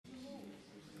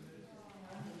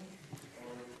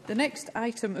The next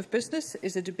item of business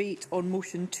is a debate on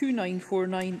motion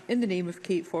 2949 in the name of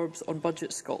Kate Forbes on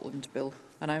Budget Scotland Bill.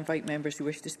 And I invite members who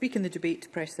wish to speak in the debate to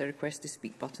press their request to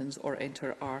speak buttons or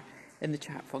enter R in the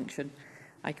chat function.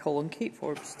 I call on Kate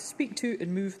Forbes to speak to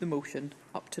and move the motion.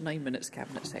 Up to 9 minutes,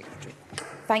 Cabinet Secretary.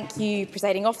 Thank you,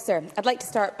 Presiding Officer. I'd like to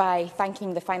start by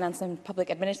thanking the Finance and Public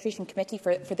Administration Committee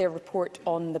for their report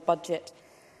on the budget.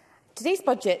 Today's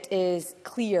budget is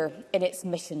clear in its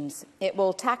missions. It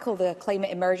will tackle the climate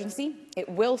emergency, it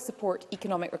will support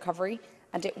economic recovery,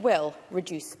 and it will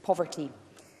reduce poverty.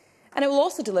 And it will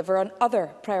also deliver on other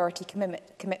priority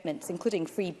commitments, including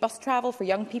free bus travel for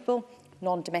young people,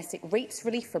 non-domestic rates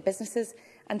relief for businesses,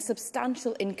 and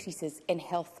substantial increases in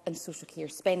health and social care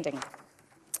spending.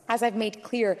 As I've made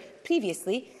clear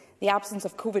previously, the absence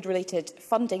of COVID-related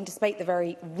funding, despite the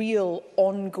very real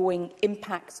ongoing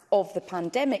impacts of the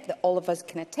pandemic that all of us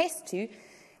can attest to,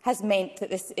 has meant that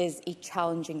this is a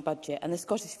challenging budget. And the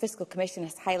Scottish Fiscal Commission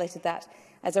has highlighted that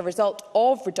as a result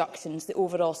of reductions, the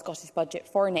overall Scottish budget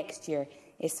for next year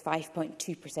is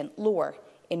 5.2% lower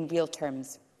in real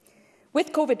terms.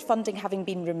 With COVID funding having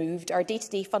been removed, our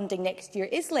day-to-day funding next year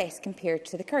is less compared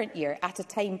to the current year, at a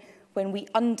time when we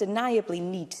undeniably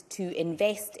need to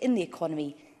invest in the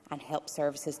economy and help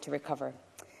services to recover.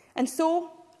 And so,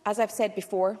 as I've said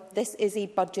before, this is a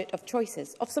budget of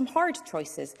choices, of some hard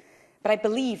choices, but I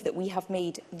believe that we have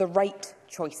made the right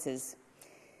choices.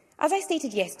 As I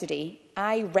stated yesterday,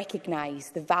 I recognise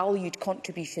the valued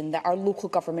contribution that our local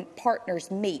government partners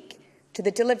make to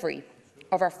the delivery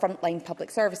of our frontline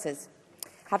public services.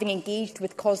 Having engaged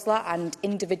with COSLA and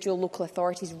individual local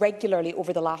authorities regularly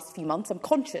over the last few months, I'm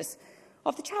conscious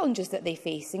of the challenges that they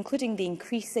face, including the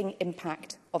increasing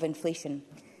impact of inflation.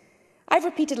 I've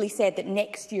repeatedly said that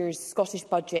next year's Scottish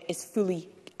budget is fully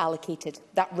allocated.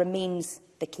 That remains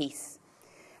the case.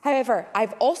 However,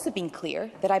 I've also been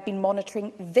clear that I've been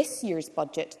monitoring this year's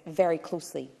budget very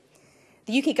closely.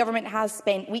 The UK Government has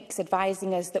spent weeks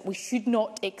advising us that we should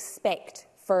not expect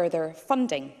further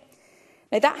funding.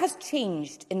 Now, that has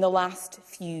changed in the last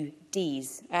few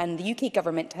days, and the UK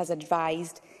Government has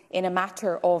advised in a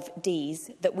matter of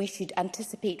days that we should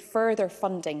anticipate further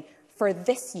funding for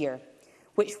this year,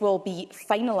 which will be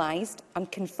finalised and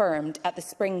confirmed at the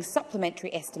spring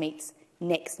supplementary estimates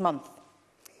next month.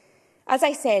 As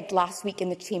I said last week in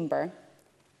the Chamber,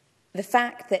 the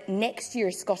fact that next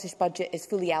year's Scottish budget is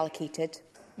fully allocated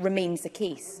remains the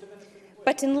case.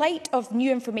 But in light of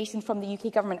new information from the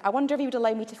UK Government, I wonder if he would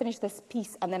allow me to finish this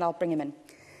piece and then I'll bring him in.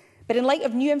 But in light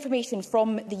of new information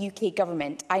from the UK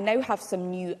Government, I now have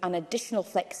some new and additional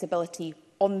flexibility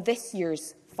on this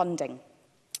year's funding.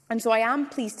 And so I am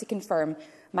pleased to confirm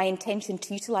my intention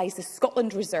to utilise the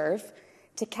Scotland Reserve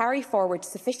to carry forward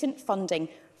sufficient funding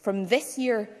from this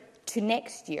year to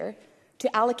next year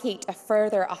to allocate a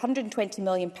further £120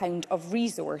 million of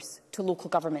resource to local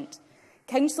government.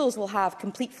 Councils will have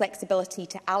complete flexibility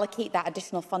to allocate that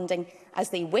additional funding as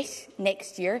they wish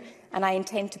next year, and I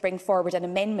intend to bring forward an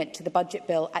amendment to the budget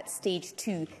bill at stage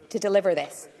 2 to deliver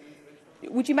this.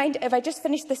 Would you mind if I just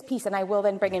finish this piece, and I will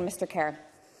then bring in Mr Kerr?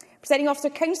 Presiding Officer,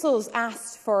 councils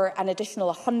asked for an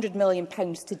additional £100 million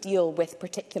to deal with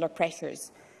particular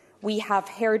pressures. We have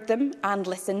heard them and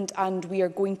listened, and we are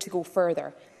going to go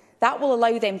further. That will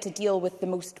allow them to deal with the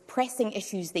most pressing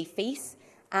issues they face,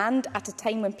 and at a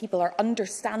time when people are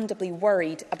understandably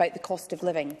worried about the cost of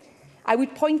living. I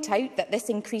would point out that this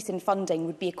increase in funding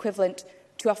would be equivalent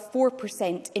to a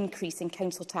 4% increase in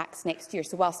council tax next year.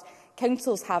 So whilst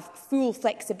councils have full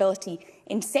flexibility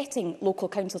in setting local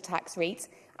council tax rates,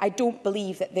 I don't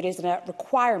believe that there is a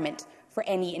requirement for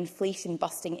any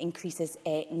inflation-busting increases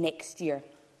next year.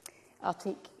 I'll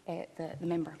take the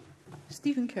member.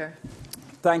 Stephen Kerr.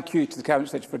 Thank you to the Cabinet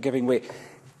Secretary for giving way.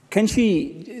 Can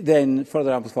she then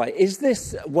further amplify, is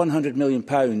this £100 million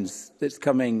that's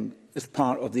coming as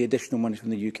part of the additional money from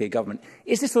the UK Government,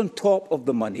 is this on top of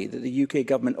the money that the UK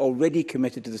Government already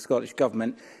committed to the Scottish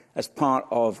Government as part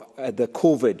of the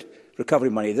COVID recovery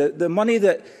money? The money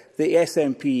that the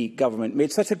SNP Government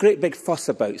made such a great big fuss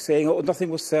about, saying, oh, nothing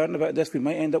was certain about this, we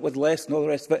might end up with less and all the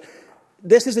rest of it.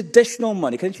 This is additional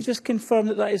money. Can you just confirm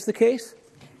that that is the case?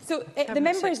 So the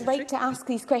member is right to ask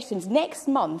these questions. Next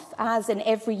month, as in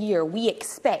every year, we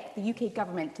expect the UK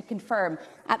Government to confirm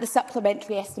at the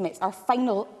supplementary estimates our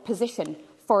final position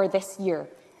for this year.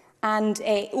 And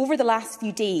over the last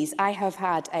few days, I have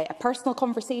had a personal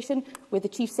conversation with the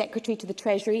Chief Secretary to the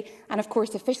Treasury, and of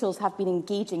course officials have been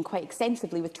engaging quite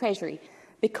extensively with Treasury,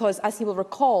 because, as he will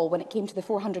recall, when it came to the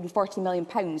 £440 million,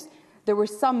 there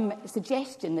was some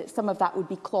suggestion that some of that would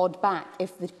be clawed back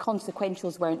if the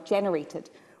consequentials weren't generated.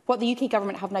 What the UK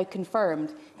Government have now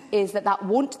confirmed is that that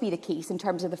won't be the case in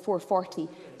terms of the 440,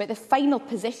 but the final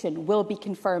position will be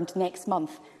confirmed next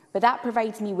month. But that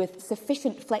provides me with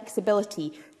sufficient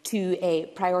flexibility to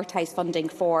prioritise funding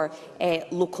for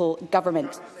local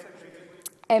government.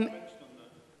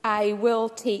 I will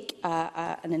take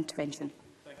an intervention.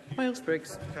 Miles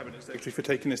Briggs. Cabinet Secretary for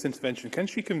taking this intervention. Can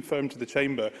she confirm to the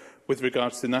Chamber, with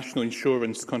regards to the National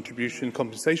Insurance Contribution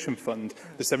Compensation Fund,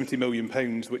 the £70 million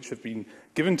which have been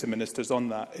given to ministers on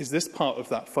that, is this part of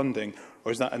that funding,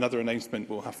 or is that another announcement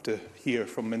we'll have to hear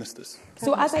from ministers?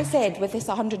 So, as I said, with this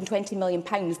 £120 million,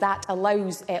 that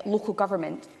allows local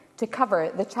government to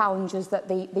cover the challenges that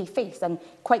they face. And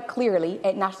quite clearly,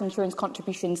 national insurance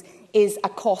contributions is a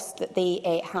cost that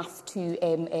they have to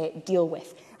deal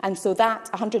with. And so that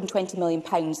 £120 million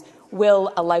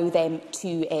will allow them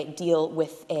to deal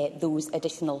with those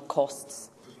additional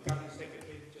costs.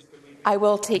 I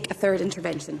will take a third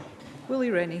intervention.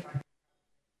 Willie Rennie.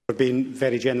 For being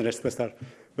very generous with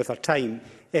her time.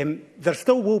 There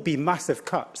still will be massive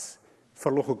cuts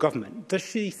for local government. Does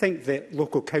she think that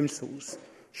local councils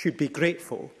should be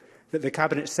grateful that the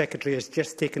Cabinet Secretary has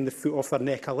just taken the foot off their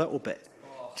neck a little bit?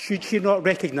 Should she not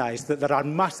recognise that there are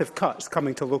massive cuts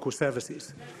coming to local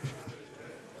services?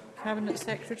 Cabinet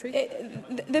Secretary.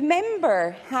 The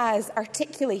member has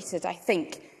articulated, I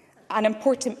think, an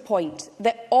important point,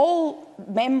 that all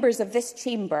members of this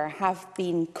chamber have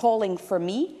been calling for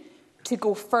me to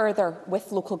go further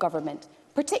with local government,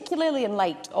 particularly in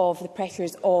light of the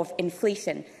pressures of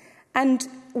inflation. And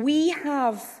we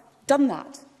have done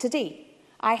that today.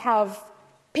 I have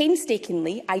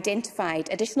painstakingly identified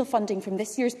additional funding from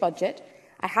this year's budget.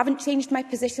 I haven't changed my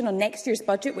position on next year's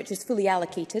budget, which is fully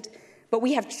allocated, but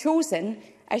we have chosen,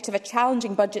 out of a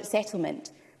challenging budget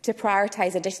settlement, to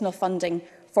prioritise additional funding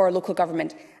for local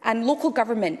government. And local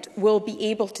government will be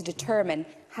able to determine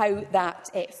how that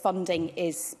funding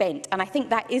is spent. And I think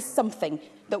that is something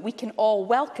that we can all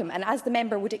welcome. And as the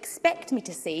member would expect me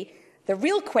to say, the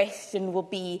real question will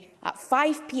be at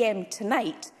 5 p.m.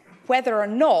 tonight whether or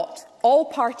not all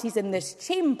parties in this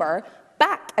chamber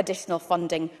back additional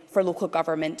funding for local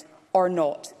government or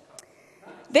not.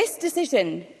 This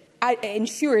decision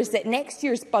ensures that next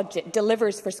year's budget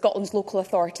delivers for Scotland's local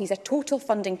authorities a total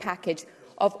funding package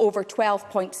of over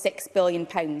 £12.6 billion.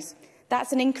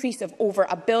 That's an increase of over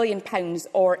 £1 billion,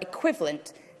 or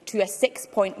equivalent to a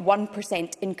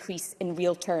 6.1% increase in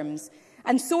real terms.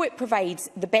 And so it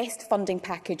provides the best funding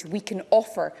package we can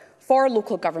offer for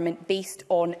local government based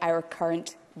on our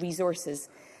current resources.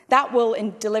 That will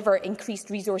deliver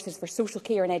increased resources for social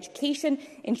care and education,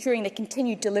 ensuring the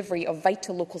continued delivery of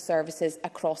vital local services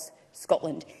across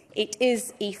Scotland. It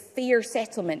is a fair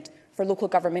settlement for local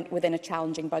government within a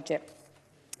challenging budget.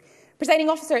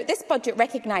 Presiding Officer, this budget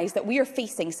recognised that we are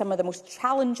facing some of the most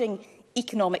challenging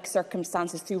economic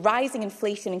circumstances through rising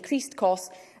inflation, increased costs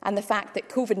and the fact that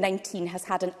COVID-19 has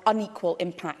had an unequal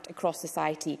impact across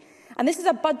society. And this is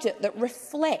a budget that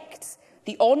reflects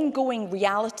the ongoing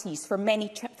realities for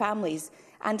many families,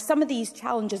 and some of these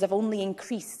challenges have only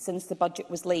increased since the budget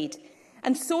was laid.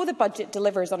 And so the budget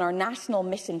delivers on our national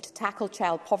mission to tackle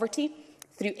child poverty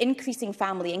through increasing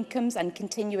family incomes and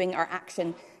continuing our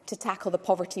action to tackle the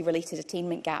poverty-related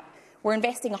attainment gap. We're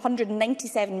investing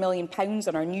 £197 million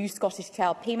on our new Scottish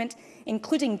Child Payment,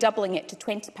 including doubling it to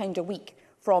 £20 a week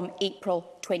from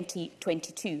April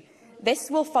 2022.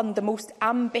 This will fund the most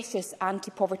ambitious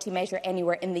anti-poverty measure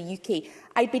anywhere in the UK.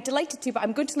 I'd be delighted to, but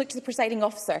I'm going to look to the presiding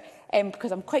officer,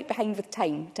 because I'm quite behind with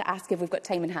time, to ask if we've got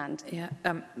time in hand. Yeah,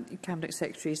 Cabinet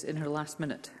Secretary's in her last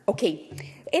minute. OK.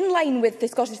 In line with the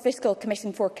Scottish Fiscal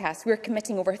Commission forecast, we're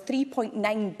committing over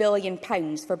 £3.9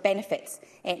 billion for benefits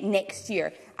next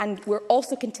year. And we're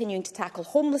also continuing to tackle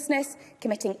homelessness,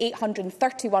 committing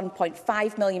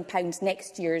 £831.5 million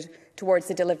next year towards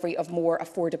the delivery of more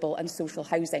affordable and social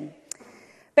housing.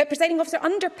 But, Presiding Officer,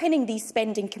 underpinning these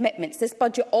spending commitments, this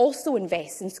budget also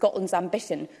invests in Scotland's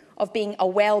ambition of being a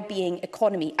well-being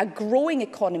economy, a growing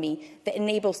economy that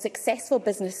enables successful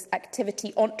business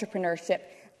activity, entrepreneurship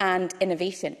and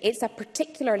innovation. It's a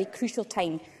particularly crucial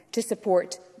time to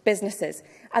support businesses.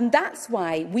 And that's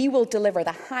why we will deliver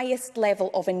the highest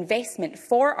level of investment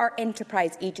for our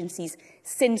enterprise agencies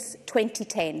since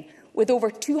 2010, with over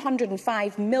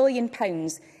 £205 million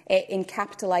in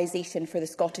capitalisation for the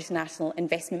Scottish National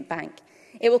Investment Bank.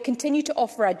 It will continue to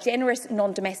offer a generous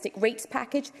non-domestic rates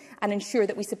package and ensure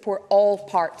that we support all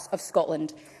parts of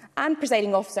Scotland. And,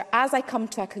 Presiding Officer, as I come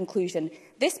to a conclusion,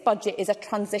 this budget is a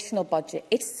transitional budget.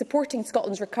 It's supporting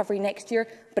Scotland's recovery next year,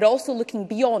 but also looking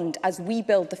beyond as we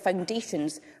build the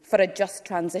foundations for a just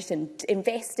transition,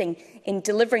 investing in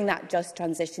delivering that just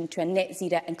transition to a net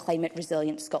zero and climate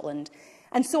resilient Scotland.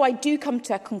 And so I do come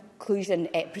to a conclusion,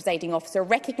 Presiding Officer,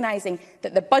 recognising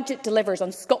that the budget delivers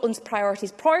on Scotland's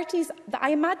priorities, priorities that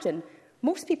I imagine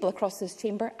most people across this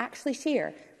chamber actually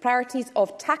share, priorities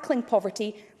of tackling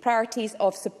poverty, priorities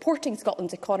of supporting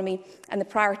Scotland's economy and the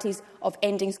priorities of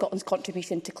ending Scotland's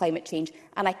contribution to climate change,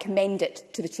 and I commend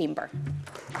it to the chamber.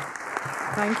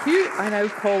 Thank you. I now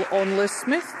call on Liz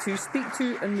Smith to speak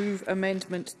to and move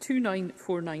Amendment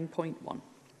 2949.1.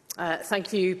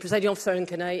 Thank you, Presiding Officer, and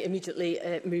can I immediately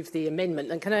move the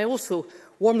amendment? And can I also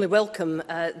warmly welcome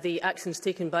the actions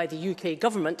taken by the UK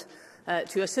Government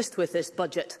to assist with this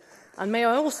budget? And may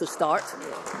I also start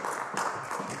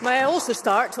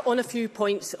on a few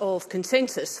points of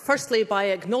consensus. Firstly, by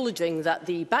acknowledging that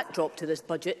the backdrop to this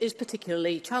budget is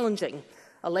particularly challenging.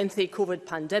 A lengthy COVID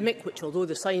pandemic, which, although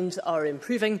the signs are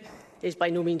improving, is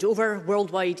by no means over.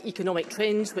 Worldwide economic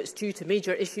trends, which due to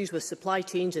major issues with supply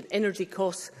chains and energy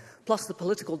costs, plus the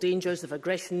political dangers of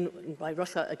aggression by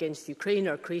Russia against Ukraine,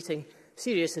 are creating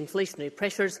serious inflationary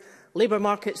pressures. Labour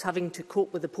markets having to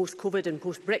cope with the post-COVID and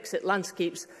post-Brexit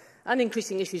landscapes, and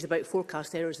increasing issues about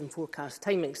forecast errors and forecast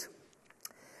timings.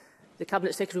 The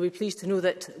Cabinet Secretary will be pleased to know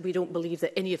that we don't believe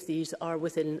that any of these are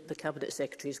within the Cabinet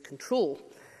Secretary's control.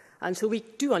 And so we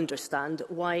do understand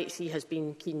why she has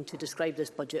been keen to describe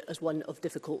this budget as one of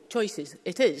difficult choices.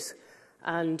 It is.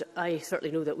 And I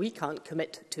certainly know that we can't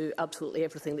commit to absolutely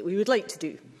everything that we would like to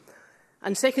do.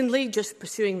 And secondly, just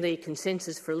pursuing the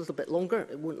consensus for a little bit longer,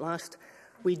 it won't last,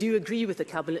 we do agree with the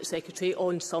Cabinet Secretary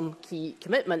on some key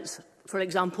commitments. For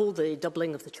example, the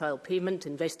doubling of the child payment,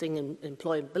 investing in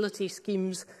employability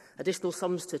schemes, additional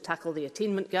sums to tackle the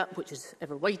attainment gap, which is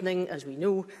ever widening, as we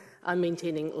know, and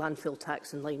maintaining landfill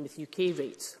tax in line with UK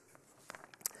rates.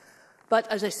 But,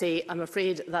 as I say, I'm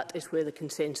afraid that is where the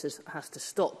consensus has to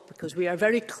stop, because we are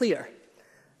very clear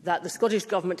that the Scottish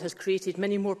Government has created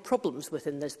many more problems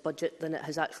within this budget than it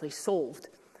has actually solved,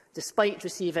 despite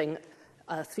receiving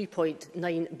a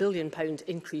 £3.9 billion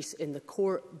increase in the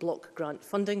core block grant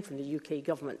funding from the UK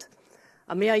Government.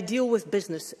 And may I deal with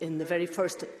business in the very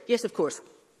first... Yes, of course.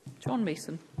 John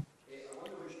Mason.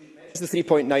 The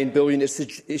 £3.9 billion is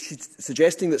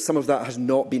suggesting that some of that has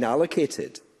not been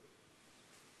allocated.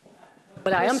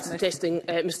 What I am suggesting,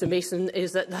 Mr Mason,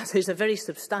 is that that is a very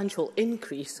substantial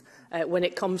increase when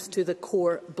it comes to the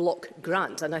core block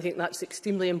grant, and I think that's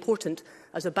extremely important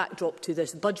as a backdrop to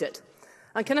this budget.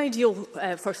 And can I deal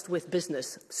first with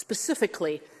business,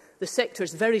 specifically the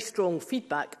sector's very strong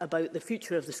feedback about the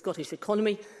future of the Scottish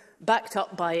economy, backed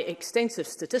up by extensive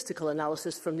statistical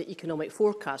analysis from the economic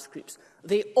forecast groups.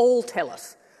 They all tell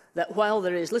us that while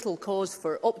there is little cause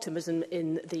for optimism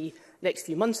in the next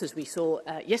few months, as we saw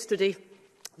yesterday,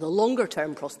 the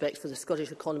longer-term prospects for the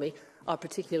Scottish economy are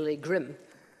particularly grim.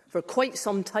 For quite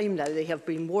some time now, they have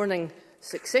been warning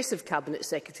successive Cabinet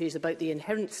Secretaries about the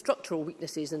inherent structural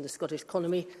weaknesses in the Scottish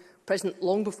economy, present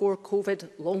long before COVID,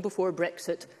 long before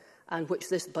Brexit, and which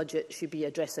this budget should be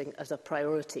addressing as a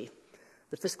priority.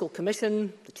 The Fiscal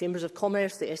Commission, the Chambers of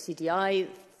Commerce, the SCDI,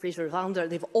 Fraser Vander,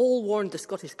 they've all warned the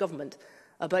Scottish Government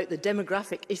about the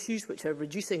demographic issues which are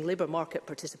reducing labour market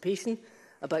participation,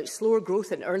 about slower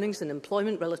growth in earnings and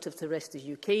employment relative to the rest of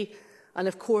the UK, and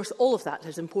of course all of that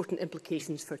has important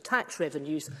implications for tax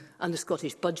revenues and the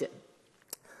Scottish budget.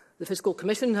 The Fiscal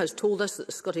Commission has told us that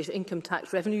the Scottish income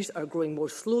tax revenues are growing more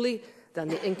slowly than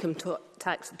the income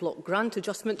tax block grant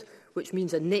adjustment, which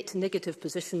means a net negative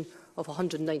position of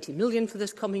 £190 million for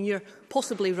this coming year,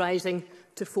 possibly rising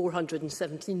to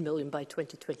 £417 million by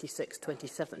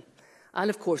 2026-27. And,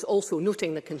 of course, also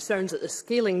noting the concerns that the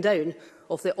scaling down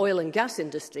of the oil and gas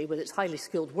industry with its highly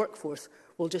skilled workforce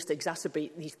will just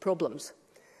exacerbate these problems.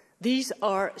 These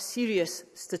are serious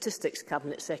statistics,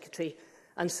 Cabinet Secretary,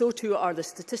 and so too are the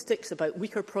statistics about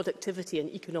weaker productivity and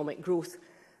economic growth,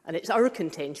 and it's our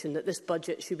contention that this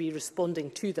budget should be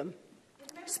responding to them.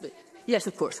 Yes,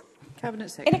 of course. Cabinet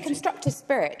Secretary. In a constructive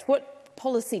spirit, what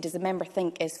policy does the member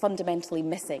think is fundamentally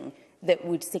missing that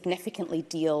would significantly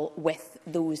deal with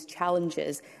those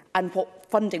challenges, and what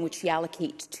funding would she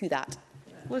allocate to that?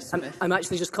 I'm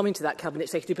actually just coming to that, Cabinet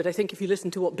Secretary, but I think if you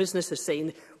listen to what business is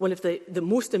saying, one of the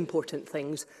most important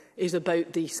things is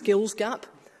about the skills gap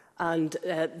and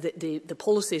the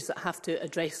policies that have to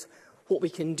address what we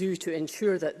can do to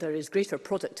ensure that there is greater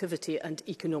productivity and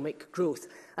economic growth.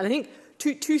 And I think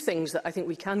two things that I think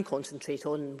we can concentrate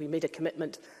on. We made a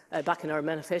commitment back in our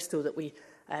manifesto that we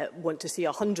want to see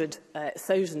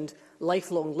 100,000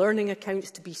 lifelong learning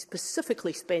accounts to be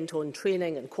specifically spent on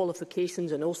training and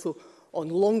qualifications, and also on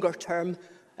longer-term,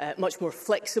 much more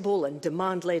flexible and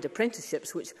demand-led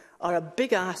apprenticeships, which are a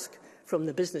big ask from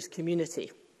the business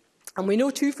community. And we know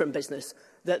too from business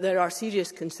that there are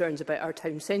serious concerns about our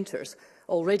town centres,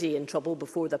 already in trouble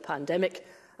before the pandemic,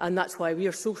 and that's why we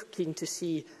are so keen to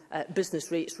see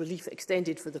business rates relief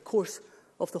extended for the course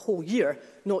of the whole year,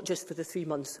 not just for the 3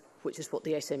 months, which is what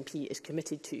the SNP is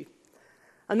committed to.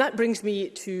 And that brings me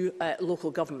to local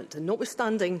government. And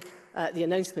notwithstanding the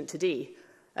announcement today,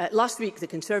 last week the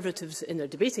Conservatives in their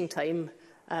debating time,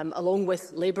 along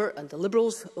with Labour and the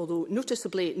Liberals, although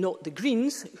noticeably not the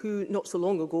Greens, who not so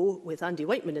long ago, with Andy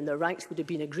Whiteman in their ranks, would have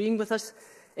been agreeing with us,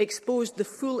 exposed the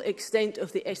full extent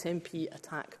of the SNP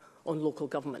attack on local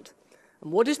government.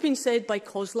 And what has been said by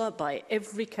COSLA, by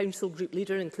every council group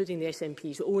leader, including the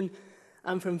SNP's own,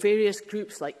 and from various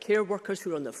groups like care workers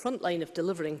who are on the front line of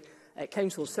delivering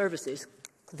council services,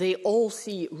 they all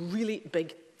see really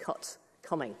big cuts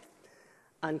coming.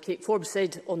 And Kate Forbes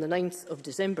said on the 9th of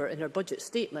December in her budget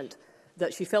statement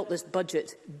that she felt this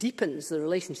budget deepens the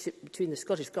relationship between the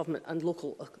Scottish Government and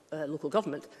local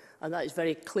government, and that is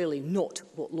very clearly not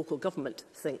what local government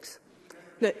thinks.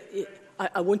 Now,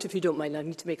 I won't, if you don't mind, I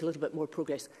need to make a little bit more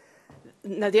progress.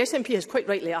 Now, the SNP has quite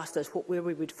rightly asked us where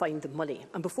we would find the money.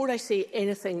 And before I say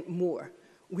anything more,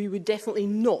 we would definitely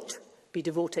not be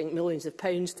devoting millions of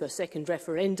pounds to a second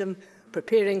referendum,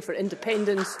 preparing for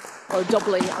independence or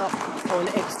doubling up on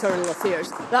external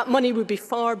affairs. That money would be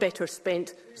far better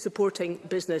spent supporting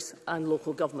business and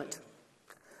local government.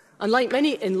 Unlike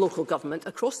many in local government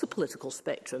across the political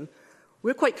spectrum,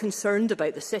 we're quite concerned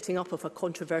about the setting up of a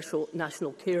controversial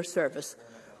National Care Service,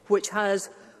 which has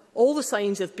all the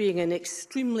signs of being an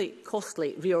extremely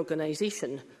costly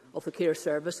reorganisation of the care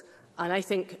service, and I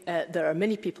think there are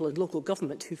many people in local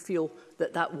government who feel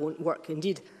that that won't work.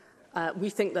 Indeed, we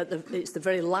think that it's the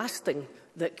very last thing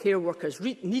that care workers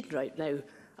need right now,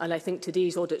 and I think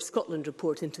today's Audit Scotland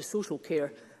report into social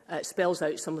care spells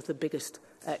out some of the biggest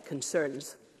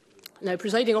concerns. Now,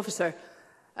 Presiding Officer,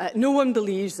 no one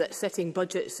believes that setting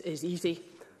budgets is easy,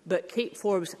 but Kate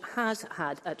Forbes has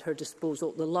had at her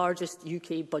disposal the largest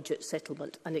UK budget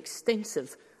settlement and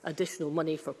extensive additional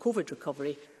money for COVID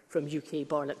recovery from UK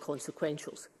Barnett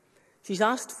consequentials. She's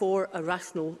asked for a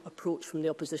rational approach from the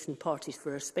opposition parties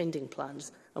for her spending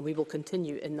plans, and we will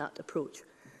continue in that approach.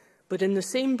 But in the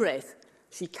same breath,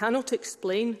 she cannot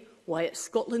explain why it's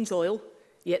Scotland's oil,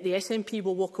 yet the SNP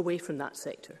will walk away from that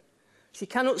sector. She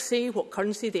cannot say what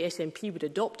currency the SNP would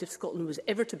adopt if Scotland was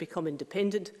ever to become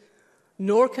independent,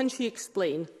 nor can she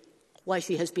explain why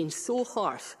she has been so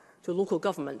harsh to local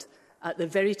government at the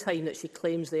very time that she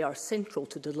claims they are central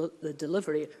to the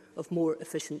delivery of more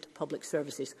efficient public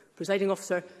services. Presiding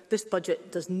Officer, this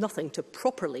budget does nothing to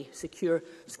properly secure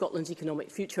Scotland's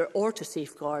economic future or to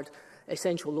safeguard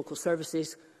essential local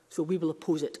services, so we will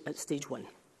oppose it at stage 1.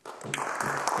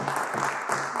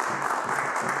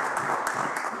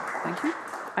 Thank you.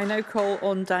 I now call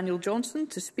on Daniel Johnson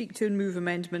to speak to and move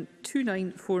Amendment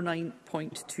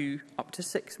 2949.2. Up to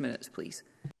 6 minutes, please.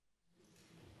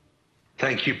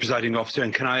 Thank you, Presiding Officer.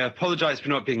 And can I apologise for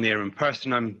not being there in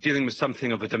person? I'm dealing with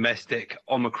something of a domestic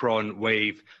Omicron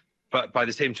wave, but by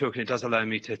the same token, it does allow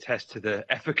me to attest to the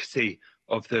efficacy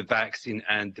of the vaccine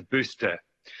and the booster.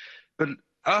 But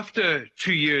after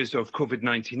 2 years of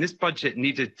COVID-19, this budget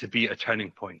needed to be a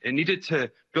turning point. It needed to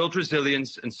build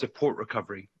resilience and support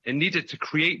recovery. It needed to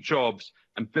create jobs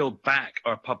and build back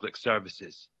our public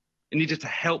services. It needed to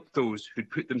help those who'd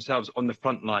put themselves on the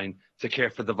front line to care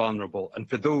for the vulnerable and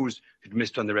for those who'd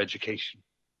missed on their education.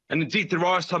 And indeed, there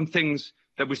are some things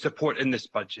that we support in this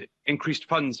budget. Increased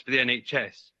funds for the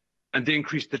NHS and they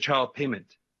increased the child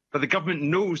payment. But the government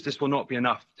knows this will not be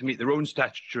enough to meet their own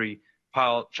statutory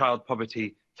child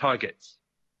poverty targets.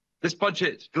 This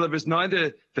budget delivers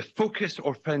neither the focus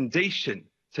or foundation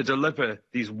to deliver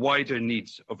these wider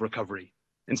needs of recovery.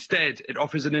 Instead, it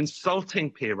offers an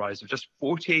insulting pay rise of just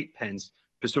 48 pence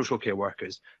for social care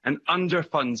workers and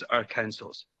underfunds our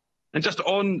councils. And just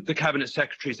on the Cabinet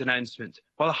Secretary's announcement,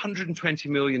 while 120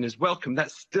 million is welcome,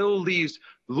 that still leaves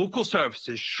local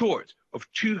services short of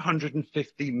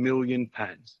 250 million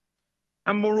pounds.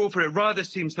 And moreover, it rather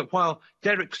seems that while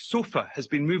Derek Sofa has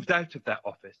been moved out of that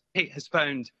office, Kate has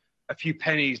found a few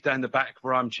pennies down the back of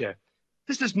her armchair.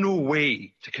 This is no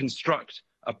way to construct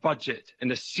a budget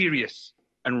in a serious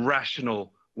and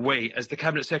rational way, as the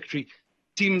Cabinet Secretary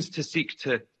seems to seek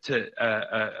to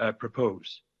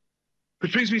propose.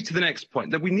 Which brings me to the next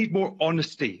point, that we need more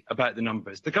honesty about the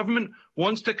numbers. The government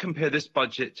wants to compare this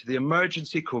budget to the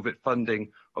emergency COVID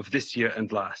funding of this year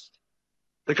and last.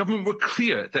 The government were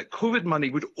clear that COVID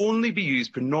money would only be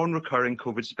used for non-recurring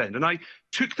COVID spend, and I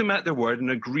took them at their word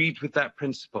and agreed with that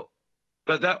principle.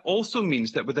 But that also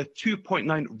means that with a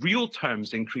 2.9 real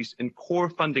terms increase in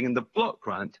core funding in the block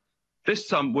grant, this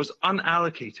sum was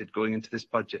unallocated going into this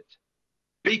budget.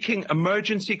 Baking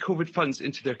emergency COVID funds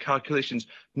into their calculations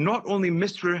not only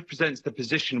misrepresents the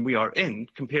position we are in,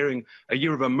 comparing a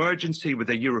year of emergency with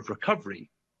a year of recovery,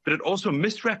 but it also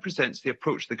misrepresents the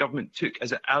approach the government took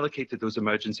as it allocated those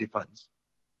emergency funds.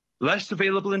 Less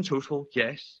available in total,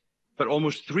 yes, but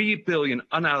almost £3 billion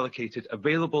unallocated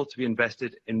available to be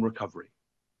invested in recovery.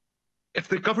 If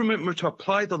the government were to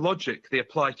apply the logic they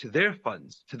apply to their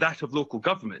funds to that of local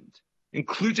government,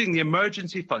 including the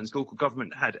emergency funds local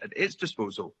government had at its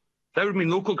disposal, that would mean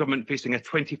local government facing a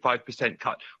 25%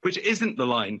 cut, which isn't the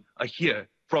line I hear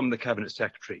from the Cabinet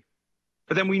Secretary.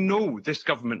 But then we know this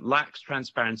government lacks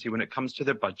transparency when it comes to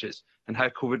their budgets and how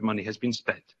COVID money has been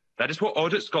spent. That is what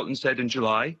Audit Scotland said in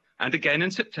July, and again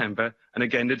in September, and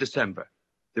again in December.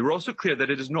 They were also clear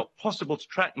that it is not possible to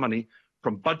track money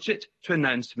from budget to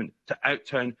announcement to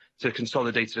outturn to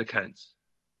consolidated accounts.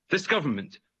 This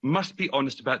government must be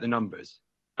honest about the numbers,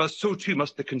 but so too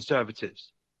must the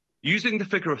Conservatives. Using the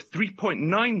figure of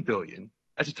 £3.9 billion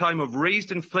at a time of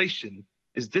raised inflation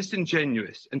is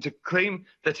disingenuous, and to claim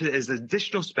that it is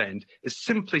additional spend is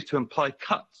simply to imply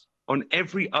cuts on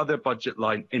every other budget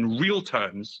line in real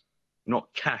terms, not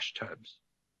cash terms.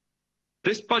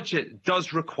 This budget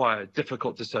does require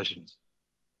difficult decisions,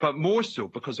 but more so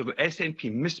because of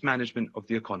SNP mismanagement of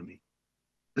the economy.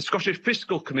 The Scottish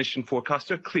Fiscal Commission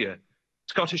forecasts are clear.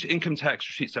 Scottish income tax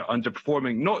receipts are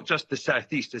underperforming not just the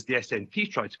South East, as the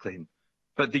SNP tried to claim,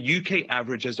 but the UK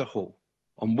average as a whole.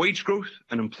 On wage growth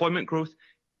and employment growth,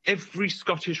 every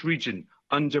Scottish region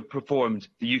underperformed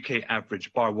the UK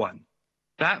average, bar one.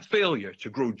 That failure to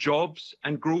grow jobs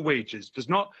and grow wages does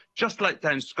not just let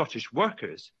down Scottish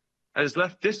workers, it has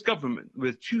left this government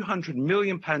with £200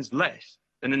 million less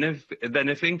than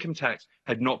if income tax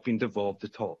had not been devolved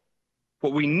at all.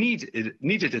 What we needed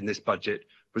in this budget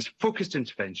was focused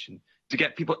intervention to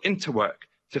get people into work,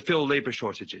 to fill labour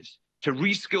shortages, to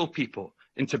reskill people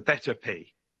into better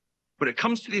pay. When it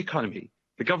comes to the economy,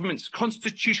 the government's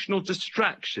constitutional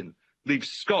distraction leaves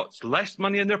Scots less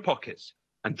money in their pockets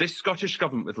and this Scottish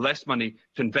government with less money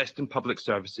to invest in public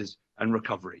services and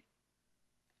recovery.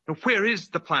 Now, where is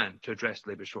the plan to address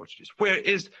labour shortages? Where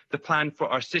is the plan for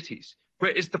our cities?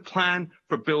 Where is the plan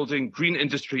for building green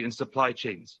industry and supply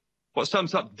chains? What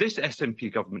sums up this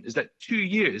SNP government is that 2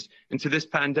 years into this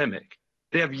pandemic,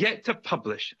 they have yet to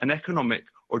publish an economic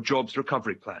or jobs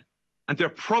recovery plan. And their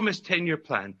promised 10-year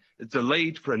plan is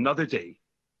delayed for another day.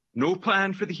 No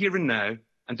plan for the here and now,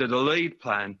 and a delayed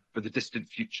plan for the distant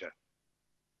future.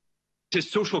 It is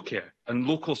social care and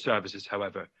local services,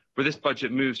 however, where this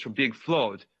budget moves from being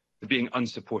flawed to being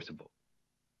unsupportable.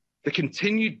 The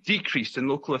continued decrease in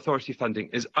local authority funding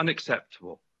is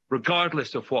unacceptable,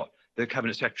 regardless of what the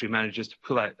Cabinet Secretary manages to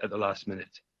pull out at the last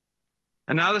minute.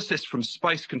 Analysis from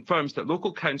SPICE confirms that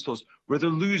local councils were the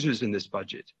losers in this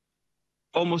budget.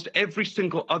 Almost every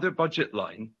single other budget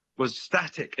line was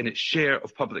static in its share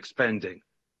of public spending,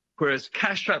 whereas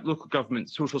cash-strapped local government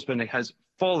social spending has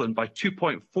fallen by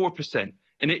 2.4%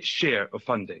 in its share of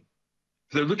funding.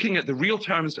 If they're looking at the real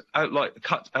terms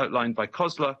cut outlined by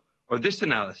COSLA or this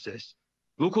analysis,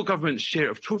 local government's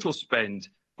share of total spend,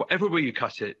 whatever way you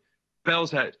cut it,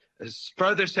 spells out as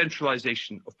further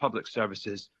centralisation of public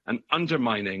services and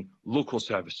undermining local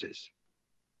services.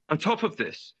 On top of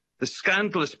this, the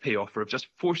scandalous pay offer of just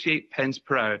 48 pence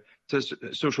per hour to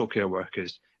social care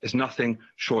workers is nothing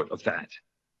short of that.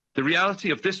 The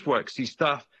reality of this work sees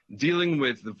staff dealing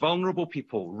with the vulnerable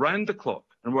people round the clock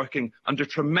and working under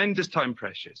tremendous time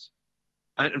pressures.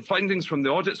 And findings from the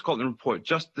Audit Scotland report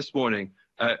just this morning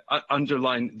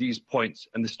underline these points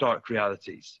and the stark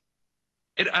realities.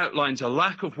 It outlines a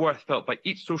lack of worth felt by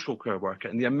each social care worker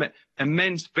and the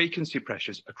immense vacancy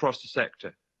pressures across the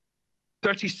sector.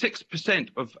 36%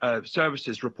 of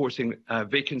services reporting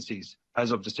vacancies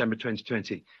as of December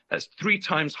 2020. That's 3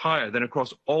 times higher than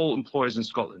across all employers in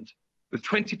Scotland, with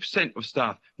 20% of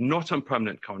staff not on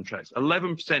permanent contracts,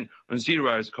 11% on 0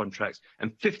 hours contracts,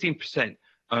 and 15%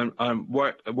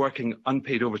 working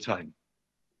unpaid overtime.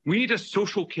 We need a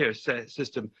social care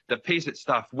system that pays its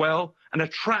staff well and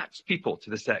attracts people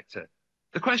to the sector.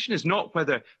 The question is not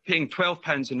whether paying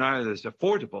 £12 an hour is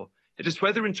affordable. It is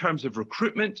whether, in terms of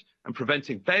recruitment and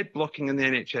preventing bed blocking in the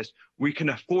NHS, we can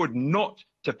afford not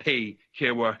to pay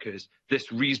care workers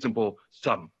this reasonable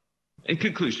sum. In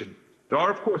conclusion, there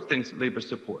are, of course, things that Labour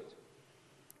support.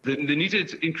 The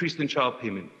needed increase in child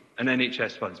payment and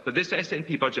NHS funds, but this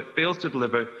SNP budget fails to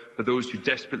deliver for those who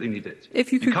desperately need it.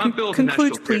 If you could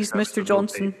conclude, please, Mr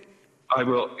Johnson. I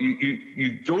will.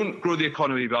 You don't grow the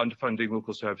economy by underfunding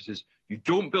local services. You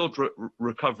don't build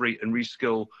recovery and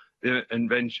reskill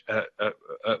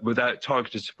without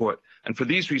targeted support. And for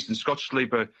these reasons, Scottish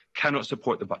Labour cannot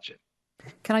support the budget.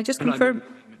 Can I just confirm?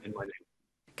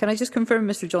 Can I just confirm,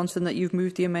 Mr Johnson, that you've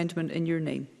moved the amendment in your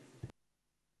name?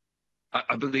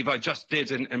 I believe I just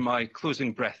did in my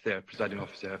closing breath there, Presiding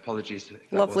Officer. Apologies.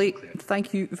 Lovely.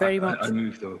 Thank you very much. I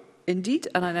move, though. Indeed,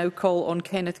 and I now call on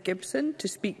Kenneth Gibson to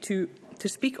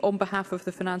speak on behalf of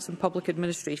the Finance and Public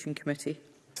Administration Committee.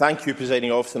 Thank you,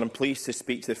 Presiding Officer. I'm pleased to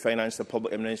speak to the Finance and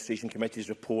Public Administration Committee's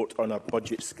report on our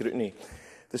budget scrutiny.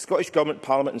 The Scottish Government,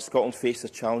 Parliament and Scotland face a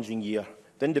challenging year.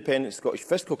 The Independent Scottish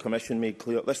Fiscal Commission made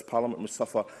clear that this Parliament will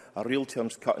suffer a real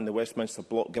terms cut in the Westminster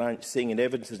Block Grant, saying in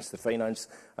evidence to the Finance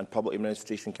and Public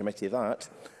Administration Committee that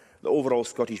the overall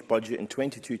Scottish budget in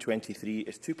 22-23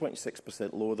 is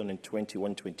 2.6% lower than in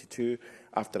 21-22.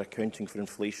 After accounting for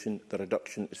inflation, the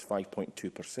reduction is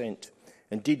 5.2%.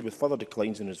 Indeed, with further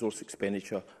declines in resource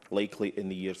expenditure likely in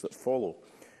the years that follow.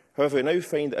 However, we now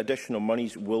find that additional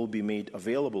monies will be made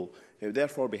available. It would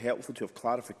therefore be helpful to have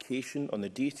clarification on the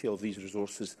detail of these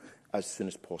resources as soon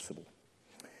as possible.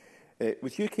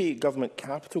 With UK Government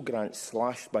capital grants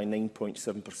slashed by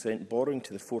 9.7%, borrowing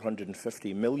to the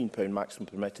 £450 million maximum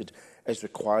permitted is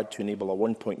required to enable a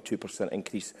 1.2%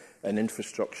 increase in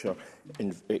infrastructure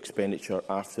expenditure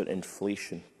after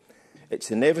inflation.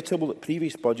 It's inevitable that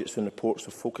previous budgets and reports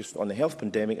have focused on the health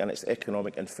pandemic and its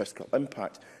economic and fiscal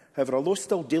impact. However, although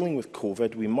still dealing with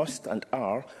COVID, we must and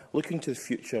are looking to the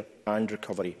future and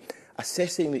recovery,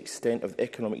 assessing the extent of the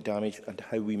economic damage and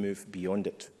how we move beyond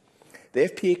it. The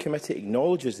FPA Committee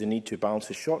acknowledges the need to balance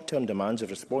the short-term demands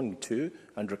of responding to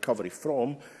and recovery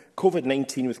from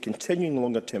COVID-19 with continuing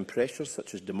longer-term pressures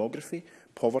such as demography,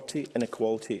 poverty,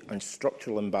 inequality and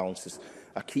structural imbalances,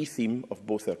 a key theme of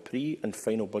both our pre- and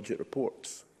final budget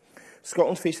reports.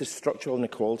 Scotland faces structural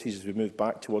inequalities as we move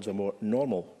back towards a more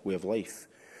normal way of life.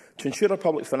 To ensure our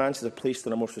public finances are placed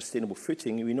on a more sustainable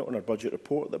footing, we note in our budget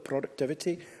report that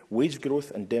productivity, wage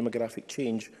growth and demographic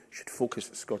change should focus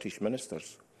Scottish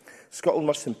ministers. Scotland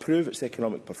must improve its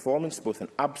economic performance, both in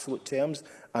absolute terms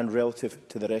and relative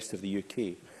to the rest of the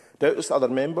UK. Doubtless other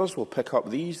members will pick up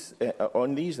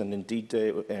on these, and indeed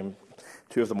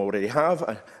two of them already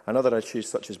have, and other issues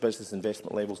such as business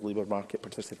investment levels, labour market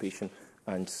participation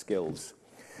and skills.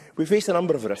 We face a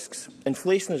number of risks.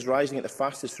 Inflation is rising at the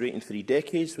fastest rate in 3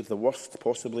 decades, with the worst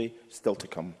possibly still to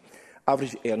come.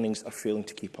 Average earnings are failing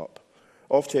to keep up.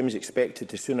 Ofgem is expected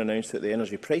to soon announce that the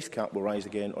energy price cap will rise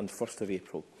again on 1st of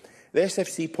April. The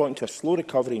SFC point to a slow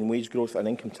recovery in wage growth and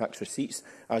income tax receipts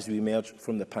as we emerge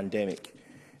from the pandemic.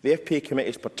 The FPA Committee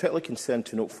is particularly concerned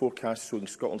to note forecasts showing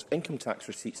Scotland's income tax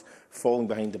receipts falling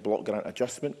behind the block grant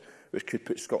adjustment, which could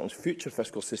put Scotland's future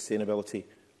fiscal sustainability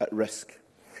at risk.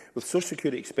 With social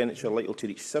security expenditure likely to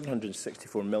reach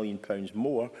 £764 million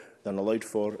more than allowed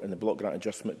for in the block grant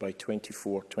adjustment by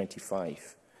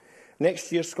 24-25.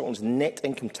 Next year, Scotland's net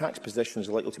income tax position is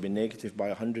likely to be negative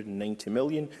by £190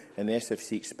 million, and the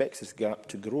SFC expects this gap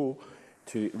to grow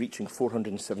to reaching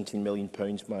 £417 million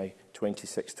by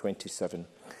 26-27.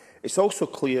 It's also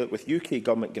clear that with UK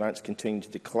Government grants continuing to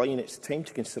decline, it's time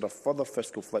to consider further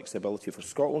fiscal flexibility for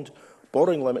Scotland.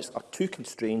 Borrowing limits are too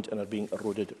constrained and are being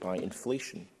eroded by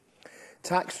inflation.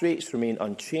 Tax rates remain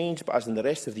unchanged, but as in the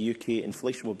rest of the UK,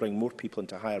 inflation will bring more people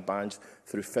into higher bands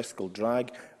through fiscal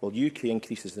drag, while UK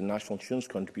increases in national insurance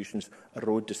contributions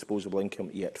erode disposable income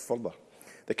yet further.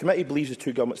 The committee believes the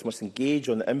two governments must engage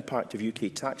on the impact of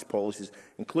UK tax policies,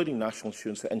 including national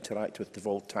insurance that interact with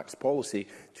devolved tax policy,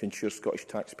 to ensure Scottish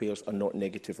taxpayers are not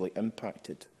negatively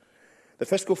impacted. The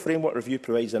Fiscal Framework Review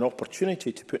provides an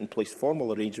opportunity to put in place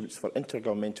formal arrangements for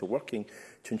intergovernmental working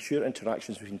to ensure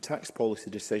interactions between tax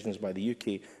policy decisions by the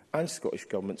UK and Scottish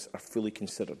governments are fully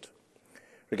considered.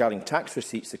 Regarding tax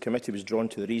receipts, the committee was drawn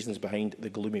to the reasons behind the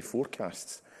gloomy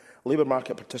forecasts. Labour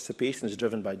market participation is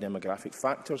driven by demographic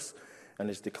factors and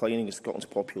is declining as Scotland's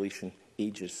population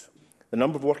ages. The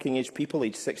number of working-age people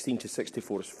aged 16 to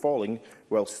 64 is falling,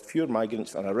 whilst fewer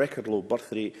migrants and a record-low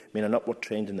birth rate mean an upward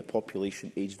trend in the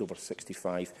population aged over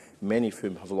 65, many of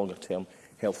whom have longer-term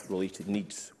health-related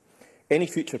needs. Any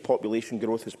future population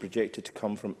growth is projected to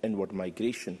come from inward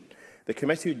migration. The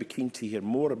committee would be keen to hear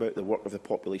more about the work of the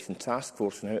Population Task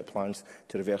Force and how it plans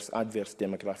to reverse adverse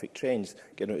demographic trends,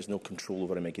 given it has no control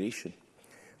over immigration.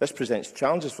 This presents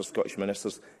challenges for Scottish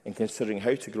ministers in considering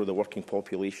how to grow the working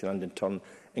population and, in turn,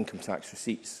 income tax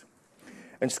receipts.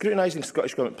 In scrutinising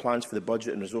Scottish Government plans for the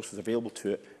budget and resources available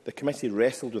to it, the committee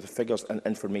wrestled with the figures and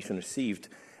information received.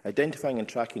 Identifying and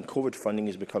tracking COVID funding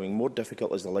is becoming more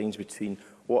difficult as the lines between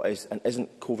what is and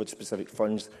isn't COVID-specific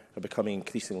funds are becoming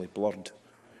increasingly blurred.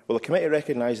 While the committee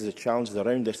recognises the challenges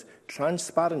around this,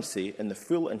 transparency in the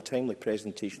full and timely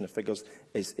presentation of figures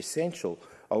is essential,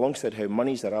 alongside how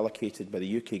monies are allocated by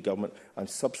the UK Government and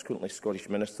subsequently Scottish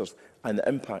ministers and the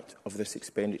impact of this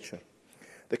expenditure.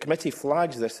 The committee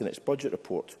flags this in its budget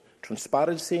report.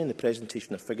 Transparency in the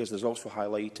presentation of figures is also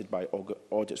highlighted by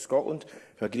Audit Scotland,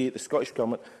 who agree that the Scottish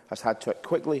Government has had to act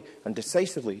quickly and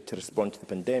decisively to respond to the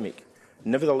pandemic.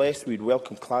 Nevertheless, we would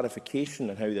welcome clarification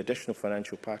on how the additional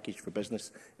financial package for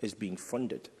business is being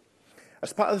funded.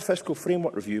 As part of the fiscal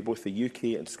framework review, both the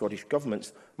UK and Scottish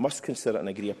Governments must consider and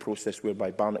agree a process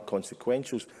whereby Barnett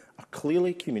consequentials are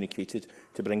clearly communicated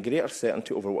to bring greater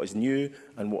certainty over what is new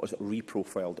and what is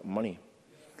reprofiled money.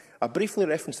 I briefly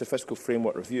referenced the fiscal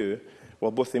framework review. While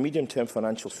both the medium-term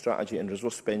financial strategy and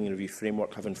resource spending review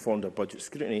framework have informed our budget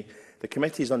scrutiny, the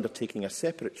committee is undertaking a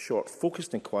separate, short,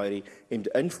 focused inquiry aimed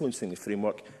at influencing the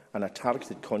framework and a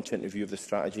targeted content review of the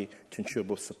strategy to ensure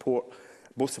both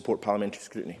support parliamentary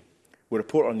scrutiny. We'll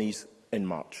report on these in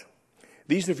March.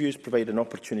 These reviews provide an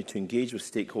opportunity to engage with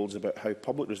stakeholders about how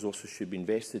public resources should be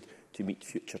invested to meet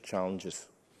future challenges.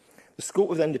 The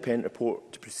scope of the independent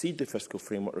report to precede the fiscal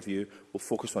framework review will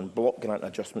focus on block grant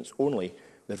adjustments only.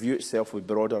 The review itself will be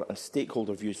broader and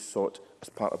stakeholder views sought as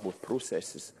part of both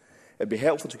processes. It would be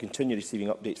helpful to continue receiving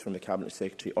updates from the Cabinet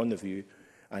Secretary on the review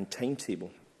and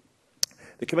timetable.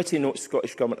 The committee notes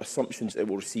Scottish Government assumptions it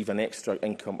will receive an extra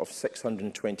income of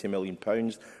 £620 million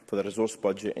for the resource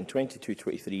budget in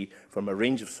 22-23 from a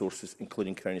range of sources,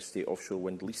 including Crown Estate offshore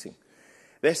wind leasing.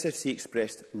 The SFC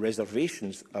expressed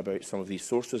reservations about some of these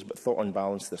sources, but thought on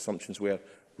balance the assumptions were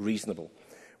reasonable.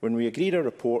 When we agreed our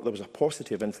report, there was a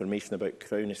paucity of information about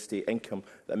Crown Estate income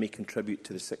that may contribute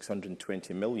to the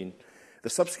 £620 million. The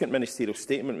subsequent ministerial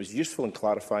statement was useful in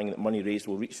clarifying that money raised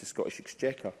will reach the Scottish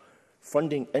Exchequer,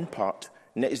 funding, in part,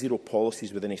 net zero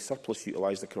policies within a surplus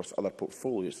utilised across other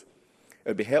portfolios. It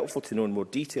would be helpful to know in more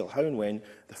detail how and when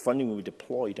the funding will be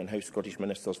deployed and how Scottish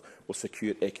ministers will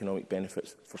secure economic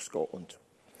benefits for Scotland.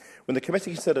 When the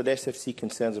committee considered SFC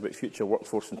concerns about future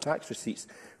workforce and tax receipts,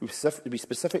 we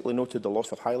specifically noted the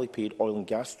loss of highly paid oil and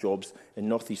gas jobs in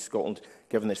North East Scotland,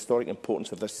 given the historic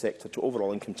importance of this sector to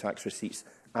overall income tax receipts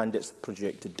and its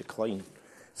projected decline.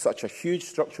 Such a huge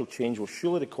structural change will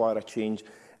surely require a change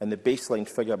in the baseline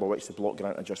figure by which the block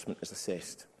grant adjustment is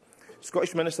assessed.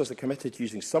 Scottish ministers are committed to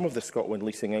using some of the Scotland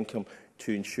leasing income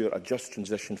to ensure a just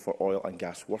transition for oil and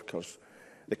gas workers.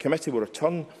 The committee will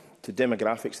return to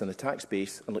demographics and the tax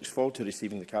base and looks forward to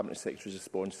receiving the Cabinet Secretary's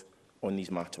response on these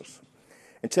matters.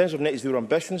 In terms of net zero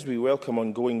ambitions, we welcome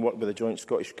ongoing work with the joint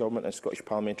Scottish Government and Scottish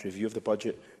Parliamentary review of the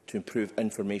budget to improve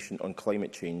information on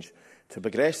climate change. To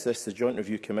progress this, the joint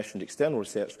review commissioned external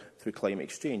research through Climate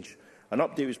Exchange. An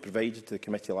update was provided to the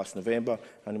committee last November,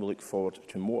 and we look forward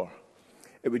to more.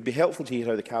 It would be helpful to hear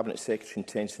how the Cabinet Secretary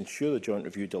intends to ensure the joint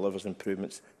review delivers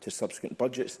improvements to subsequent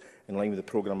budgets in line with the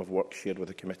programme of work shared with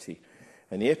the committee.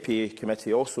 And the FPA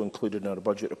Committee also included in our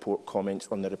budget report comments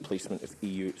on the replacement of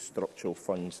EU structural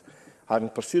funds. Having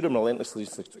pursued him relentlessly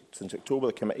since October,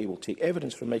 the committee will take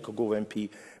evidence from Michael Gove MP,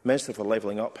 Minister for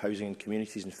Levelling Up, Housing and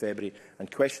Communities in February, and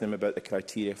question him about the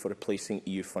criteria for replacing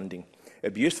EU funding. It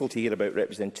would be useful to hear about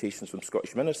representations from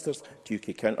Scottish ministers to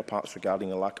UK counterparts regarding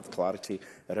the lack of clarity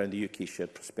around the UK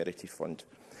Shared Prosperity Fund.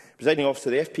 Presiding Officer,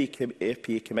 the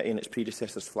FPA Committee and its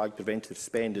predecessors flagged preventive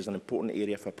spend as an important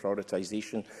area for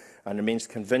prioritisation and remains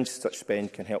convinced such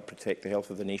spend can help protect the health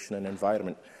of the nation and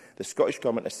environment. The Scottish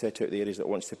Government has set out the areas it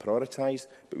wants to prioritise,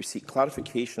 but we seek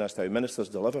clarification as to how ministers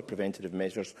deliver preventative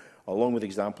measures, along with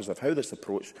examples of how this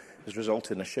approach has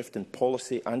resulted in a shift in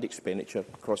policy and expenditure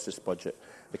across this budget.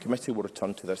 The committee will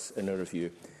return to this in a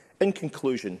review. In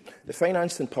conclusion, the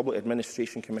Finance and Public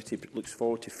Administration Committee looks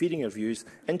forward to feeding our views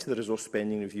into the resource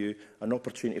spending review, an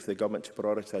opportunity for the Government to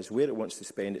prioritise where it wants to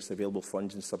spend its available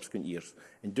funds in subsequent years.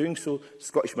 In doing so,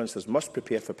 Scottish ministers must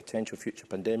prepare for potential future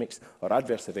pandemics or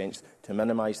adverse events to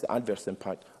minimise the adverse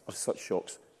impact of such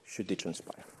shocks should they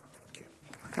transpire.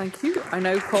 Thank you. I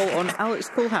now call on Alex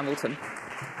Cole-Hamilton.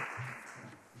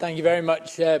 Thank you very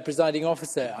much, Presiding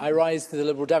Officer. I rise for the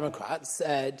Liberal Democrats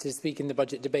to speak in the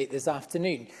budget debate this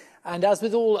afternoon. And as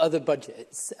with all other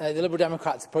budgets, the Liberal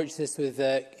Democrats approach this with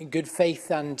good faith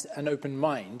and an open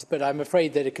mind, but I'm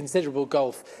afraid that a considerable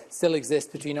gulf still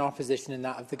exists between our position and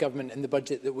that of the Government in the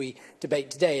budget that we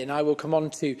debate today, and I will come on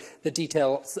to the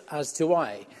details as to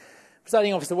why.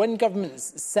 Presiding Officer, when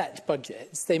governments set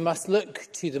budgets, they must look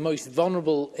to the most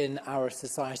vulnerable in our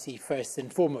society first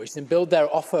and foremost and build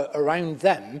their offer around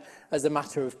them as a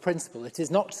matter of principle. It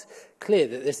is not clear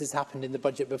that this has happened in the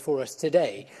budget before us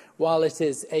today. While it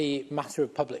is a matter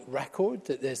of public record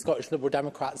that the Scottish Liberal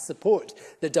Democrats support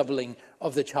the doubling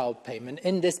of the child payment,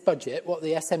 in this budget, what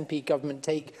the SNP government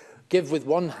give with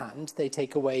one hand, they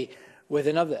take away with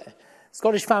another.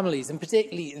 Scottish families, and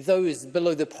particularly those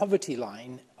below the poverty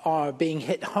line, are being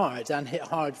hit hard and hit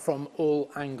hard from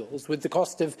all angles, with the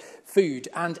cost of food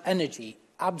and energy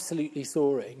absolutely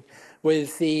soaring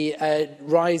with the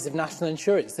rise of national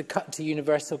insurance, the cut to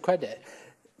universal credit.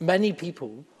 Many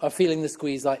people are feeling the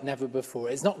squeeze like never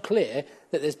before. It's not clear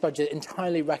that this budget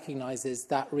entirely recognises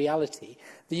that reality.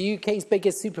 The UK's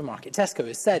biggest supermarket, Tesco,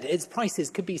 has said its prices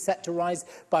could be set to rise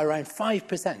by around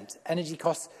 5%. Energy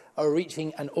costs are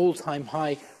reaching an all-time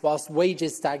high, whilst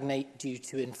wages stagnate due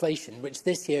to inflation, which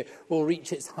this year will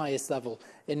reach its highest level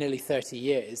in nearly 30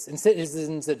 years. And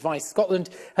Citizens Advice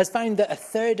Scotland has found that a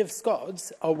third of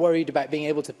Scots are worried about being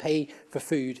able to pay for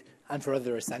food and for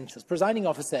other essentials. Presiding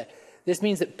Officer, this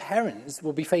means that parents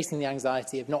will be facing the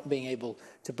anxiety of not being able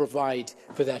to provide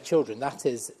for their children. That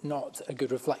is not a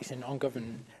good reflection on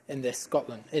government in this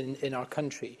Scotland, in our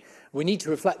country. We need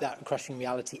to reflect that crushing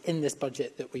reality in this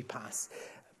budget that we pass.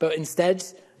 But instead,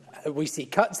 we see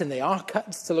cuts, and they are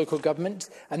cuts to local government,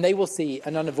 and they will see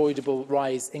an unavoidable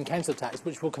rise in council tax,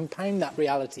 which will compound that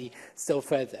reality still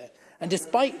further. And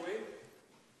despite...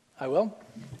 I will.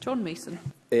 John Mason.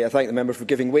 I thank the member for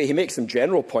giving way. He makes some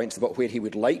general points about where he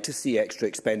would like to see extra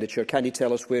expenditure. Can he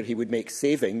tell us where he would make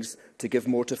savings to give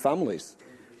more to families?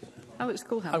 Alex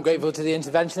Cole-Hamilton. I'm grateful to the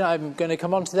intervention. I'm going to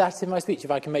come on to that in my speech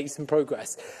if I can make some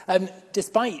progress.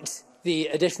 Despite the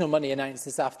additional money announced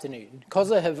this afternoon,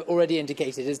 COSLA have already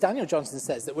indicated, as Daniel Johnson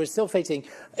says, that we're still facing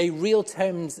a real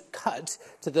terms cut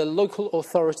to the local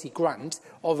authority grant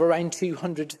of around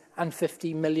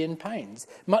 £250 million,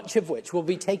 much of which will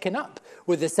be taken up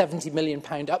with the £70 million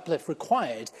uplift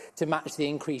required to match the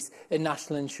increase in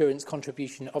national insurance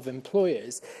contribution of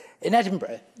employers. In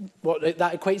Edinburgh, what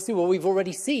that equates to, well, we've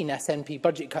already seen SNP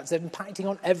budget cuts impacting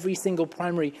on every single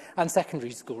primary and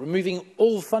secondary school, removing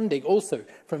all funding also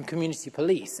from community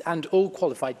police and all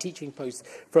qualified teaching posts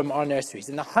from our nurseries.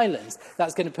 In the Highlands,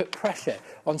 that's going to put pressure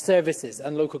on services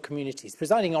and local communities.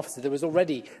 Presiding Officer, there was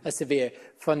already a severe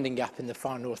funding gap in the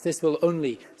far north. This will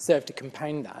only serve to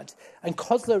compound that. And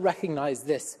COSLA recognise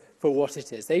this for what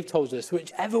it is. They've told us,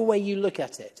 whichever way you look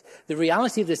at it, the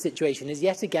reality of the situation is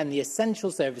yet again the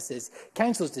essential services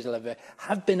councils deliver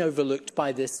have been overlooked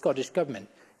by this Scottish Government.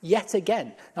 Yet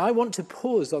again. Now, I want to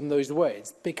pause on those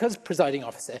words because, Presiding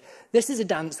Officer, this is a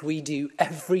dance we do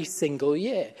every single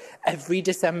year. Every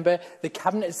December, the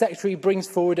Cabinet Secretary brings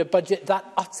forward a budget that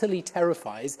utterly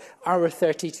terrifies our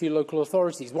 32 local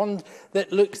authorities, one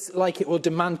that looks like it will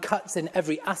demand cuts in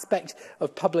every aspect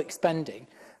of public spending.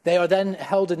 They are then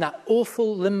held in that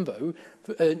awful limbo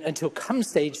until come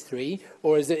stage 3,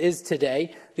 or as it is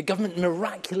today, the government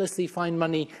miraculously find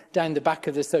money down the back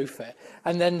of the sofa.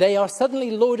 And then they are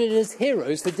suddenly lauded as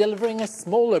heroes for delivering a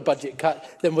smaller budget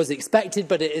cut than was expected,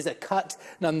 but it is a cut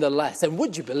nonetheless. And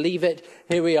would you believe it,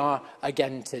 here we are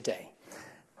again today.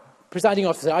 Presiding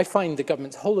Officer, I find the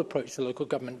government's whole approach to local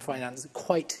government finance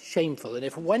quite shameful. And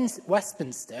if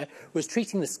Westminster was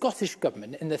treating the Scottish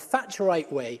Government in the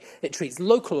Thatcherite way it treats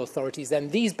local authorities, then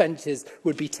these benches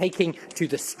would be taking to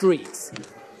the streets.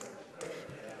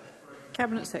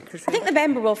 Cabinet Secretary. I think the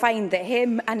member will find that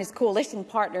him and his coalition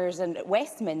partners in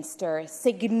Westminster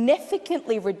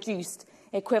significantly reduced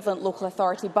equivalent local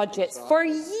authority budgets for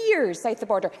years south of the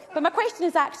border. But my question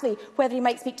is actually whether he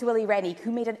might speak to Willie Rennie,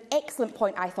 who made an excellent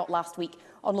point, I thought, last week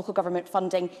on local government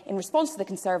funding in response to the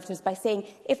Conservatives by saying,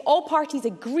 if all parties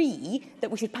agree that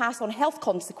we should pass on health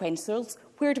consequences,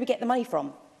 where do we get the money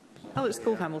from? Alex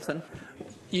Cole-Hamilton.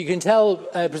 You can tell,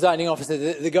 Presiding Officer,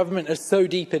 that the government is so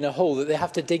deep in a hole that they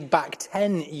have to dig back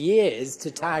 10 years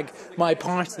to tag my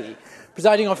party.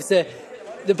 Presiding Officer,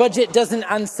 the budget doesn't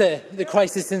answer the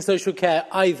crisis in social care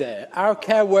either. Our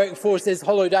care workforce is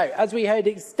hollowed out, as we heard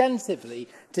extensively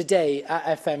today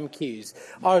at FMQs.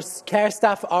 Our care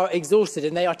staff are exhausted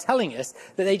and they are telling us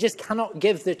that they just cannot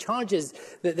give the charges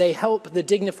that they help the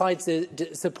dignified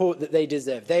support that they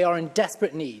deserve. They are in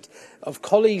desperate need of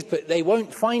colleagues, but they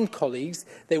won't find colleagues.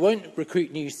 They won't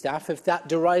recruit new staff if that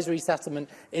derisory settlement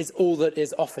is all that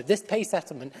is offered. This pay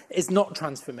settlement is not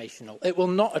transformational. It will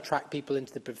not attract people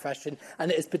into the profession,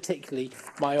 and it is particularly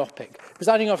myopic.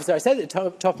 Presiding Officer, I said at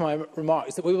the top of my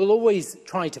remarks that we will always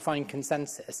try to find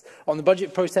consensus on the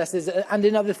budget processes and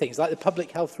in other things like the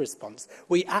public health response.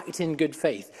 We act in good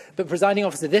faith. But, Presiding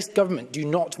Officer, this government do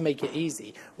not make it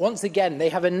easy. Once again, they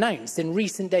have announced in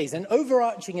recent days an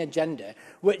overarching agenda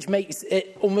which makes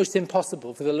it almost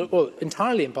impossible for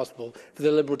entirely impossible for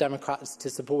the Liberal Democrats to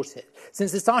support it.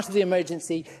 Since the start of the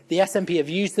emergency, the SNP have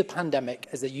used the pandemic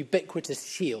as a ubiquitous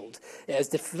shield. It has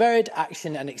deferred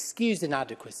action and excused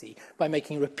inadequacy by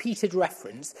making repeated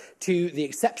reference to the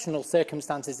exceptional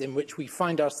circumstances in which we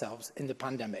find ourselves in the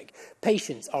pandemic.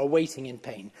 Patients are waiting in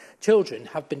pain. Children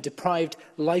have been deprived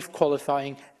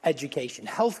life-qualifying education.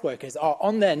 Health workers are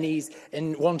on their knees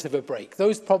in want of a break.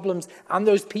 Those problems and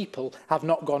those people have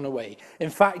not gone away. In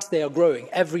fact, they are growing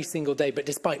every single day. But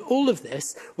despite all of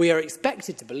this, we are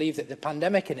expected to believe that the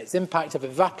pandemic and its impact have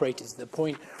evaporated to the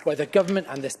point where the government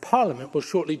and this Parliament will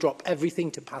shortly drop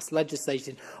everything to pass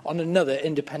legislation on another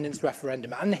independence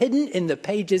referendum. And hidden in the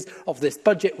pages of this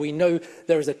budget, we know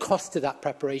there is a cost to that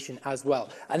preparation as well.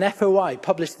 An FOI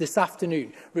published this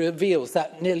afternoon reveals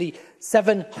that nearly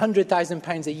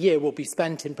 £700,000 a year will be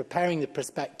spent in preparing the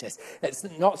prospectus. It's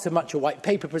not so much a white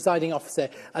paper, presiding officer,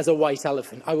 as a white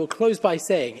elephant. I will close by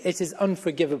saying it is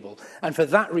unforgivable, and for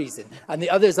that reason, and the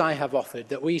others I have offered,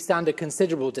 that we stand a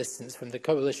considerable distance from the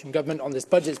coalition government on this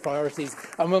budget's priorities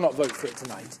and will not vote for it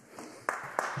tonight.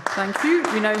 Thank you.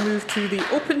 We now move to the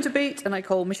open debate, and I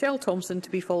call Michelle Thompson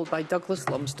to be followed by Douglas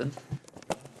Lumsden.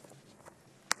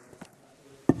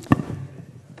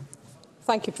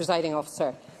 Thank you, Presiding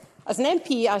Officer. As an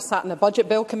MP, I sat in the Budget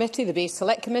Bill Committee, the Base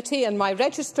Select Committee, and my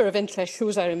register of interest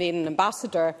shows I remain an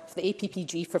ambassador for the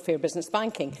APPG for Fair Business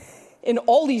Banking. In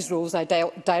all these roles, I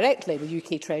dealt directly with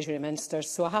UK Treasury Ministers,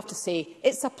 so I have to say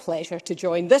it's a pleasure to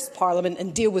join this Parliament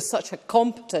and deal with such a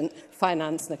competent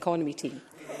finance and economy team.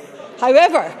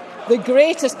 However, the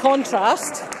greatest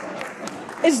contrast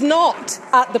is not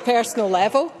at the personal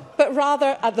level, but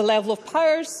rather at the level of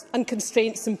powers and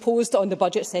constraints imposed on the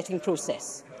budget-setting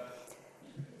process.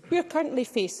 We are currently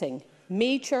facing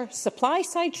major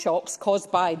supply-side shocks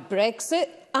caused by Brexit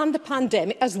and the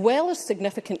pandemic, as well as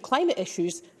significant climate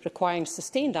issues requiring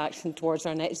sustained action towards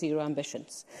our net zero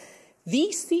ambitions.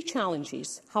 These three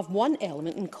challenges have one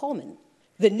element in common: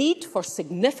 the need for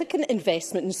significant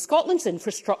investment in Scotland's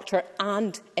infrastructure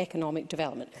and economic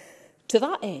development. To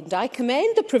that end, I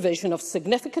commend the provision of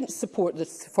significant support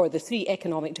for the three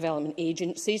economic development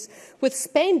agencies, with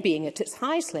spend being at its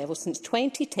highest level since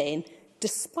 2010,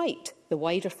 despite the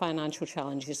wider financial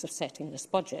challenges of setting this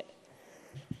budget.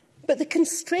 But the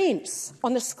constraints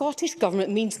on the Scottish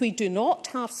Government means we do not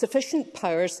have sufficient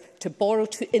powers to borrow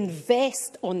to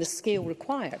invest on the scale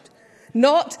required.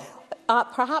 Not,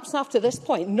 perhaps after this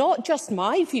point, not just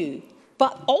my view,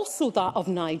 but also that of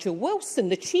Nigel Wilson,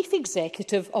 the Chief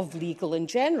Executive of Legal &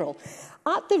 General.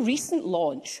 At the recent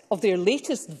launch of their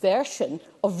latest version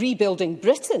of Rebuilding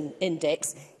Britain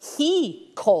Index,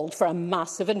 he called for a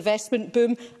massive investment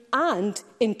boom and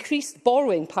increased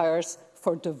borrowing powers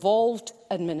for devolved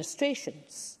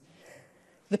administrations.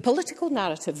 The political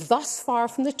narrative thus far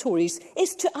from the Tories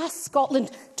is to ask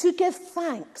Scotland to give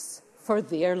thanks for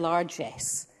their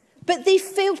largesse. But they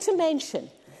fail to mention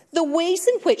the ways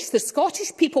in which the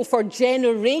Scottish people for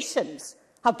generations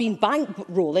have been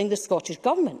bankrolling the Scottish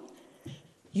Government.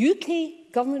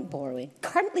 UK government borrowing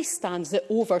currently stands at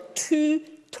over £2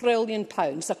 trillion,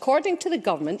 according to the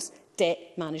Government's Debt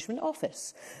Management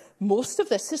Office. Most of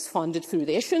this is funded through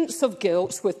the issuance of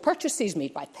gilts, with purchases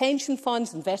made by pension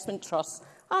funds, investment trusts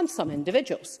and some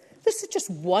individuals. This is just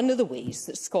one of the ways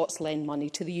that Scots lend money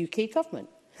to the UK Government.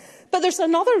 But there's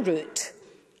another route,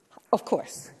 of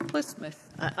course. Liz Smith.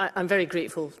 I'm very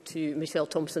grateful to Michelle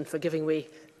Thompson for giving way.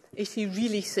 Is she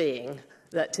really saying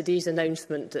that today's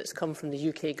announcement that's come from the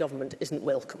UK Government isn't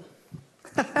welcome?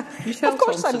 Of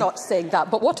course I'm not saying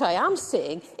that, but what I am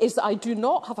saying is that I do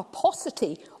not have a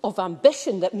paucity of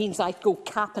ambition that means I go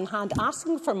cap in hand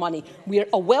asking for money. We're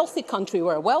a wealthy country,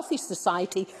 we're a wealthy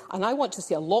society, and I want to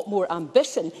see a lot more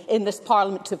ambition in this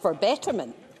Parliament for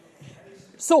betterment.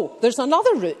 So, there's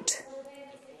another route.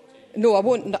 No, I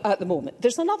won't at the moment.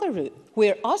 There's another route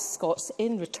where us Scots,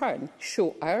 in return,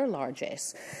 show our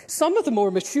largesse. Some of the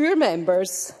more mature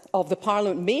members of the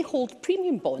Parliament may hold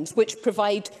premium bonds, which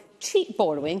provide cheap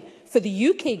borrowing for the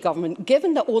UK Government,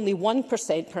 given that only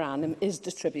 1% per annum is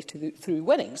distributed through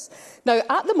winnings. Now,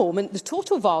 at the moment, the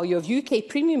total value of UK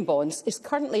premium bonds is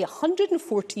currently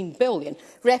 £114 billion,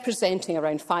 representing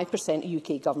around 5%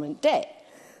 of UK Government debt.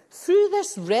 Through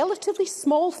this relatively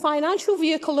small financial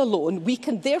vehicle alone, we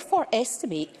can therefore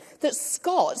estimate that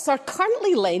Scots are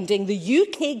currently lending the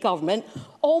UK Government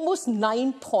almost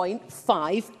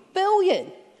 £9.5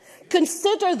 billion.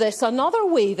 Consider this another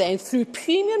way then: through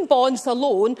premium bonds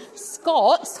alone,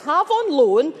 Scots have on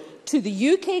loan to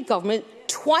the UK Government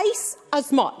twice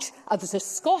as much as the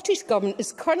Scottish Government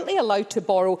is currently allowed to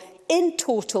borrow in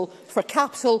total for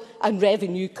capital and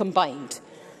revenue combined.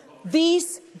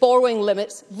 These borrowing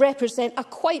limits represent a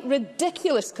quite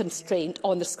ridiculous constraint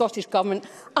on the Scottish Government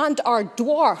and are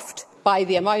dwarfed by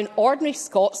the amount ordinary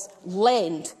Scots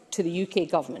lend to the UK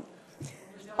Government.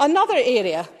 Another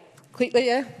area,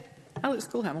 quickly, Alex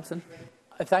Cole-Hamilton.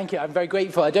 Thank you. I'm very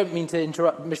grateful. I don't mean to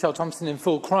interrupt Michelle Thompson in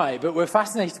full cry, but we're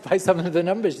fascinated by some of the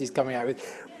numbers she's coming out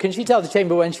with. Can she tell the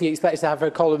Chamber when she expects to have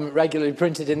her column regularly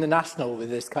printed in the National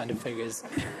with this kind of figures?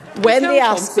 When they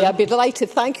ask me, I'd be delighted.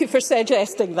 Thank you for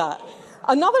suggesting that.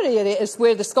 Another area is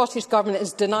where the Scottish Government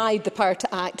is denied the power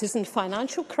to act is in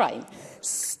financial crime.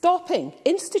 Stopping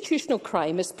institutional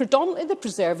crime is predominantly the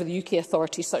preserve of the UK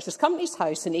authorities such as Companies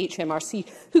House and HMRC,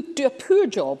 who do a poor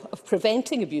job of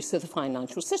preventing abuse of the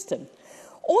financial system.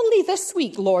 Only this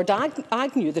week, Lord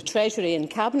Agnew, the Treasury and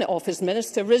Cabinet Office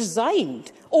Minister,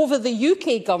 resigned over the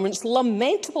UK Government's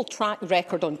lamentable track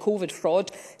record on COVID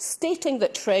fraud, stating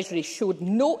that Treasury showed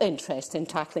no interest in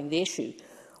tackling the issue.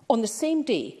 On the same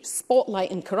day,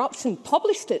 Spotlight on Corruption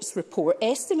published its report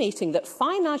estimating that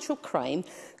financial crime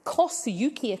costs the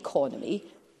UK economy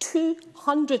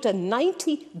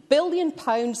 £290 billion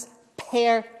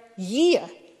per year.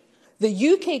 The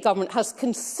UK Government has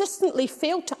consistently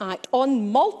failed to act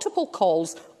on multiple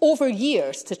calls over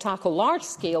years to tackle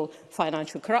large-scale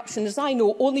financial corruption, as I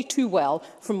know only too well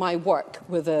from my work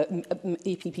with the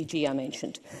APPG I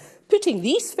mentioned. Putting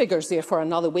these figures, therefore,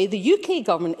 another way, the UK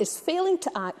Government is failing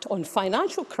to act on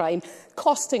financial crime,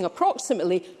 costing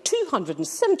approximately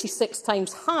 276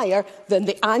 times higher than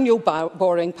the annual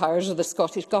borrowing powers of the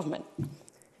Scottish Government.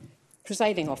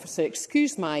 Presiding Officer,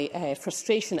 excuse my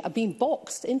frustration at being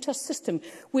boxed into a system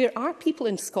where our people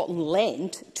in Scotland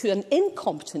lend to an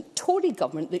incompetent Tory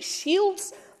government that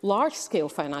shields large-scale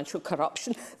financial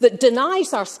corruption, that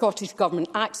denies our Scottish Government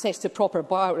access to proper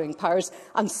borrowing powers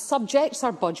and subjects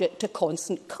our budget to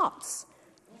constant cuts.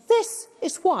 This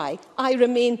is why I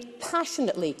remain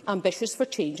passionately ambitious for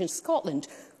change in Scotland.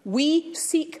 We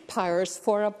seek powers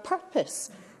for a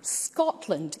purpose.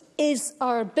 Scotland is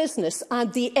our business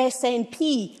and the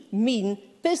SNP mean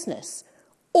business.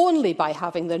 Only by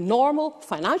having the normal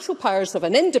financial powers of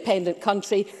an independent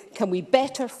country can we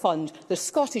better fund the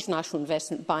Scottish National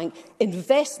Investment Bank,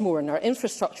 invest more in our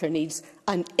infrastructure needs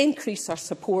and increase our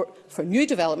support for new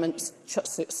developments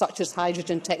such as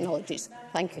hydrogen technologies.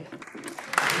 Thank you.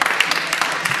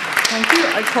 Thank you.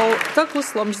 I call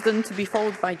Douglas Lumsden to be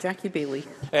followed by Jackie Bailey.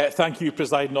 Thank you,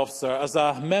 Presiding Officer. As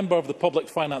a member of the Public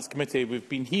Finance Committee, we've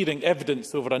been hearing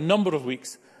evidence over a number of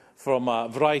weeks from a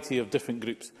variety of different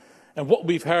groups. And what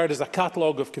we've heard is a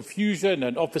catalogue of confusion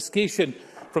and obfuscation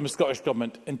from the Scottish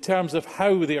Government in terms of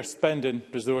how they are spending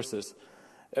resources.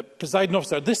 Presiding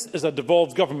Officer, this is a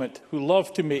devolved government who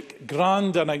love to make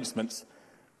grand announcements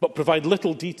but provide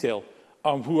little detail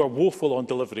and who are woeful on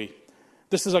delivery.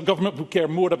 This is a government who care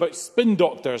more about spin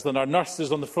doctors than our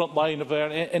nurses on the front line of their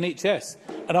NHS.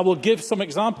 And I will give some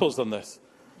examples on this.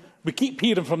 We keep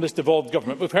hearing from this devolved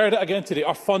government, we've heard it again today,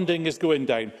 our funding is going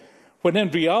down, when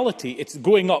in reality it's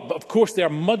going up. But of course they are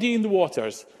muddying the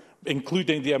waters,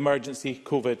 including the emergency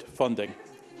COVID funding.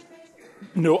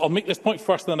 No, I'll make this point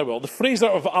first, then I will. The Fraser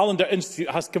of Allender Institute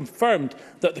has confirmed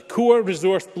that the core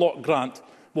resource block grant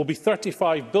will be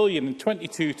 £35 billion in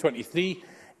 22-23,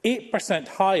 8%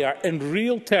 higher in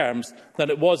real terms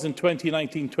than it was in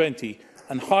 2019-20,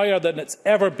 and higher than it's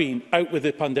ever been out with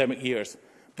the pandemic years.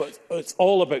 But it's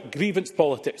all about grievance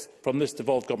politics from this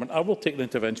devolved government. I will take the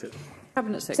intervention.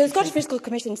 Cabinet Secretary. So the Scottish Fiscal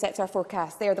Commission sets our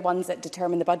forecast. They are the ones that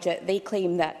determine the budget. They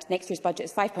claim that next year's budget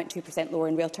is 5.2% lower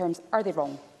in real terms. Are they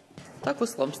wrong?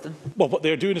 Douglas Lumsden. Well, what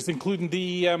they're doing is including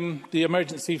the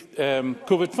emergency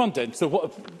COVID funding. So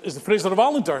what is the Fraser of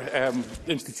Allender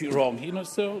Institute wrong? You know,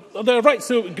 so they're right.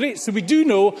 So great. So we do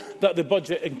know that the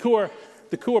budget in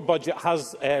the core budget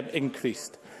has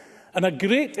increased. And a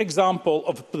great example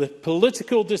of the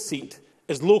political deceit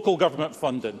is local government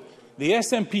funding. The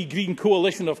SNP Green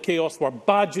Coalition of Chaos were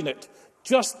badging it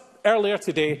just earlier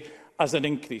today as an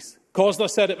increase. COSLA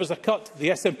said it was a cut, the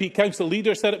SNP council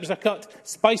leader said it was a cut,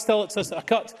 Spice tell it it's a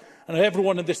cut, and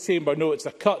everyone in this chamber knows it's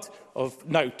a cut of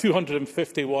now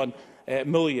 £251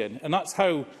 million. And that's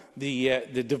how the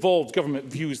devolved government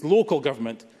views local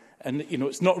government, and you know,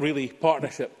 it's not really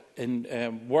partnership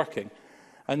in working.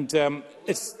 And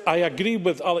I agree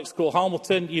with Alex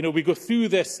Cole-Hamilton. You know, we go through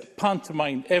this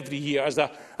pantomime every year as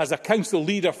a council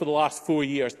leader for the last 4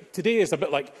 years. Today is a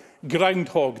bit like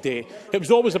Groundhog Day. It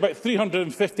was always about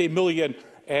 350 million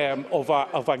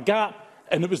of a gap,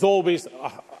 and it was always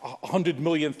 100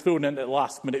 million thrown in at the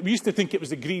last minute. We used to think it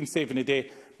was a green saving a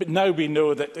day, but now we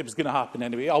know that it was going to happen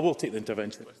anyway. I will take the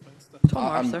intervention. Tom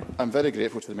Arthur. I'm very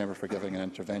grateful to the member for giving an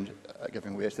intervention,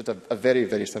 giving way. It's just a very,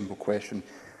 very simple question.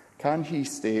 Can he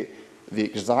state the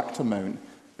exact amount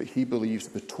that he believes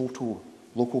the total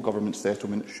local government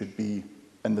settlement should be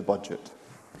in the budget?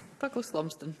 Douglas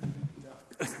Lumsden.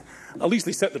 At least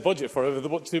they set the budget for it. They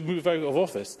want to move out of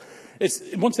office.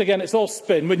 Once again, it's all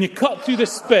spin. When you cut through the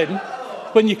spin,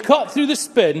 when you cut through the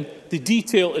spin, the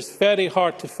detail is very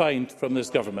hard to find from this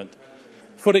government.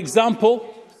 For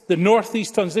example, the North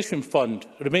East Transition Fund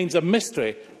remains a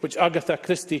mystery which Agatha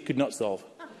Christie could not solve,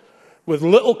 with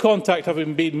little contact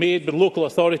having been made with local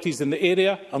authorities in the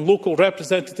area and local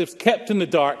representatives kept in the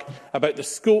dark about the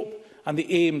scope and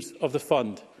the aims of the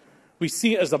fund. We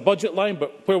see it as a budget line,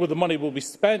 but where the money will be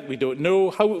spent, we don't know.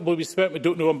 How it will be spent, we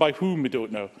don't know, and by whom, we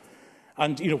don't know.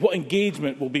 And what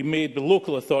engagement will be made with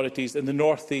local authorities in the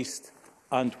North East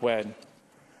and when.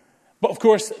 But of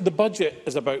course, the budget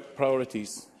is about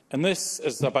priorities, and this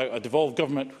is about a devolved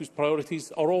government whose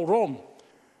priorities are all wrong.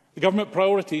 The government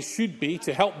priorities should be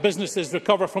to help businesses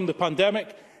recover from the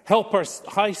pandemic, help our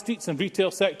high streets and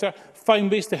retail sector,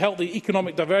 find ways to help the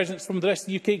economic divergence from the rest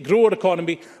of the UK, grow our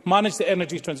economy, manage the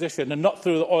energy transition and not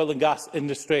throw the oil and gas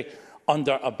industry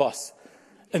under a bus.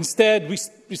 Instead, we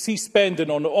see spending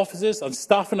on offices and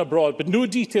staffing abroad, but no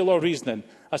detail or reasoning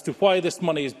as to why this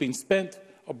money is being spent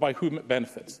or by whom it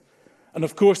benefits. And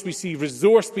of course, we see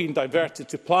resource being diverted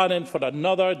to planning for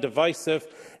another divisive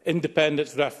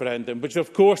independence referendum, which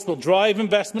of course will drive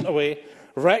investment away,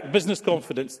 wreck business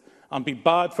confidence and be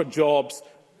bad for jobs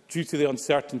due to the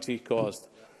uncertainty caused.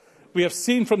 We have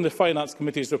seen from the Finance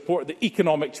Committee's report the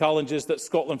economic challenges that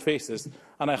Scotland faces,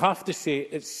 and I have to say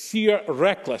it's sheer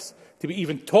reckless to be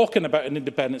even talking about an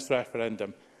independence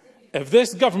referendum. If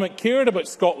this government cared about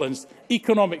Scotland's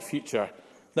economic future,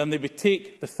 then they would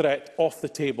take the threat off the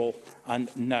table and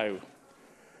now.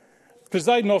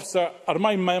 Presiding Officer, I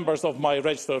remind members of my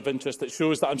register of interest that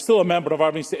shows that I'm still a member of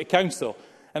Aberdeen City Council,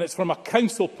 and it's from a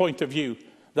council point of view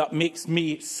that makes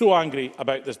me so angry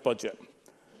about this budget.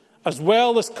 As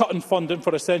well as cutting funding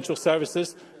for essential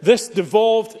services, this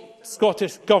devolved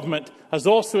Scottish Government has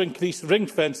also increased ring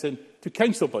fencing to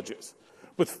council budgets,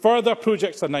 with further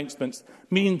projects announcements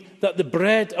mean that the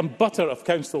bread and butter of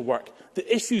council work,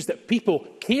 the issues that people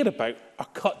care about, are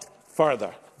cut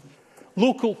further.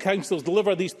 Local councils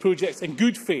deliver these projects in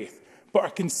good faith, but are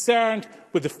concerned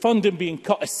with the funding being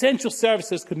cut. Essential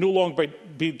services can no longer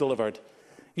be delivered.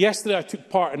 Yesterday, I took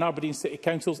part in Aberdeen City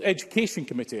Council's Education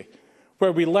Committee,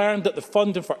 where we learned that the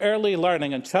funding for early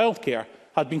learning and childcare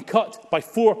had been cut by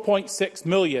 £4.6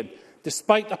 million,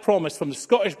 despite a promise from the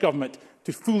Scottish Government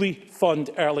to fully fund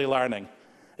early learning.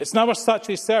 It's now a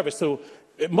statutory service, so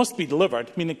it must be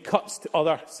delivered, meaning cuts to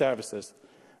other services.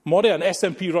 Moray, an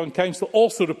SNP-run council,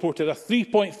 also reported a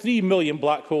 £3.3 million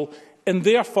black hole in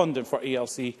their funding for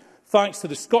ALC, thanks to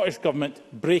the Scottish Government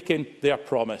breaking their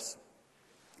promise.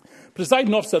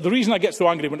 Presiding Officer, the reason I get so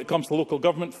angry when it comes to local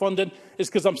government funding is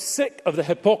because I'm sick of the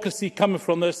hypocrisy coming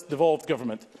from this devolved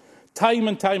government. Time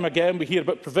and time again, we hear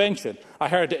about prevention. I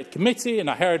heard it at committee and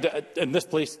I heard it in this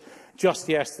place just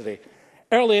yesterday.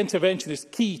 Early intervention is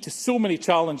key to so many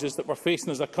challenges that we're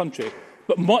facing as a country,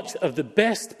 but much of the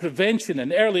best prevention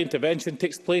and early intervention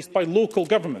takes place by local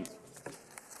government.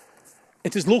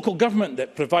 It is local government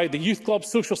that provide the youth clubs,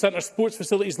 social centres, sports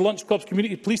facilities, lunch clubs,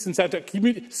 community policing centre,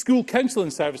 school counselling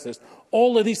services.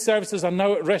 All of these services are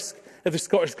now at risk if the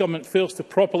Scottish Government fails to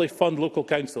properly fund local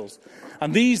councils.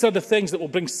 And these are the things that will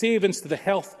bring savings to the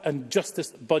health and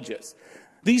justice budgets.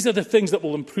 These are the things that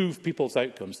will improve people's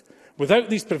outcomes.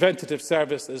 Without these preventative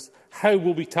services, how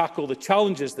will we tackle the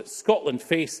challenges that Scotland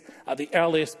face at the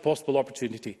earliest possible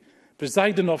opportunity?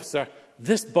 Presiding Officer,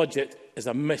 this budget is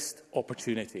a missed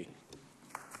opportunity.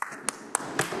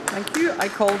 Thank you. I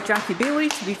call Jackie Bailey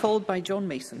to be followed by John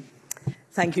Mason.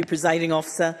 Thank you, Presiding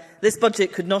Officer. This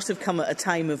budget could not have come at a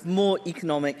time of more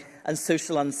economic and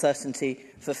social uncertainty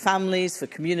for families, for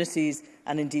communities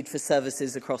and indeed for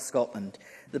services across Scotland.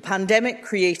 The pandemic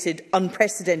created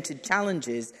unprecedented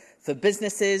challenges for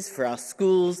businesses, for our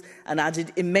schools and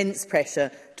added immense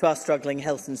pressure to our struggling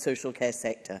health and social care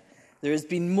sector. There has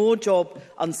been more job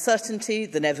uncertainty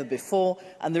than ever before,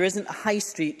 and there isn't a high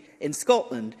street in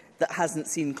Scotland that hasn't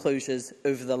seen closures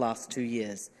over the last 2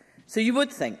 years. So you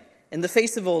would think, in the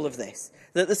face of all of this,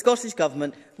 that the Scottish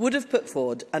Government would have put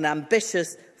forward an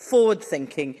ambitious,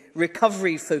 forward-thinking,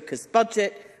 recovery-focused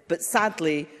budget, but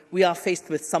sadly, we are faced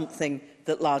with something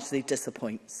that largely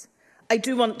disappoints. I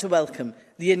do want to welcome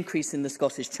the increase in the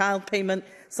Scottish Child Payment,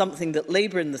 something that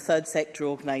Labour and the third sector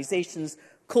organisations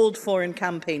called for and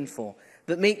campaigned for,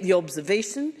 but make the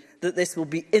observation that this will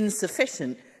be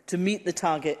insufficient to meet the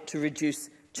target to reduce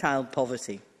child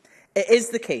poverty. It is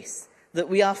the case that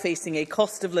we are facing a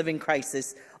cost of living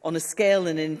crisis on a scale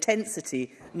and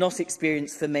intensity not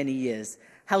experienced for many years.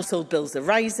 Household bills are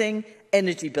rising,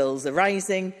 energy bills are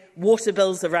rising, water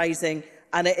bills are rising,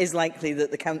 and it is likely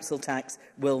that the council tax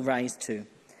will rise too.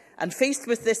 And faced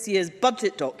with this year's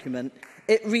budget document,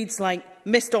 it reads like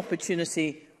missed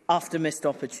opportunity after missed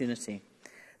opportunity.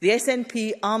 The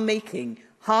SNP are making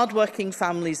hard-working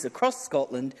families across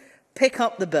Scotland pick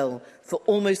up the bill for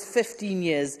almost 15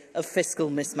 years of fiscal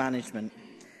mismanagement.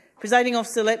 Presiding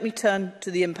Officer, let me turn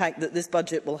to the impact that this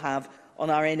budget will have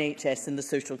on our NHS and the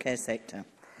social care sector.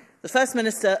 The First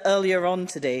Minister earlier on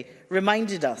today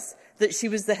reminded us that she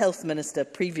was the Health Minister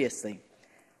previously.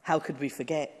 How could we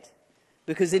forget?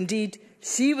 Because indeed,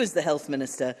 she was the Health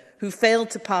Minister who failed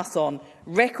to pass on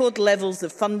record levels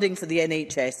of funding for the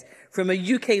NHS from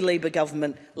a UK Labour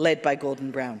government led by Gordon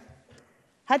Brown.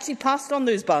 Had she passed on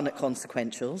those Barnett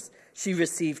consequentials she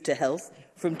received to health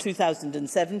from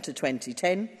 2007 to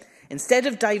 2010, instead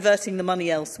of diverting the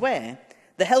money elsewhere,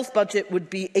 the health budget would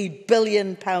be £1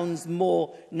 billion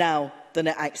more now than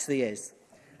it actually is.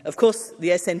 Of course, the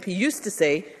SNP used to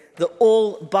say that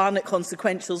all Barnett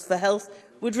consequentials for health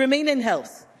would remain in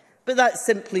health, but that's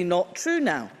simply not true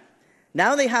now.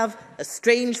 Now they have a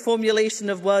strange formulation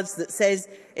of words that says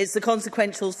it's the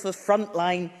consequentials for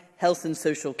frontline health and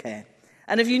social care.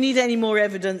 And if you need any more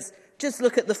evidence, just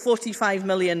look at the £45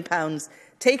 million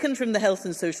taken from the health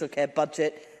and social care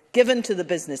budget given to the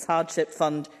Business Hardship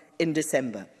Fund in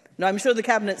December. Now, I'm sure the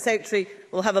Cabinet Secretary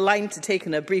will have a line to take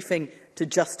in a briefing to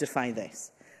justify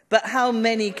this. But how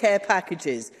many care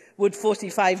packages would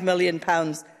 £45 million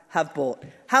have bought?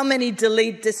 How many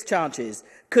delayed discharges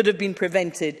could have been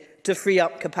prevented to free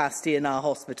up capacity in our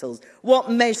hospitals? What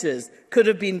measures could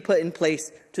have been put in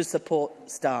place to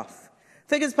support staff?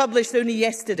 Figures published only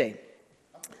yesterday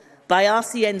by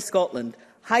RCN Scotland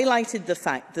highlighted the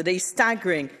fact that a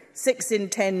staggering 6 in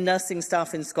 10 nursing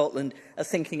staff in Scotland are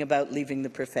thinking about leaving the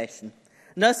profession.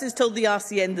 Nurses told the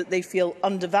RCN that they feel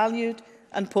undervalued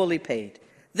and poorly paid.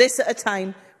 This at a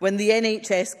time when the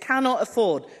NHS cannot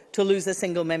afford to lose a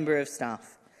single member of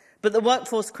staff. But the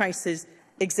workforce crisis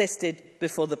existed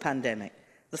before the pandemic.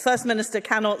 The First Minister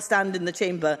cannot stand in the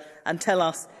chamber and tell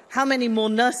us how many more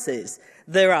nurses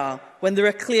there are when there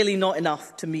are clearly not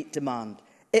enough to meet demand.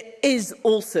 It is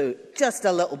also just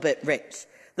a little bit rich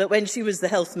that when she was the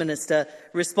Health Minister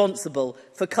responsible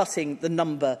for cutting the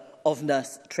number of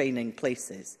nurse training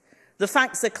places. The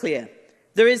facts are clear.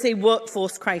 There is a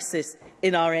workforce crisis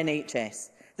in our NHS.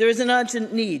 There is an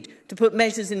urgent need to put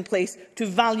measures in place to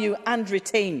value and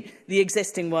retain the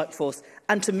existing workforce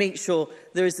and to make sure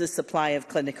there is a supply of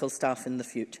clinical staff in the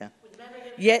future.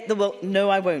 Yet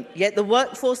the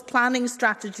workforce planning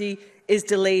strategy is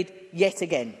delayed yet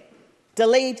again.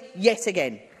 Delayed yet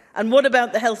again. And what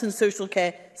about the Health and Social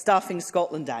Care Staffing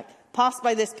Scotland Act, passed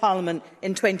by this Parliament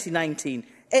in 2019?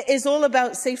 It is all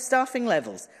about safe staffing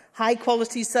levels,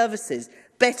 high-quality services,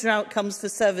 better outcomes for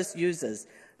service users.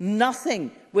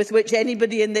 Nothing with which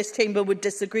anybody in this chamber would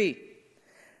disagree.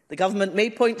 The government may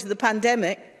point to the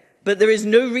pandemic, but there is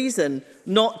no reason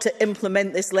not to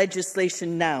implement this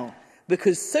legislation now,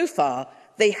 because so far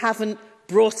they haven't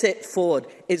brought it forward.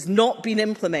 It's not been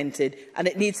implemented, and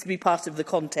it needs to be part of the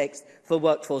context for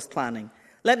workforce planning.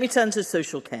 Let me turn to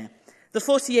social care. The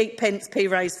 48p pay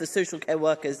rise for social care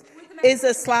workers is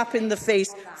a slap in the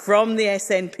face from the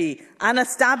SNP and a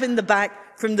stab in the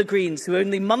back from the Greens, who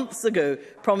only months ago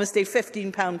promised a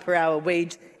 £15 per hour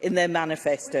wage in their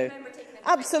manifesto.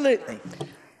 Absolutely.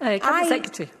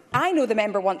 I know the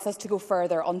member wants us to go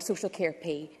further on social care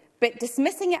pay, but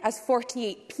dismissing it as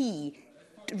 48p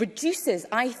reduces,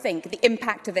 I think, the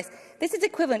impact of this. This is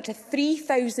equivalent to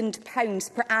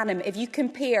 £3,000 per annum if you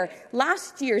compare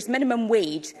last year's minimum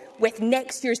wage with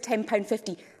next year's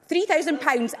 £10.50.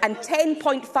 £3,000 and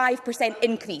 10.5%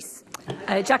 increase.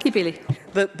 Jackie Bailey.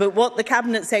 But what the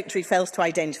Cabinet Secretary fails to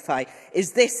identify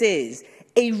is this is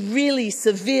a really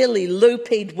severely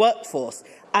low-paid workforce,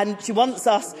 and she wants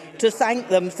us to thank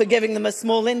them for giving them a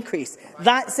small increase.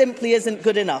 That simply isn't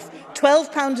good enough.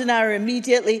 £12 an hour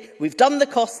immediately. We've done the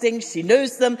costings. She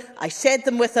knows them. I shared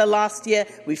them with her last year.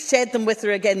 We've shared them with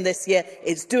her again this year.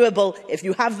 It's doable if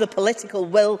you have the political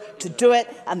will to do it,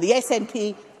 and the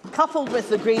SNP, coupled with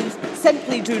the Greens,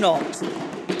 simply do not.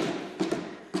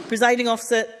 Presiding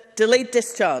Officer, delayed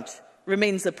discharge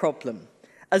remains a problem,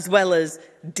 as well as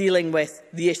dealing with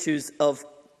the issues of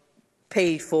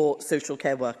pay for social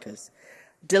care workers.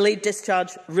 Delayed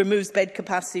discharge removes bed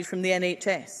capacity from the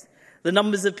NHS. The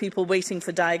numbers of people waiting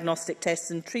for diagnostic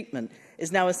tests and treatment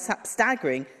is now a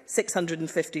staggering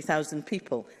 650,000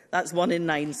 people. That's 1 in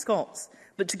 9 Scots.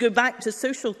 But to go back to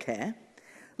social care,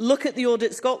 look at the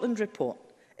Audit Scotland report.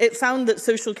 It found that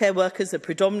social care workers, a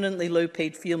predominantly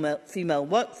low-paid female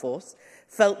workforce,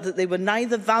 felt that they were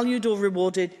neither valued or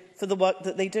rewarded for the work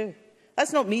that they do.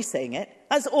 That's not me saying it.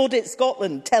 That's Audit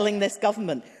Scotland telling this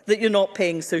government that you're not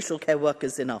paying social care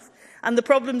workers enough. And the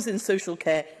problems in social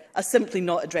care are simply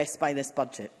not addressed by this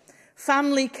budget.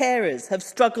 Family carers have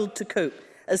struggled to cope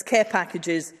as care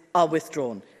packages are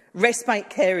withdrawn. Respite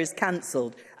care is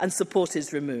cancelled and support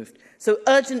is removed. So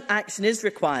urgent action is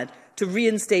required to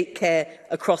reinstate care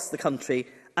across the country,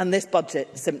 and this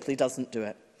budget simply doesn't do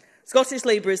it. Scottish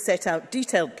Labour has set out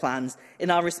detailed plans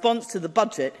in our response to the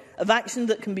budget of action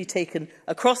that can be taken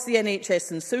across the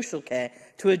NHS and social care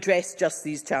to address just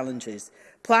these challenges.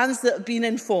 Plans that have been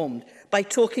informed by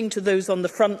talking to those on the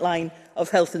front line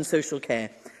of health and social care.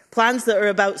 Plans that are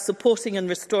about supporting and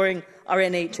restoring our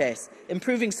NHS,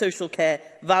 improving social care,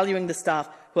 valuing the staff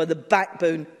who are the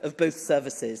backbone of both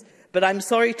services. But I'm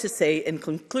sorry to say, in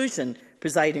conclusion,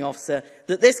 Presiding Officer,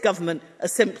 that this government are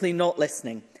simply not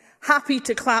listening. Happy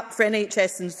to clap for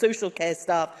NHS and social care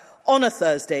staff on a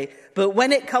Thursday, but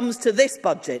when it comes to this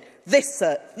budget, this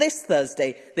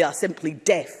Thursday, they are simply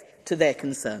deaf to their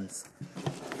concerns.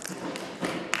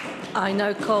 I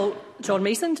now call John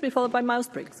Mason to be followed by Miles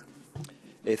Briggs.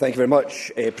 Thank you very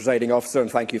much, Presiding Officer,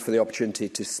 and thank you for the opportunity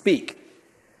to speak.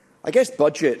 I guess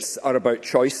budgets are about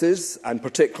choices, and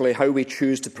particularly how we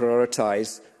choose to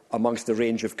prioritise amongst a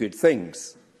range of good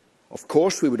things. Of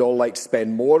course, we would all like to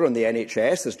spend more on the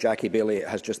NHS, as Jackie Bailey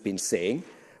has just been saying.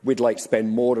 We'd like to spend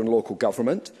more on local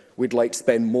government. We'd like to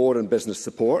spend more on business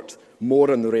support, more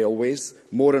on the railways,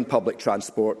 more on public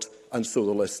transport, and so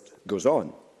the list goes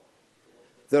on.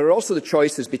 There are also the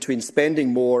choices between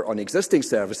spending more on existing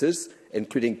services,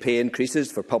 including pay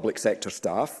increases for public sector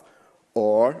staff,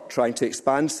 or trying to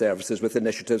expand services with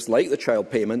initiatives like the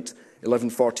child payment,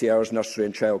 1140 hours nursery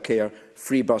and childcare,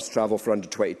 free bus travel for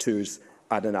under-22s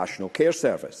and a national care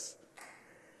service.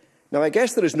 Now, I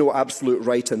guess there is no absolute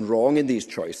right and wrong in these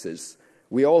choices.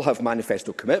 We all have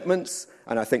manifesto commitments,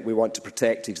 and I think we want to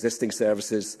protect existing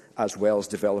services as well as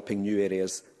developing new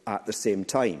areas at the same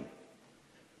time.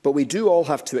 But we do all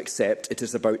have to accept it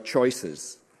is about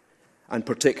choices, and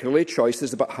particularly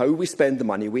choices about how we spend the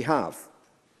money we have.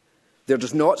 There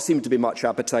does not seem to be much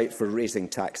appetite for raising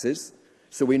taxes,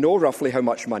 so we know roughly how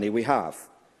much money we have.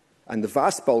 And the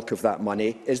vast bulk of that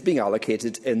money is being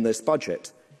allocated in this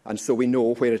budget, and so we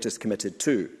know where it is committed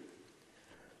to.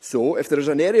 So, if there is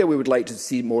an area we would like to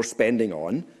see more spending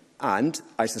on, and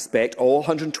I suspect all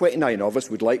 129 of us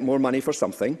would like more money for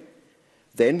something,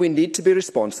 then we need to be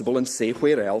responsible and say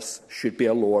where else should be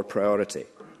a lower priority.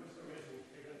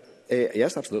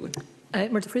 Yes, absolutely.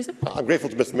 Murdo Fraser. I'm grateful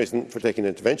to Mr Mason for taking an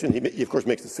intervention. He, of course,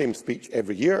 makes the same speech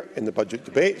every year in the budget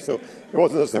debate, so it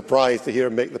wasn't a surprise to hear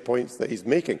him make the points that he's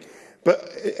making.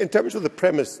 But in terms of the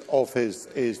premise of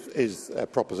his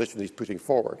proposition he's putting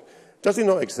forward, does he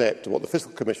not accept what the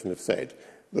Fiscal Commission have said,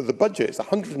 that the budget is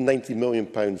 £190 million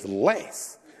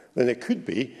less than it could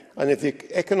be, and if the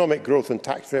economic growth and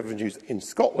tax revenues in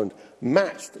Scotland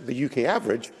matched the UK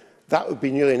average, that would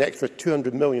be nearly an extra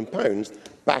 £200 million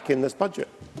back in this budget?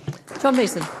 John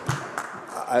Mason.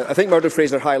 I think Murdo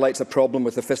Fraser highlights a problem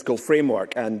with the fiscal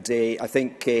framework, and I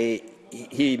think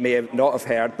he may not have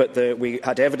heard, but we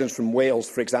had evidence from Wales,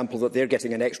 for example, that they're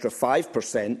getting an extra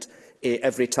 5%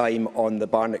 every time on the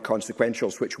Barnett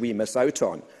consequentials, which we miss out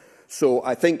on. So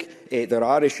I think there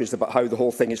are issues about how the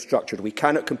whole thing is structured. We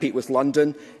cannot compete with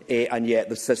London, and yet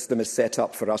the system is set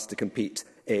up for us to compete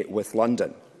with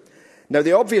London. Now,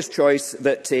 the obvious choice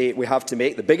that we have to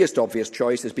make, the biggest obvious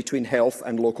choice, is between health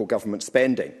and local government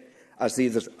spending, as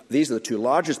these are the two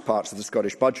largest parts of the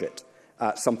Scottish budget,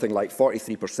 at something like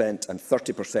 43% and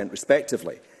 30%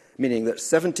 respectively, meaning that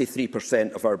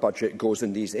 73% of our budget goes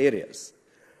in these areas.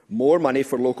 More money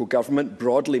for local government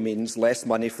broadly means less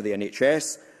money for the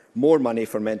NHS. More money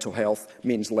for mental health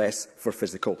means less for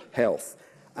physical health.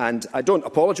 And I don't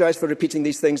apologise for repeating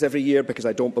these things every year, because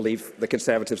I don't believe the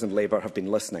Conservatives and Labour have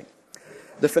been listening.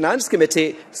 The Finance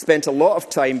Committee spent a lot of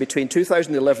time between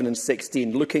 2011 and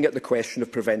 2016 looking at the question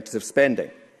of preventative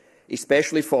spending,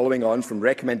 especially following on from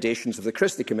recommendations of the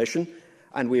Christie Commission,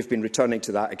 and we have been returning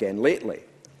to that again lately.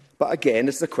 But again,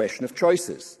 it's a question of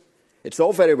choices. It's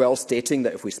all very well stating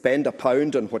that if we spend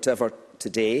 £1 on whatever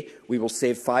today, we will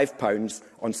save £5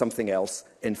 on something else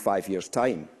in 5 years'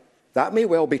 time. That may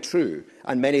well be true,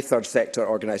 and many third sector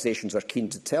organisations are keen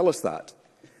to tell us that.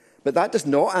 But that does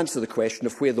not answer the question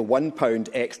of where the £1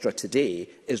 extra today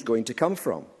is going to come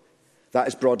from. That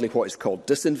is broadly what is called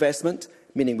disinvestment,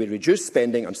 meaning we reduce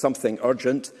spending on something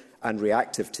urgent and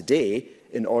reactive today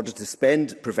in order to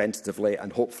spend preventatively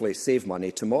and hopefully save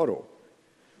money tomorrow.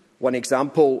 One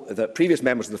example that previous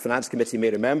members of the Finance Committee may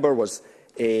remember was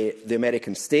the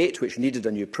American state, which needed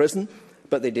a new prison,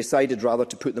 but they decided rather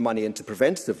to put the money into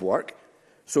preventative work,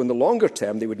 so in the longer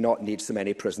term they would not need so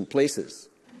many prison places.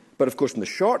 But of course in the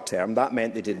short term that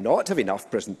meant they did not have enough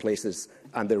prison places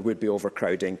and there would be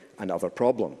overcrowding and other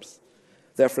problems.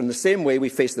 Therefore, in the same way, we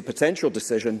face the potential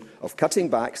decision of cutting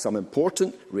back some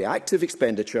important reactive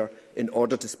expenditure in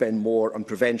order to spend more on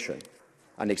prevention.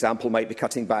 An example might be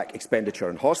cutting back expenditure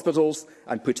on hospitals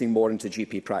and putting more into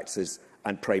GP practices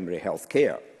and primary health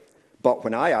care. But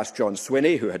when I asked John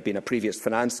Swinney, who had been a previous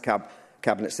Finance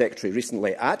Cabinet Secretary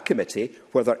recently at committee,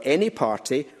 whether any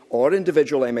party or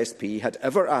individual MSP had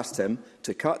ever asked him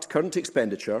to cut current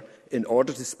expenditure in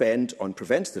order to spend on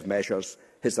preventative measures,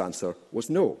 his answer was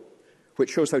no,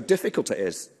 which shows how difficult it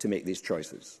is to make these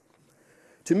choices.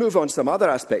 To move on to some other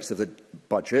aspects of the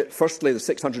budget, firstly, the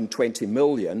 £620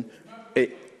 million.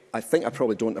 I think I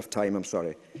probably don't have time, I'm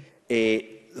sorry.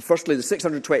 Firstly, the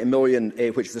 £620 million,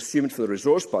 which is assumed for the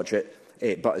resource budget,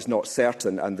 but is not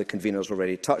certain, and the convener has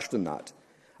already touched on that.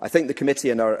 I think the committee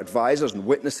and our advisers and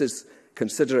witnesses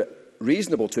consider it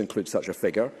reasonable to include such a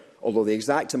figure, although the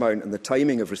exact amount and the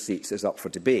timing of receipts is up for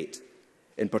debate.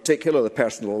 In particular, the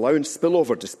personal allowance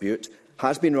spillover dispute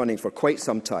has been running for quite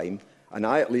some time, and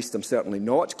I at least am certainly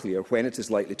not clear when it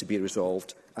is likely to be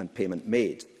resolved and payment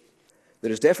made.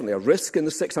 There is definitely a risk in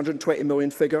the £620 million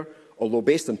figure, although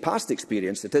based on past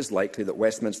experience it is likely that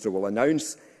Westminster will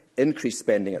announce increased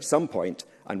spending at some point,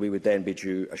 and we would then be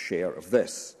due a share of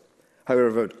this.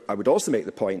 However, I would also make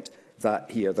the point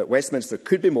that Westminster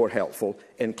could be more helpful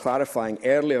in clarifying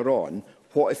earlier on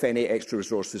what, if any, extra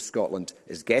resources Scotland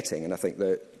is getting, and I think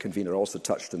the convener also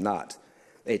touched on that.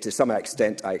 To some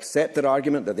extent, I accept their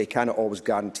argument that they cannot always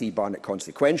guarantee Barnett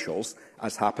consequentials,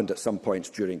 as happened at some points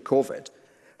during COVID.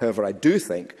 However, I do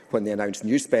think when they announce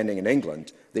new spending in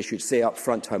England, they should say up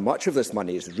front how much of this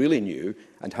money is really new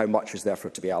and how much is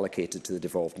therefore to be allocated to the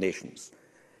devolved nations.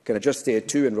 Can I just say,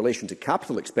 too, in relation to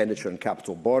capital expenditure and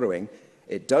capital borrowing,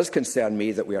 it does concern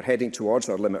me that we are heading towards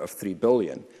our limit of £3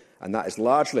 billion, and that is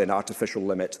largely an artificial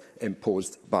limit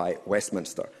imposed by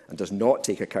Westminster and does not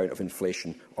take account of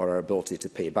inflation or our ability to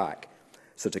pay back.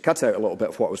 So to cut out a little bit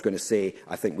of what I was going to say,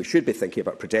 I think we should be thinking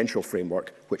about a prudential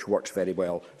framework which works very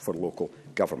well for local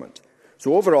government.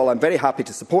 So overall, I'm very happy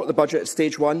to support the budget at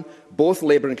stage 1. Both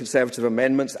Labour and Conservative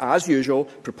amendments, as usual,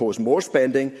 propose more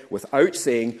spending without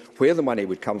saying where the money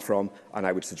would come from, and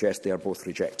I would suggest they are both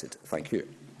rejected. Thank you.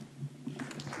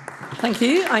 Thank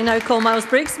you. I now call Miles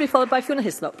Briggs to be followed by Fiona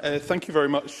Hislop. Thank you very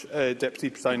much,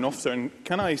 Deputy Presiding Officer. And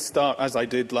can I start, as I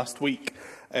did last week,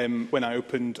 when I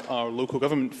opened our local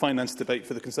government finance debate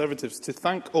for the Conservatives, to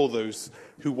thank all those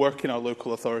who work in our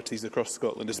local authorities across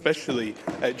Scotland, especially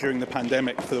during the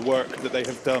pandemic, for the work that they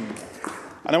have done.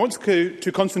 And I want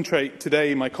to concentrate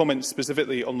today my comments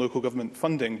specifically on local government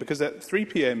funding, because at 3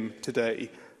 p.m.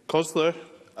 today, COSLA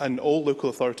and all local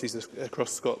authorities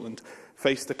across Scotland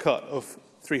faced a cut of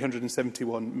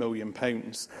 £371 million.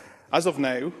 As of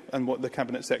now, and what the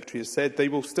Cabinet Secretary has said, they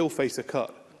will still face a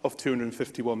cut of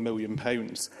 £251 million.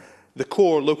 The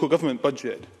core local government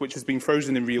budget, which has been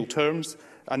frozen in real terms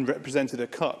and represented a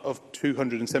cut of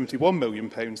 £271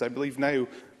 million, I believe now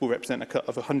will represent a cut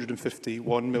of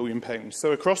 £151 million.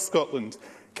 So across Scotland,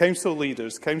 council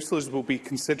leaders, councillors will be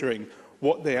considering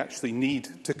what they actually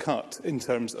need to cut in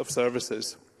terms of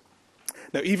services.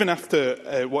 Now, even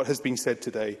after what has been said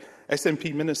today,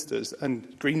 SNP ministers,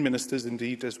 and Green ministers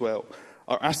indeed as well,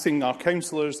 are asking our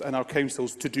councillors and our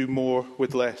councils to do more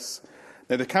with less.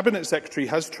 Now, the Cabinet Secretary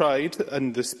has tried,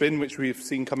 and the spin which we have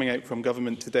seen coming out from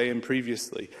government today and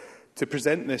previously, to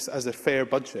present this as a fair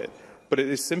budget, but it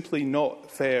is simply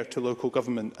not fair to local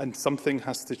government, and something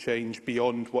has to change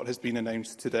beyond what has been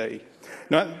announced today.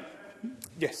 Now,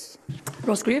 yes.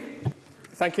 Ross Greer.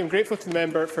 Thank you. I'm grateful to the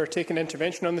member for taking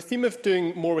intervention. On the theme of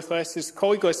doing more with less, his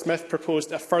colleague Liz Smith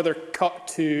proposed a further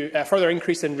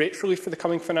increase in rates relief for the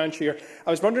coming financial year. I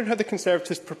was wondering how the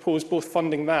Conservatives propose both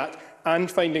funding that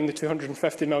and finding the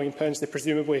 £250 million they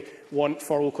presumably want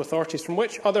for local authorities. From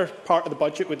which other part of the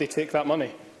budget would they take that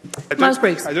money? I don't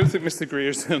think Mr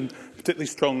Greer's on particularly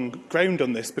strong ground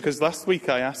on this, because last week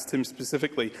I asked him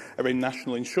specifically around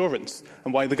national insurance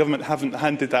and why the government haven't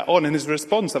handed that on, and his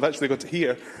response, I've actually got to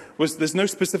hear, was there's no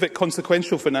specific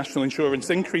consequential for national insurance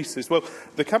increases. Well,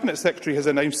 the Cabinet Secretary has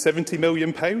announced £70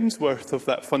 million worth of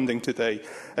that funding today.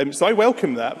 So I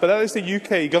welcome that, but that is the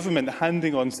UK government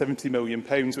handing on £70 million,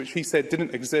 which he said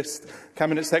didn't exist.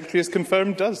 Cabinet Secretary has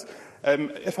confirmed does.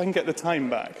 If I can get the time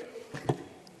back.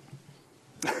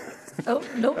 Oh,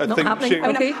 no, not happening.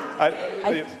 Okay.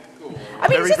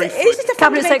 It's just a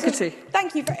Cabinet Secretary.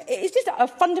 Thank you. It's just a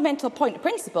fundamental point of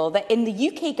principle that in the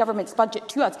UK government's budget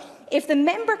to us, if the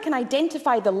member can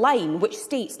identify the line which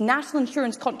states national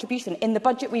insurance contribution in the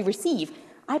budget we receive,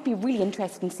 I'd be really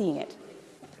interested in seeing it.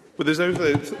 Well, there's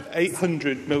over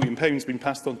 £800 million been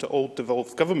passed on to all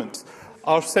devolved governments.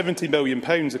 Our £70 million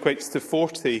equates to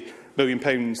 £40 million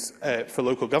for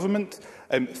local government.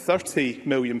 £30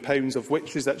 million, of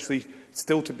which is actually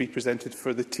still to be presented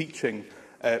for the teaching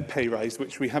pay rise,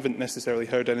 which we haven't necessarily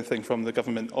heard anything from the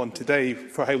government on today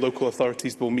for how local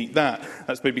authorities will meet that.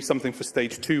 That's maybe something for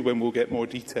stage 2 when we'll get more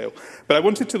detail. But I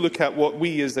wanted to look at what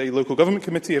we as a local government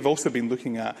committee have also been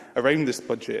looking at around this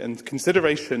budget, and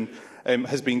consideration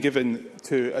has been given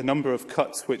to a number of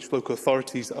cuts which local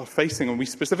authorities are facing. And we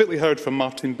specifically heard from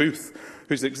Martin Booth,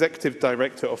 who's Executive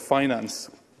Director of Finance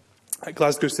at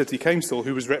Glasgow City Council,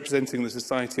 who was representing the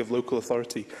Society of Local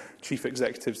Authority Chief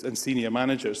Executives and Senior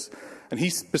Managers. And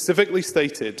he specifically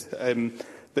stated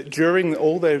that during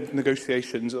all their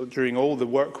negotiations, or during all the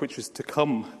work which is to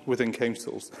come within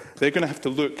councils, they're going to have to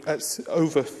look at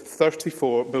over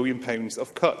 £34 million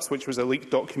of cuts, which was a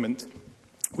leaked document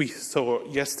we saw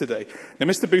yesterday. Now,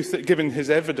 Mr Booth, given his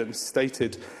evidence,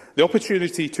 stated the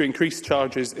opportunity to increase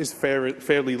charges is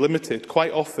fairly limited.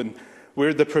 Quite often,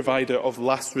 we're the provider of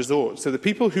last resort. So the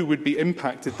people who would be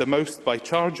impacted the most by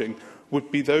charging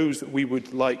would be those we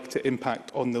would like to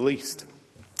impact on the least.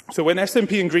 So when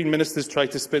SNP and Green ministers try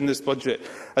to spin this budget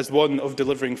as one of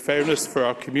delivering fairness for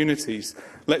our communities,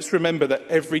 let's remember that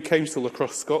every council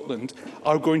across Scotland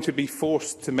are going to be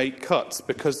forced to make cuts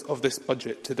because of this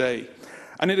budget today.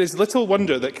 And it is little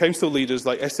wonder that council leaders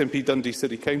like SNP Dundee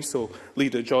City Council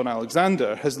leader John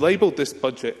Alexander has labelled this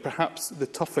budget perhaps the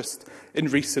toughest in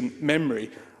recent memory.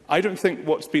 I don't think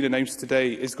what's been announced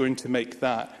today is going to make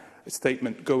that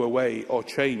statement go away or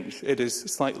change. It is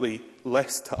slightly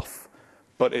less tough,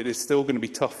 but it is still going to be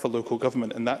tough for local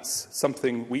government, and that's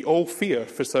something we all fear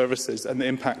for services and the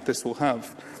impact this will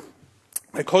have.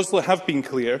 COSLA have been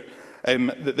clear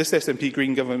that this SNP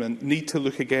Green government need to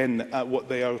look again at what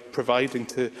they are providing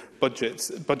to budgets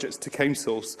to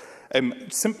councils.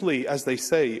 Simply, as they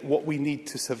say, what we need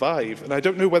to survive. And I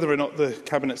don't know whether or not the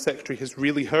Cabinet Secretary has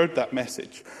really heard that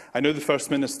message. I know the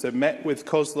First Minister met with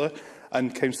COSLA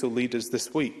and council leaders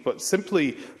this week, but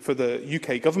simply for the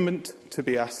UK government to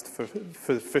be asked for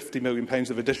 £50 million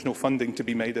of additional funding to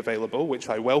be made available, which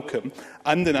I welcome,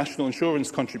 and the national insurance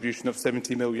contribution of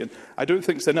 £70 million, I don't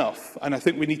think is enough. And I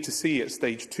think we need to see at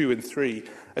stage 2 and 3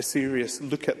 a serious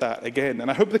look at that again.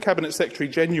 And I hope the Cabinet Secretary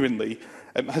genuinely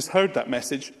has heard that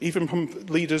message, even from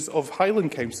leaders of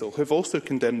Highland Council, who have also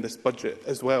condemned this budget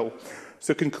as well.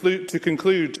 So to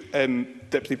conclude,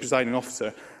 Deputy Presiding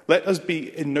Officer, let us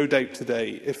be in no doubt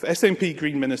today, if SNP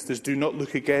Green ministers do not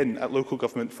look again at local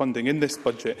government funding in this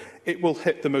budget, it will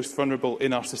hit the most vulnerable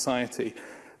in our society.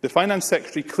 The Finance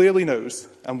Secretary clearly knows,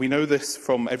 and we know this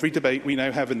from every debate we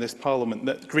now have in this Parliament,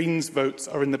 that Greens votes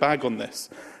are in the bag on this,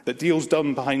 that deals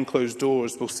done behind closed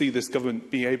doors will see this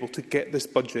government be able to get this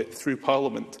budget through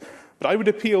Parliament. But I would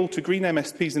appeal to Green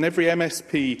MSPs and every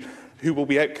MSP who will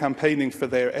be out campaigning for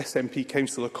their SNP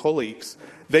councillor colleagues.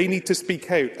 They need to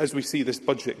speak out as we see this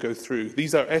budget go through.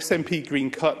 These are SNP Green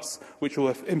cuts which will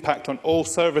have impact on all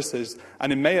services,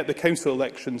 and in May at the council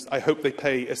elections, I hope they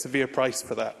pay a severe price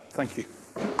for that. Thank you.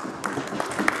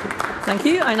 Thank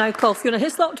you. I now call Fiona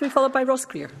Hislop to be followed by Ross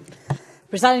Greer.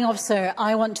 Presiding Officer,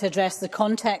 I want to address the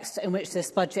context in which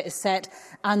this budget is set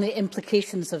and the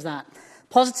implications of that.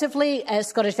 Positively,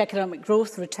 Scottish economic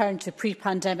growth returned to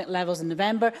pre-pandemic levels in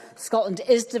November. Scotland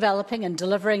is developing and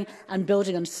delivering and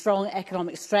building on strong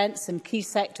economic strengths in key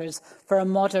sectors for a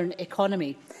modern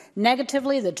economy.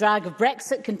 Negatively, the drag of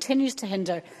Brexit continues to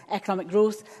hinder economic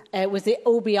growth, with the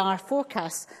OBR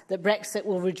forecasts that Brexit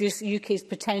will reduce the UK's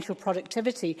potential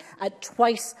productivity at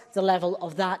twice the level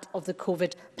of that of the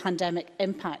COVID pandemic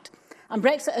impact. And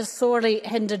Brexit has sorely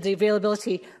hindered the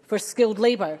availability for skilled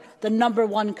labour, the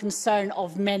 #1 concern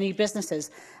of many businesses.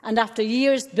 And after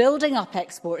years building up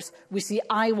exports, we see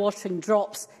eye-watering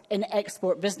drops in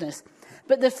export business.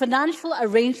 But the financial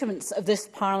arrangements of this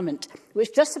Parliament,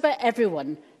 which just about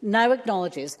everyone now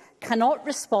acknowledges, cannot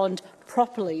respond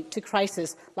properly to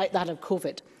crises like that of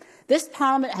COVID. This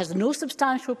Parliament has no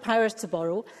substantial powers to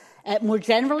borrow. More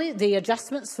generally, the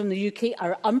adjustments from the UK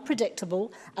are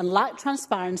unpredictable and lack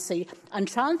transparency, and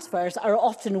transfers are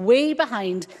often way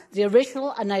behind the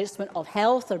original announcement of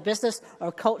health or business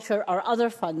or culture or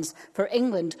other funds for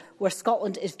England, where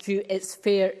Scotland is due its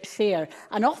fair share.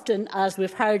 And often, as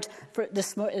we've heard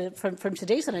from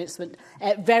today's announcement,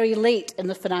 very late in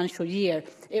the financial year.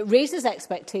 It raises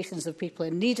expectations of people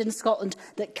in need in Scotland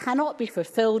that cannot be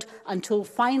fulfilled until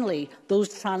finally those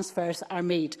transfers are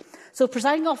made. So,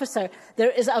 Presiding Officer,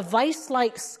 there is a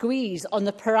vice-like squeeze on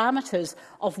the parameters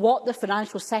of what the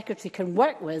Financial Secretary can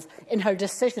work with in her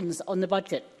decisions on the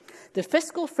budget. The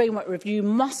Fiscal Framework Review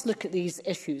must look at these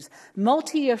issues.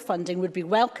 Multi-year funding would be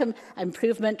welcome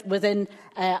improvement within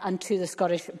and to the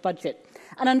Scottish budget.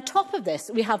 And on top of this,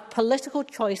 we have political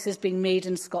choices being made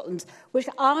in Scotland which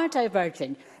are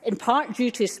diverging, in part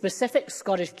due to specific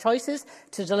Scottish choices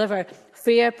to deliver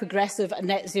fair, progressive and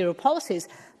net zero policies,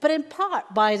 but in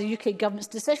part by the UK Government's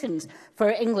decisions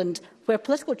for England, where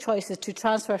political choices to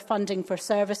transfer funding for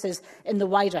services in the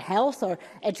wider health or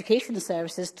education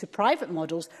services to private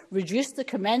models reduced the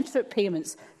commensurate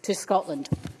payments to Scotland.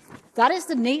 That is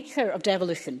the nature of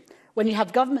devolution, when you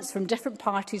have governments from different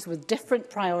parties with different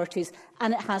priorities,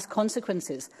 and it has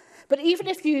consequences. But even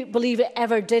if you believe it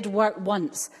ever did work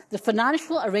once, the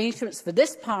financial arrangements for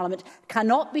this Parliament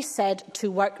cannot be said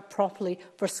to work properly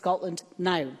for Scotland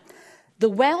now. The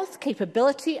wealth,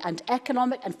 capability and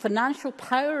economic and financial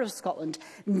power of Scotland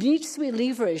needs to be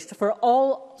leveraged for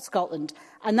all Scotland,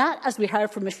 and that, as we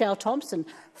heard from Michelle Thompson,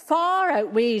 far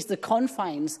outweighs the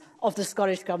confines of the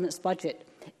Scottish Government's budget.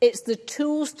 It's the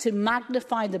tools to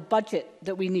magnify the budget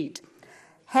that we need.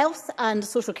 Health and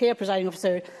Social Care, Presiding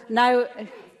Officer, now...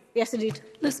 Yes, indeed.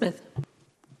 Liz Smith.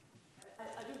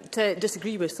 To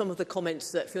disagree with some of the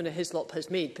comments that Fiona Hislop has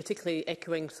made, particularly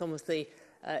echoing some of the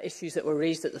issues that were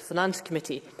raised at the Finance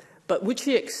Committee. But would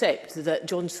she accept that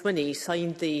John Swinney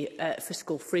signed the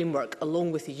fiscal framework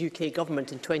along with the UK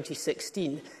Government in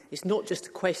 2016? It's not just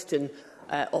a question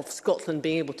of Scotland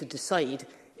being able to decide,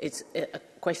 it's a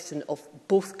question of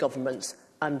both governments,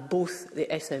 and both the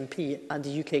SNP and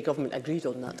the UK Government agreed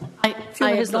on that.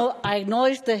 I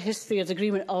acknowledge the history of the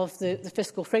agreement of the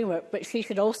fiscal framework, but she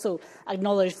should also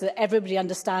acknowledge that everybody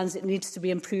understands it needs to be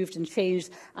improved and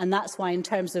changed, and that's why, in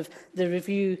terms of the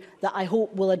review that I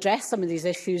hope will address some of these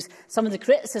issues, some of the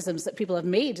criticisms that people have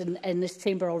made in this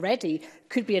chamber already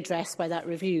could be addressed by that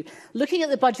review. Looking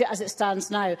at the budget as it stands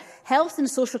now, health and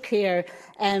social care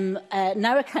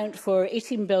now account for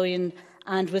 £18 billion,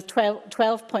 and with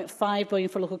 £12.5 billion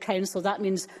for local council, that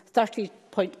means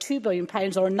 £30.2 billion,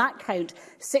 or in that count,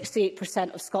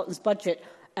 68% of Scotland's budget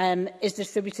is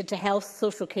distributed to health,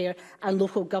 social care and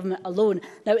local government alone.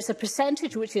 Now, it's a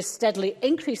percentage which is steadily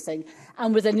increasing,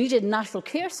 and with a needed national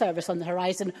care service on the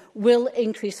horizon, will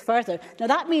increase further. Now,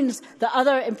 that means that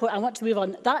other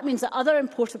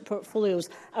important portfolios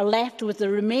are left with the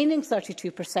remaining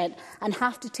 32% and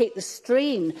have to take the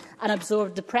strain and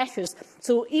absorb the pressures.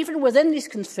 So even within these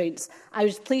constraints, I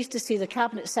was pleased to see the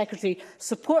Cabinet Secretary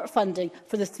support funding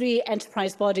for the 3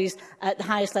 enterprise bodies at the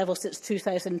highest level since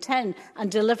 2010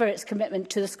 and deliver its commitment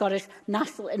to the Scottish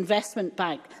National Investment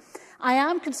Bank. I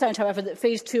am concerned, however, that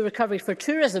Phase 2 recovery for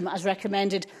tourism, as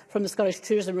recommended from the Scottish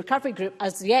Tourism Recovery Group,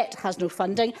 as yet has no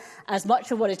funding, as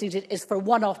much of what is needed is for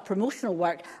one-off promotional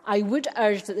work. I would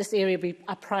urge that this area be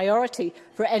a priority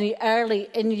for any early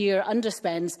in-year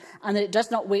underspends, and that it does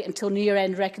not wait until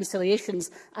year-end reconciliations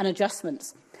and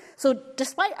adjustments. So,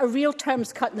 despite a real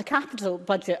terms cut in the capital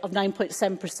budget of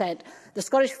 9.7%, the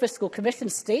Scottish Fiscal Commission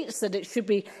states that it should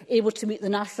be able to meet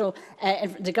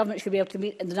the government should be able to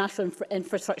meet the national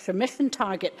infrastructure mission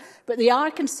target. But they are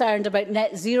concerned about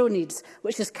net zero needs,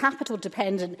 which is capital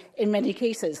dependent in many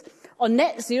cases. On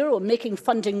net zero, making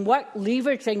funding work,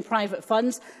 leveraging private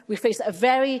funds, we face a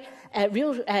very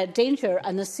real danger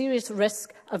and a serious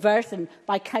risk aversion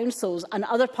by councils and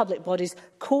other public bodies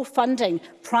co-funding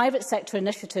private sector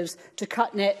initiatives to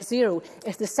cut net zero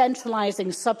if the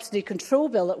centralising subsidy control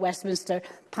bill at Westminster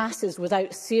passes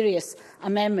without serious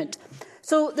amendment.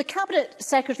 So the Cabinet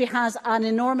Secretary has an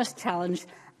enormous challenge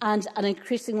and an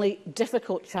increasingly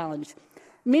difficult challenge.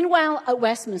 Meanwhile, at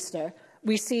Westminster,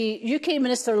 we see UK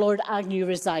Minister Lord Agnew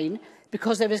resign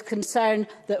because there is concern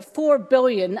that £4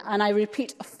 billion, and I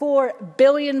repeat, £4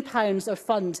 billion of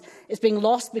funds is being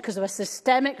lost because of a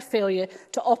systemic failure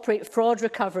to operate fraud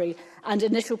recovery and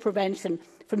initial prevention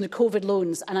from the COVID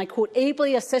loans, and I quote,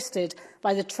 ably assisted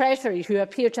by the Treasury, who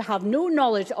appear to have no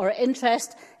knowledge or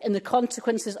interest in the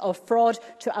consequences of fraud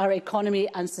to our economy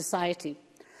and society.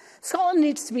 Scotland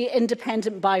needs to be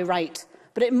independent by right,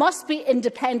 but it must be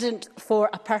independent for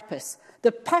a purpose.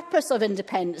 The purpose of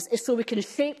independence is so we can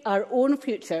shape our own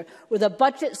future with a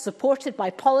budget supported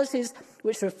by policies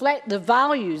which reflect the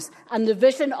values and the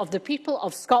vision of the people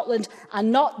of Scotland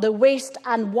and not the waste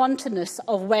and wantonness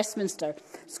of Westminster.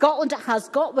 Scotland has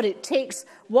got what it takes.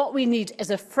 What we need is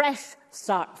a fresh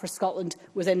start for Scotland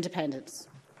with independence.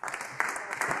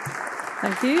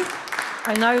 Thank you.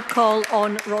 I now call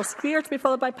on Ross Greer to be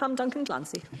followed by Pam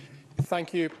Duncan-Glancy.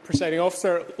 Thank you, Presiding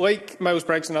Officer. Like Miles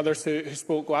Briggs and others who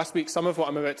spoke last week, some of what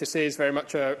I'm about to say is very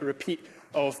much a repeat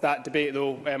of that debate,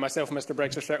 though myself and Mr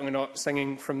Briggs are certainly not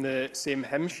singing from the same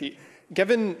hymn sheet.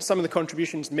 Given some of the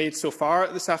contributions made so far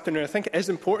this afternoon, I think it is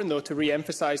important, though, to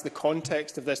re-emphasise the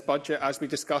context of this budget as we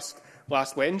discussed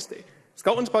last Wednesday.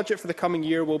 Scotland's budget for the coming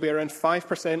year will be around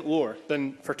 5% lower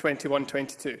than for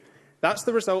 21-22. That's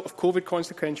the result of COVID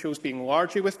consequentials being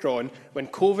largely withdrawn when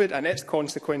COVID and its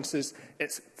consequences,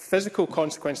 its physical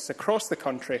consequences across the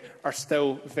country, are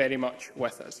still very much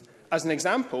with us. As an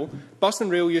example, bus and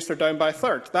rail use are down by a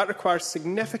third. That requires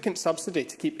significant subsidy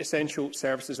to keep essential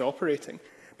services operating.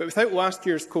 But without last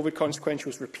year's COVID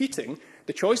consequentials repeating,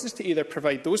 the choice is to either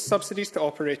provide those subsidies to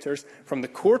operators from the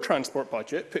core transport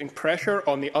budget, putting pressure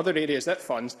on the other areas it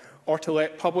funds, or to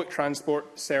let public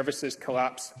transport services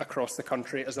collapse across the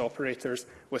country as operators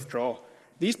withdraw.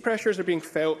 These pressures are being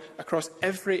felt across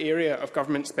every area of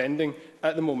government spending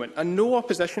at the moment, and no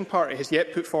opposition party has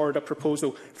yet put forward a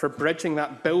proposal for bridging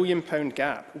that £1 billion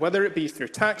gap, whether it be through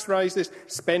tax rises,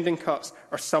 spending cuts,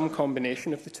 or some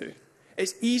combination of the two.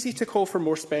 It's easy to call for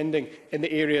more spending in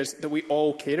the areas that we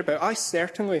all care about. I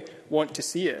certainly want to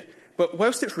see it. But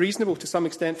whilst it's reasonable to some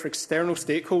extent for external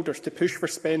stakeholders to push for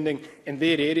spending in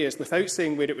their areas without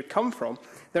saying where it would come from,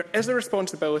 there is a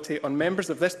responsibility on members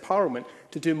of this Parliament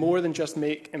to do more than just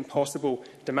make impossible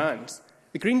demands.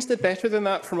 The Greens did better than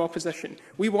that from opposition.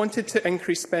 We wanted to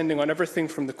increase spending on everything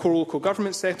from the core local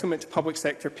government settlement to public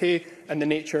sector pay and the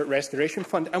Nature Restoration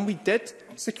Fund, and we did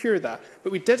secure that.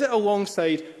 But we did it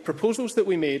alongside proposals that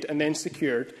we made and then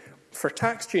secured for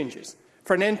tax changes,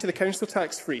 for an end to the council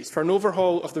tax freeze, for an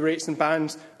overhaul of the rates and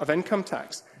bands of income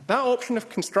tax. That option of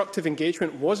constructive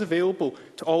engagement was available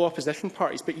to all opposition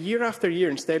parties, but year after year,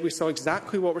 instead, we saw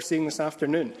exactly what we're seeing this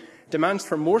afternoon. Demands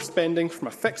for more spending from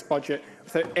a fixed budget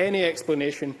without any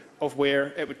explanation of where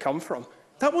it would come from.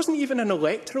 That wasn't even an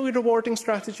electorally rewarding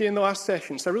strategy in the last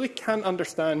session, so I really can't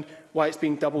understand why it's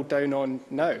being doubled down on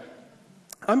now.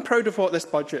 I'm proud of what this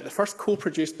budget, the first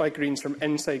co-produced by Greens from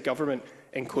inside government,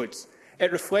 includes.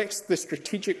 It reflects the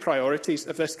strategic priorities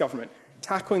of this government: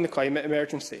 tackling the climate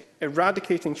emergency,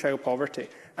 eradicating child poverty,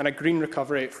 and a green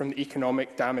recovery from the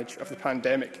economic damage of the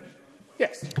pandemic.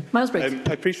 Yes. Miles Briggs.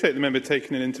 I appreciate the member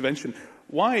taking an intervention.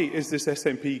 Why is this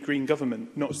SNP Green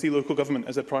government not see local government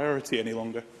as a priority any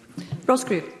longer? Ross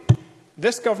Grew.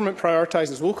 This government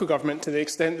prioritises local government to the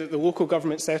extent that the local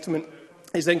government settlement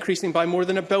is increasing by more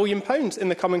than £1 billion in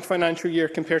the coming financial year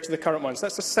compared to the current ones.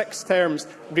 That's a 6 terms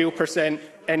real percent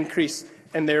increase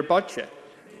in their budget.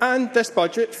 And this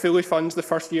budget fully funds the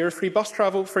first year of free bus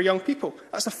travel for young people.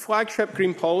 That's a flagship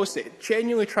green policy, a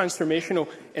genuinely transformational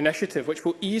initiative which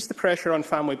will ease the pressure on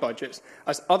family budgets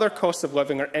as other costs of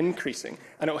living are increasing,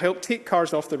 and it will help take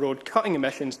cars off the road, cutting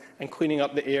emissions and cleaning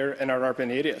up the air in our urban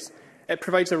areas. It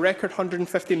provides a record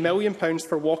 £150 million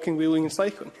for walking, wheeling and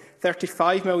cycling,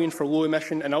 £35 million for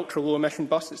low-emission and ultra-low-emission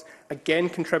buses, again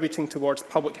contributing towards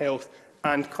public health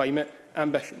and climate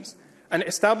ambitions. And it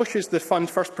establishes the fund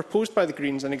first proposed by the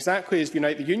Greens, and exactly as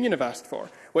Unite the Union have asked for,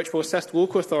 which will assist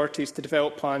local authorities to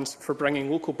develop plans for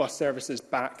bringing local bus services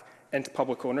back into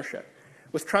public ownership.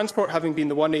 With transport having been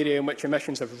the one area in which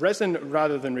emissions have risen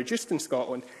rather than reduced in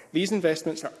Scotland, these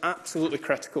investments are absolutely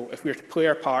critical if we are to play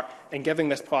our part in giving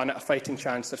this planet a fighting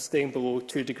chance of staying below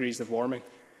 2 degrees of warming.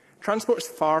 Transport is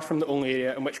far from the only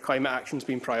area in which climate action has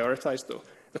been prioritised, though.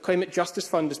 The Climate Justice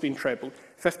Fund has been trebled.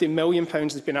 £50 million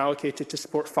has been allocated to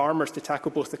support farmers to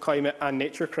tackle both the climate and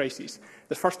nature crises.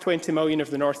 The first £20 million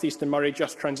of the North East and Moray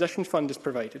Just Transition Fund is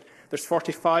provided. There's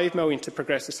 £45 million to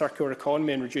progress the circular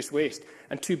economy and reduce waste,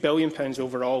 and £2 billion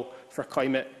overall for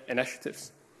climate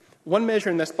initiatives. One measure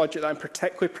in this budget that I'm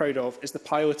particularly proud of is the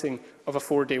piloting of a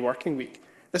 4-day working week.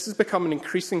 This has become an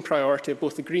increasing priority of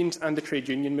both the Greens and the trade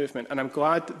union movement, and I'm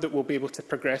glad that we'll be able to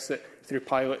progress it through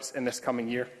pilots in this coming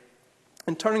year.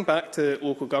 And turning back to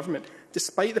local government,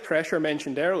 despite the pressure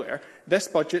mentioned earlier, this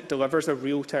budget delivers a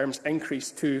real terms increase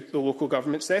to the local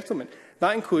government settlement.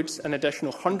 That includes an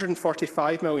additional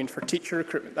 £145 million for teacher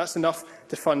recruitment. That's enough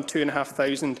to fund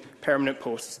 2,500 permanent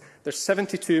posts. There's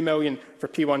 £72 million for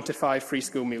P1 to 5 free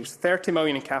school meals, £30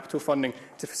 million in capital funding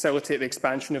to facilitate the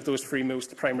expansion of those free meals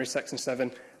to primary 6 and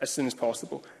 7 as soon as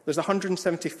possible. There's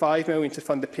 £175 million to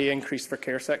fund the pay increase for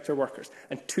care sector workers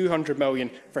and £200 million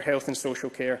for health and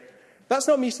social care. That's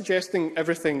not me suggesting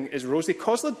everything is rosy.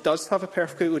 COSLA does have a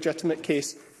perfectly legitimate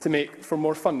case to make for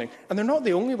more funding, and they're not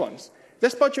the only ones.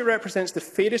 This budget represents the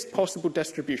fairest possible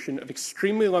distribution of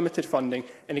extremely limited funding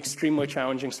in extremely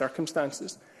challenging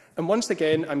circumstances. And once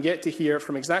again, I'm yet to hear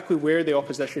from exactly where the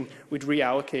opposition would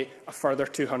reallocate a further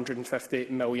 £250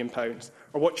 million,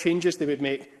 or what changes they would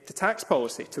make to tax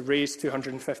policy to raise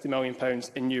 £250 million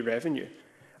in new revenue.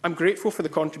 I'm grateful for the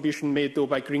contribution made, though,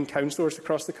 by Green councillors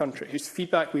across the country, whose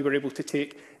feedback we were able to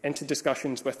take into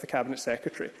discussions with the Cabinet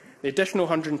Secretary. The additional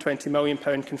 £120 million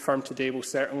confirmed today will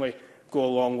certainly go a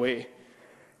long way.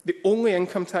 The only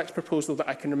income tax proposal that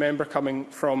I can remember coming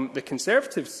from the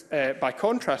Conservatives, by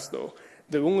contrast, though,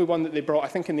 the only one that they brought, I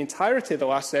think, in the entirety of the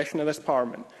last session of this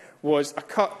Parliament, was a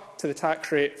cut to the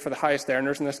tax rate for the highest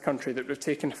earners in this country that would have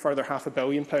taken a further £500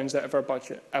 million out of our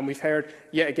budget. And we've heard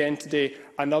yet again today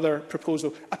another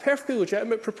proposal, a perfectly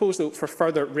legitimate proposal for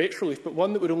further rate relief, but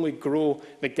one that would only grow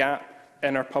the gap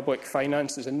in our public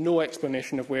finances, and no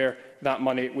explanation of where that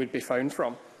money would be found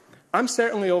from. I'm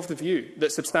certainly of the view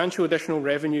that substantial additional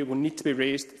revenue will need to be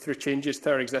raised through changes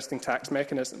to our existing tax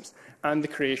mechanisms and the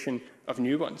creation of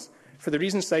new ones. For the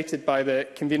reasons cited by the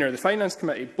convener of the Finance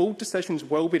Committee, bold decisions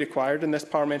will be required in this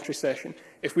parliamentary session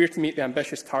if we are to meet the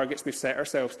ambitious targets we've set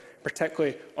ourselves,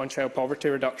 particularly on child poverty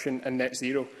reduction and net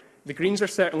zero. The Greens are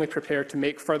certainly prepared to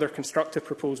make further constructive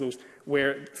proposals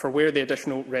for where the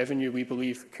additional revenue we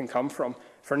believe can come from.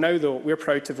 For now, though, we are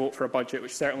proud to vote for a budget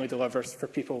which certainly delivers for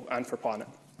people and for planet.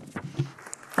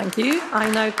 Thank you. I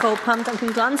now call Pam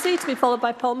Duncan-Glancy to be followed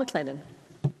by Paul McLennan.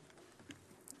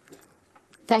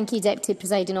 Thank you, Deputy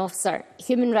Presiding Officer.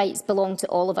 Human rights belong to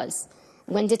all of us.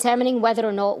 When determining whether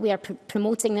or not we are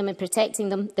promoting them and protecting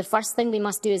them, the first thing we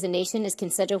must do as a nation is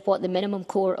consider what the minimum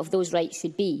core of those rights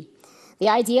should be. The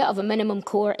idea of a minimum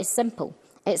core is simple.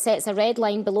 It sets a red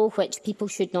line below which people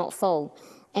should not fall.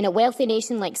 In a wealthy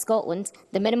nation like Scotland,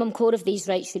 the minimum core of these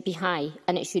rights should be high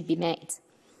and it should be met.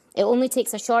 It only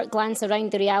takes a short glance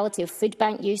around the reality of food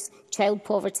bank use, child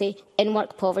poverty,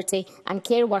 in-work poverty and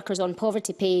care workers on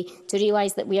poverty pay to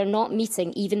realise that we are not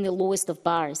meeting even the lowest of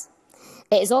bars.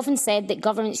 It is often said that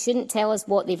governments shouldn't tell us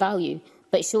what they value,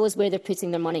 but show us where they're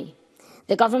putting their money.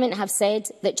 The government have said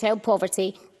that child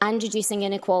poverty and reducing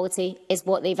inequality is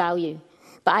what they value.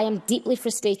 But I am deeply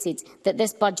frustrated that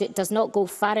this budget does not go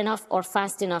far enough or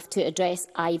fast enough to address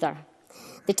either.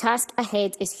 The task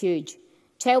ahead is huge.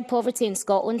 Child poverty in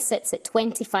Scotland sits at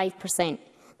 25%.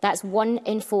 That's 1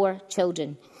 in 4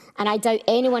 children. And I doubt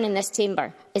anyone in this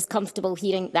chamber is comfortable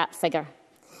hearing that figure.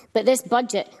 But this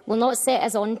budget will not set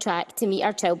us on track to meet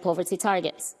our child poverty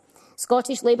targets.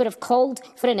 Scottish Labour have called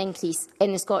for an increase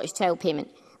in the Scottish Child Payment,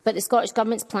 but the Scottish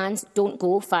Government's plans don't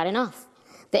go far enough.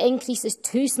 The increase is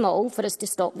too small for us to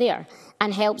stop there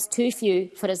and helps too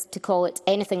few for us to call it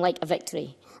anything like a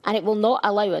victory, and it will not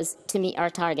allow us to meet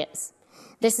our targets.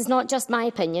 This is not just my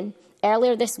opinion.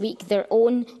 Earlier this week, their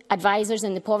own advisers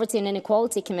in the Poverty and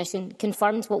Inequality Commission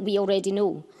confirmed what we already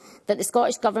know, that the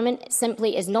Scottish Government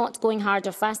simply is not going hard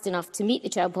or fast enough to meet the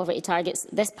child poverty targets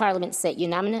this Parliament set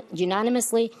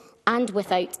unanimously and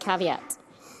without caveat.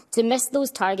 To miss those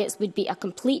targets would be a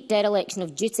complete dereliction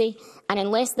of duty, and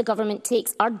unless the Government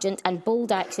takes urgent and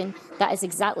bold action, that is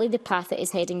exactly the path it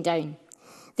is heading down.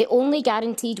 The only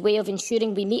guaranteed way of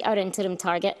ensuring we meet our interim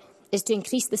target is to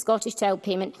increase the Scottish Child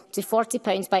Payment to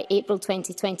 £40 by April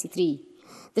 2023.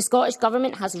 The Scottish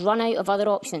Government has run out of other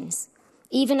options.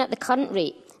 Even at the current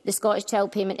rate, the Scottish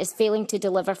Child Payment is failing to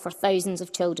deliver for thousands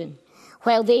of children.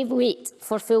 While they wait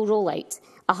for full rollout,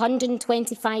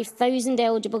 125,000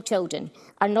 eligible children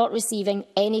are not receiving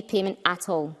any payment at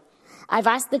all. I've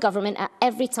asked the Government at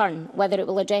every turn whether it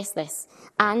will address this,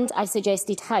 and I've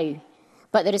suggested how,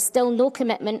 but there is still no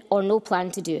commitment or no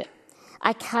plan to do it.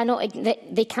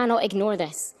 They cannot ignore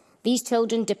this. These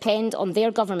children depend on their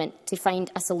government to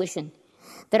find a solution.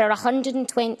 There are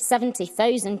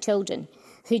 170,000 children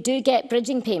who do get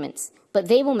bridging payments, but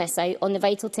they will miss out on the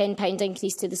vital £10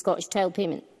 increase to the Scottish Child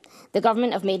Payment. The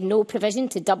Government have made no provision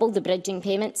to double the bridging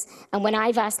payments, and when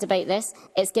I've asked about this,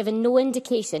 it's given no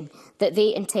indication that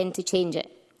they intend to change it.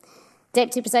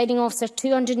 Deputy Presiding Officer,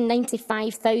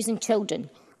 295,000 children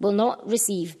will not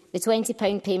receive the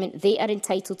 £20 payment they are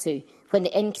entitled to when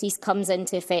the increase comes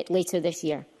into effect later this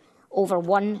year. Over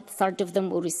 1/3 of them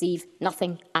will receive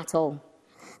nothing at all.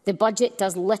 The budget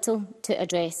does little to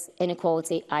address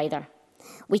inequality either.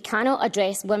 We cannot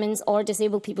address women's or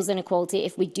disabled people's inequality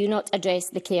if we do not address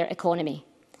the care economy.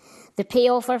 The pay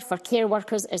offer for care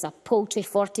workers is a paltry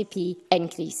 40p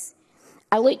increase.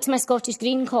 I look to my Scottish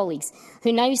Green colleagues,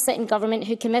 who now sit in government,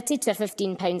 who committed to a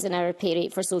 £15 an hour pay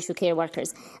rate for social care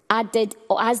workers, as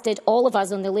did all of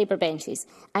us on the Labour benches,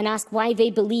 and ask why they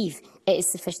believe it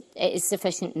is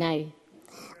sufficient now.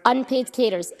 Unpaid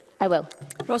carers, I will.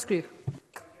 Ross Grew.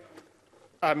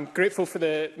 I'm grateful for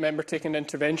the member taking an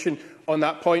intervention on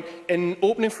that point. In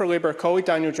opening for Labour, colleague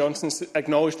Daniel Johnson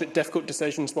acknowledged that difficult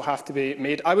decisions will have to be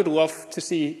made. I would love to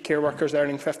see care workers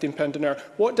earning £15 an hour.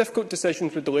 What difficult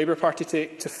decisions would the Labour Party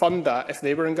take to fund that if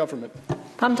they were in government?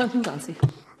 Pam Duncan-Glancy.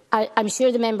 I'm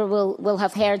sure the member will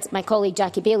have heard my colleague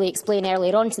Jackie Bailey explain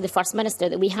earlier on to the First Minister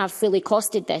that we have fully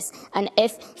costed this, and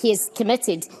if he is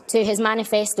committed to his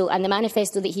manifesto and the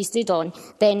manifesto that he stood on,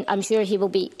 then I'm sure he will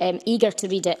be eager to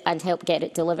read it and help get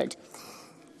it delivered.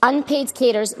 Unpaid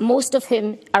carers, most of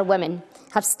whom are women,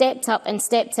 have stepped up and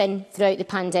stepped in throughout the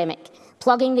pandemic.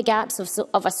 plugging the gaps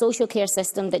of a social care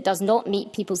system that does not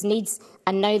meet people's needs,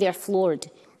 and now they are floored.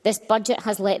 This budget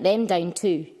has let them down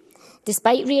too.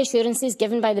 Despite reassurances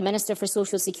given by the Minister for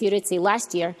Social Security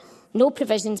last year, no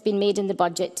provision has been made in the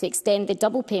budget to extend the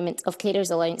double payment of carers'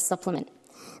 allowance supplement.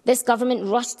 This government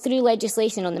rushed through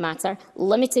legislation on the matter,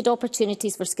 limited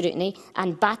opportunities for scrutiny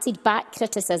and batted back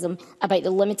criticism about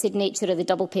the limited nature of the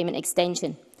double payment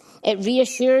extension. It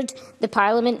reassured the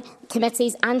Parliament,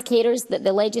 committees and carers that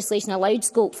the legislation allowed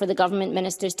scope for the government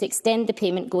ministers to extend the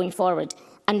payment going forward,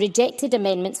 and rejected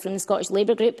amendments from the Scottish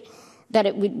Labour Group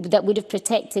that would have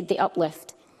protected the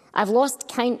uplift. I've lost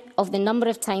count of the number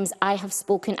of times I have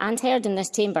spoken and heard in this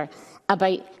chamber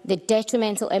about the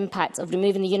detrimental impact of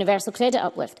removing the universal credit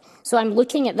uplift. So I'm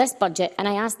looking at this budget and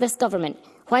I ask this government,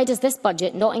 why does this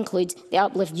budget not include the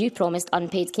uplift you promised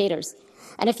unpaid carers?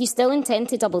 And if you still intend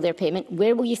to double their payment,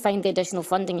 where will you find the additional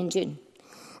funding in June?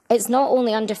 It's not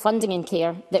only underfunding in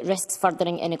care that risks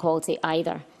furthering inequality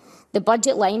either. The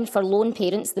budget line for lone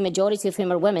parents, the majority of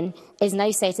whom are women, is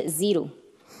now set at zero.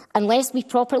 Unless we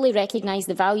properly recognise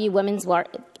the value women's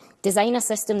work, design a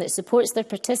system that supports their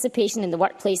participation in the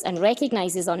workplace and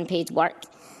recognises unpaid work,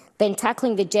 then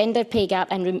tackling the gender pay gap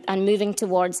and moving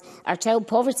towards our child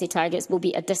poverty targets will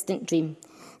be a distant dream.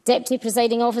 Deputy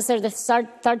Presiding Officer, the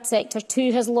third sector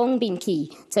too has long been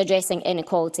key to addressing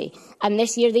inequality, and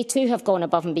this year they too have gone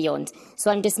above and beyond. So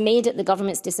I'm dismayed at the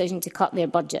Government's decision to cut their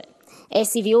budget.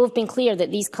 SCVO have been clear that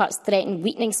these cuts threaten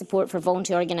weakening support for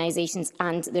voluntary organisations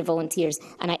and their volunteers,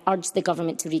 and I urge the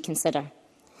Government to reconsider.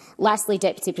 Lastly,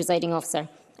 Deputy Presiding Officer,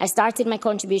 I started my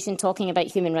contribution talking about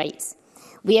human rights.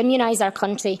 We immunise our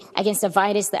country against a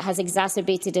virus that has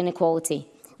exacerbated inequality.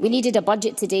 We needed a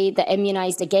budget today that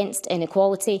immunised against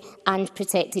inequality and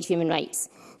protected human rights.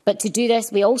 But to do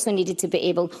this, we also needed to be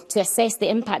able to assess the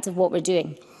impact of what we're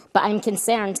doing. But I'm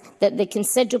concerned that the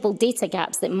considerable data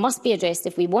gaps that must be addressed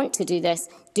if we want to do this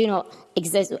do not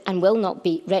exist and will not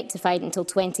be rectified until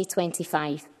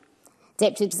 2025.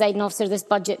 Deputy Presiding Officer, this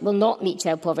budget will not meet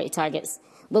child poverty targets,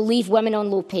 will leave women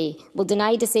on low pay, will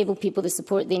deny disabled people the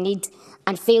support they need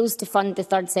and fails to fund the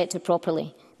third sector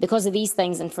properly. Because of these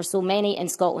things, and for so many in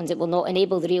Scotland, it will not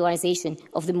enable the realisation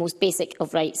of the most basic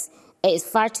of rights. It is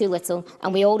far too little,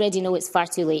 and we already know it's far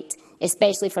too late,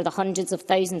 especially for the hundreds of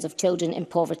thousands of children in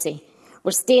poverty.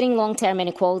 We're staring long-term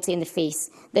inequality in the face.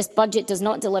 This budget does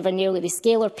not deliver nearly the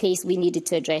scale or pace we needed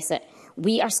to address it.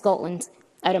 We are Scotland,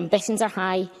 our ambitions are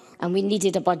high, and we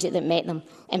needed a budget that met them,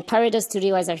 empowered us to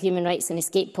realise our human rights and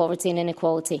escape poverty and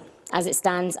inequality. As it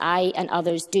stands, I and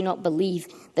others do not believe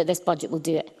that this budget will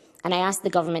do it. And I ask the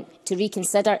Government to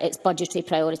reconsider its budgetary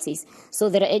priorities so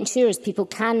that it ensures people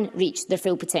can reach their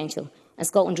full potential and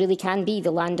Scotland really can be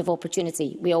the land of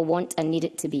opportunity we all want and need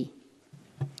it to be.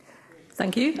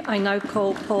 Thank you. I now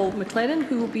call Paul McLaren,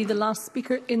 who will be the last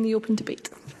speaker in the open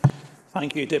debate.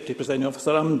 Thank you, Deputy Presiding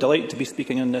Officer. I'm delighted to be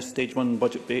speaking in this Stage 1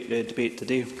 budget debate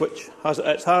today, which has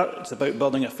at its heart it's about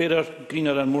building a fairer,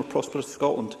 greener and more prosperous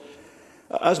Scotland.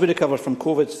 As we recover from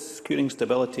COVID, securing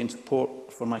stability and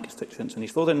support for my constituents in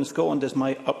East Lothian and Scotland is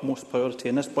my utmost priority,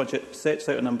 and this budget sets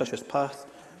out an ambitious path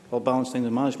while balancing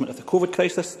the management of the COVID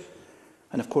crisis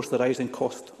and, of course, the rising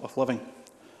cost of living.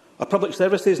 Our public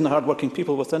services and the hard-working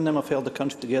people within them have held the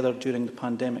country together during the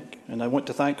pandemic, and I want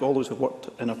to thank all those who have worked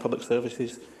in our public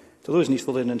services. To those in East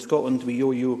Lothian and Scotland, we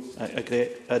owe you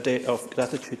a debt of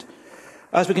gratitude.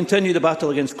 As we continue the battle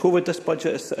against COVID, this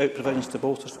budget has set out provisions to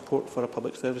bolster support for our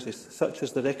public services, such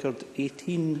as the record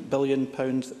 £18 billion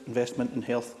investment in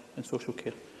health and social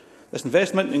care. This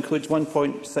investment includes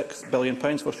 £1.6 billion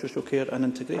for social care and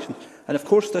integration. And of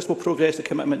course, this will progress a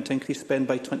commitment to increase spend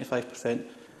by 25%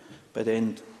 by the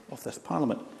end of this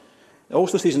Parliament. It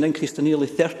also sees an increase to nearly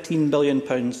 £13 billion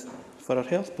for our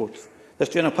health boards. This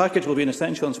general package will be an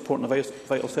essential in supporting the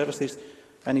vital services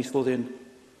in East Lothian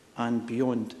and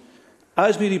beyond.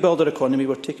 As we rebuild our economy,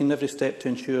 we are taking every step to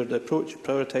ensure the approach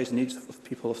prioritises the needs of the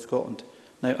people of Scotland.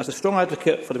 Now, as a strong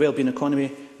advocate for the wellbeing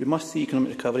economy, we must see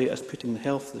economic recovery as putting the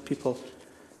health of the people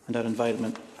and our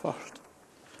environment first.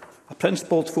 A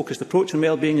principled, focused approach on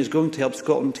wellbeing is going to help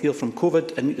Scotland heal from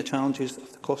COVID and meet the challenges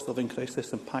of the cost of living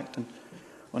crisis impacting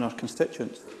on our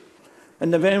constituents. In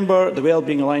November, the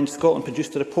Wellbeing Alliance Scotland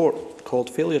produced a report called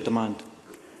Failure Demand,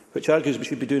 which argues we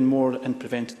should be doing more in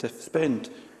preventative spend.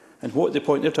 And what the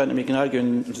point they're trying to make and argue,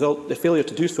 and the failure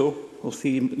to do so will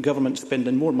see government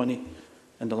spending more money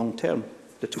in the long term.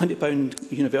 The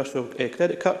 £20 universal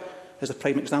credit cut is a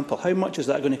prime example. How much is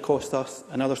that going to cost us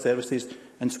and other services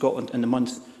in Scotland in the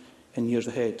months and years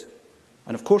ahead?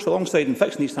 And of course, alongside in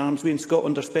fixing these harms, we in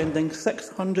Scotland are spending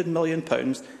 £600 million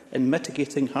in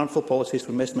mitigating harmful policies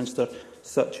from Westminster,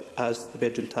 such as the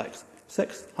bedroom tax.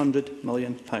 £600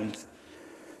 million.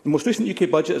 The most recent UK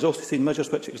budget has also seen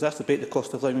measures which exacerbate the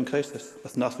cost of living crisis,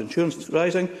 with national insurance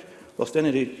rising, whilst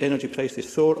energy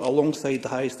prices soar alongside the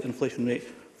highest inflation rate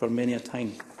for many a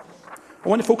time. I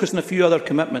want to focus on a few other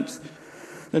commitments.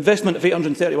 The investment of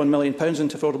 £831 million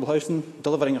into affordable housing,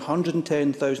 delivering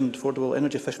 110,000 affordable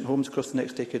energy-efficient homes across the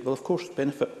next decade, will of course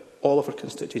benefit all of our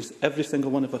constituents, every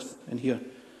single one of us in here.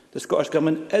 The Scottish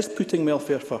Government is putting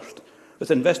welfare first,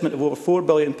 with investment of over £4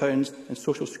 billion in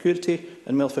social security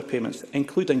and welfare payments,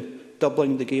 including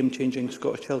doubling the game-changing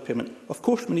Scottish Child Payment. Of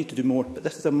course we need to do more, but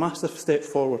this is a massive step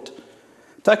forward.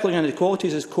 Tackling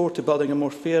inequalities is core to building a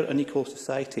more fair and equal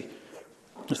society.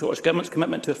 The Scottish Government's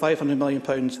commitment to a £500 million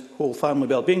whole family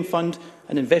wellbeing fund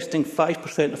and investing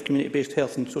 5% of community-based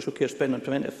health and social care spend on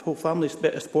preventive whole family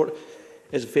support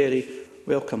is very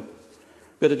welcome.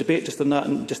 We had a debate just on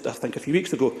that, I think, a few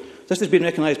weeks ago. This has been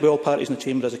recognised by all parties in the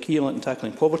Chamber as a key element in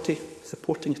tackling poverty,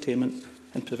 supporting attainment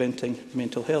and preventing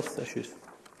mental health issues.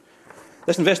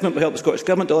 This investment will help the Scottish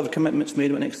Government deliver commitments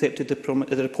made when it accepted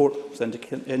the report of the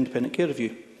Independent Care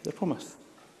Review, the promise.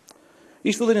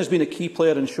 East Lothian has been a key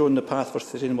player in showing the path for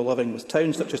sustainable living, with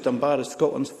towns such as Dunbar as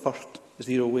Scotland's first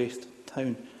zero-waste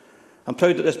town. I'm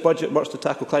proud that this budget works to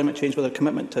tackle climate change with a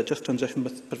commitment to a just transition,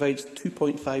 which provides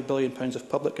 £2.5 billion of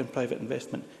public and private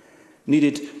investment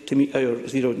needed to meet our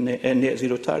net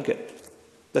zero target.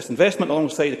 This investment,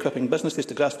 alongside equipping businesses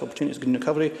to grasp opportunities of green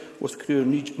recovery, will secure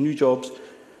new jobs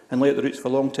and lay out the routes for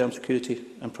long-term security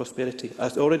and prosperity. I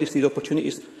already see the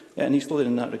opportunities in East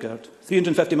Lothian in that regard.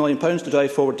 £350 million to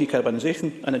drive forward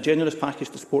decarbonisation and a generous package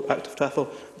to support active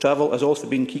travel has also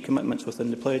been key commitments within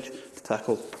the pledge to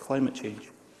tackle climate change.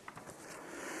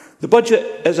 The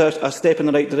budget is a step in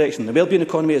the right direction. The wellbeing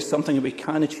economy is something that we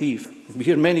can achieve. We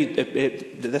hear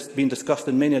this being discussed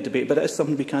in many a debate, but it is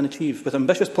something we can achieve. With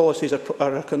ambitious policies,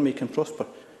 our economy can prosper,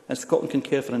 and Scotland can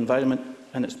care for the environment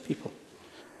and its people.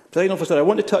 Presiding Officer, I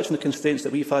want to touch on the constraints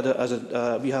that we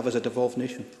have as a devolved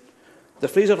nation. The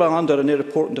Fraser Valander in their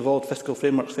report on devolved fiscal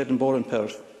framework said in borrowing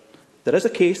powers, there is a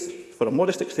case for a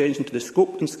modest extension to the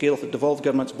scope and scale of the devolved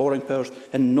government's borrowing powers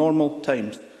in normal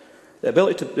times. The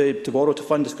ability to borrow to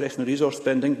fund discretionary resource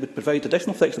spending would provide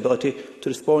additional flexibility to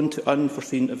respond to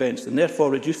unforeseen events and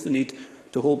therefore reduce the need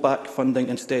to hold back funding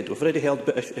instead. We've already heard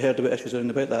about issues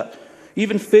about that.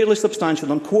 Even fairly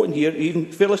substantial, I'm quoting here,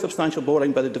 even fairly substantial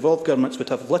borrowing by the devolved governments would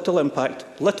have little impact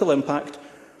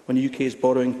when the UK is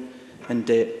borrowing in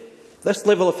debt. This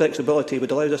level of flexibility would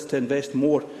allow us to invest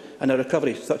more in our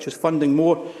recovery, such as funding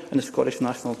more in the Scottish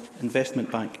National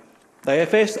Investment Bank. The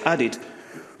IFS added,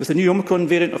 with the new Omicron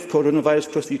variant of coronavirus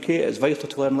across the UK, it is vital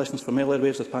to learn lessons from earlier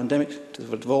waves of the pandemic to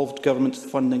the devolved government's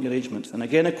funding arrangements. And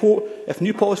again, I quote, if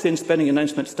new policy and spending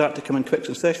announcements start to come in quick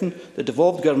succession, the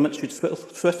devolved government should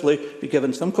swiftly be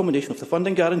given some combination of the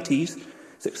funding guarantees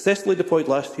successfully deployed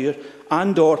last year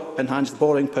and/or enhanced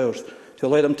borrowing powers to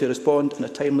allow them to respond in a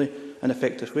timely and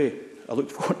effective way. I look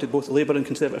forward to both the Labour and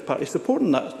Conservative parties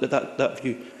supporting that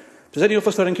view. Presiding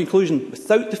Officer, in conclusion,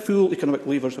 without the full economic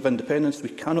levers of independence, we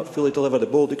cannot fully deliver the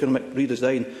bold economic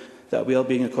redesign that a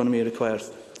wellbeing economy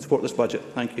requires. Support this budget.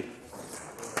 Thank you.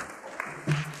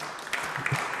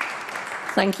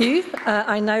 Thank you.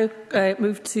 I now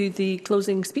move to the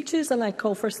closing speeches, and I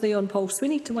call firstly on Paul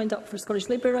Sweeney to wind up for Scottish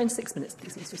Labour. Around 6 minutes,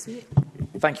 please, Mr Sweeney.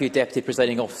 Thank you, Deputy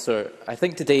Presiding Officer. I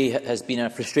think today has been a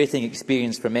frustrating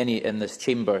experience for many in this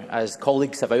chamber. As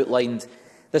colleagues have outlined,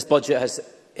 this budget has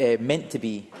meant to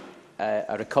be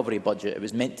a recovery budget. It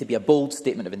was meant to be a bold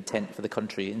statement of intent for the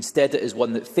country. Instead, it is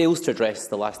one that fails to address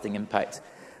the lasting impact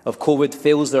of COVID,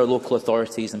 fails our local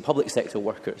authorities and public sector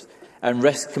workers, and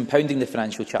risks compounding the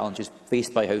financial challenges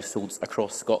faced by households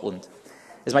across Scotland.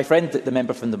 As my friend, the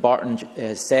member from the Barton,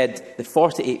 has said, the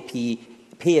 48p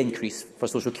pay increase for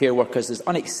social care workers is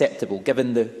unacceptable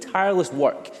given the tireless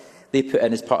work they put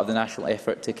in as part of the national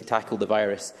effort to tackle the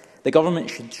virus. The Government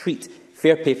should treat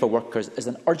fair pay for workers as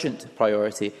an urgent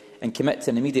priority and commit to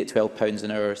an immediate £12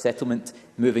 an hour settlement,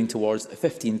 moving towards a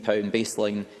 £15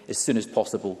 baseline as soon as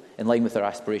possible, in line with our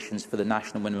aspirations for the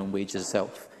national minimum wage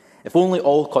itself. If only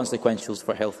all consequentials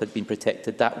for health had been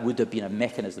protected, that would have been a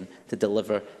mechanism to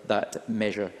deliver that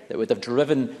measure that would have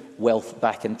driven wealth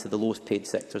back into the lowest paid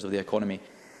sectors of the economy.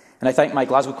 And I thank my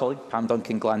Glasgow colleague, Pam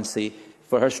Duncan-Glancy,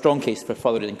 for her strong case for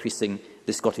further increasing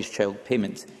the Scottish Child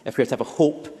Payment. If we are to have a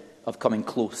hope of coming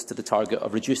close to the target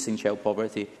of reducing child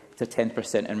poverty to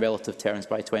 10% in relative terms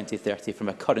by 2030 from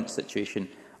a current situation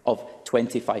of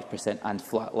 25% and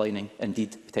flatlining,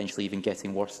 indeed potentially even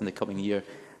getting worse in the coming year.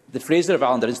 The Fraser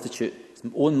Valander Institute's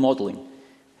own modelling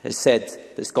has said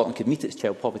that Scotland could meet its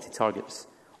child poverty targets.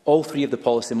 All three of the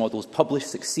policy models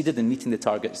published succeeded in meeting the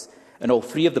targets, and all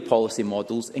three of the policy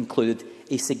models included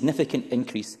a significant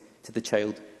increase to the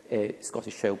child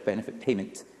Scottish Child Benefit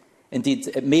payment. Indeed,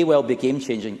 it may well be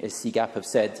game-changing, as CGAP have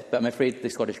said, but I'm afraid the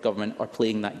Scottish Government are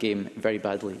playing that game very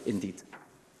badly indeed.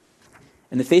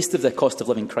 In the face of the cost of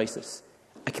living crisis,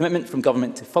 a commitment from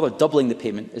Government to further doubling the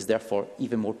payment is therefore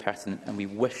even more pertinent, and we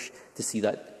wish to see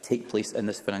that take place in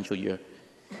this financial year.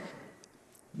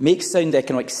 Makes sound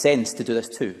economic sense to do this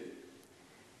too.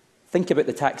 Think about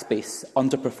the tax base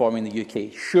underperforming the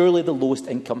UK. Surely the lowest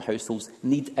income households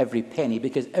need every penny,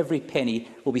 because every penny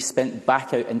will be spent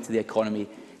back out into the economy,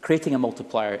 creating a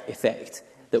multiplier effect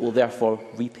that will therefore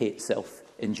repay itself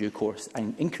in due course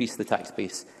and increase the tax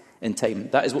base in time.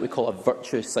 That is what we call a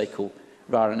virtuous cycle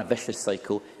rather than a vicious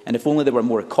cycle. And if only there were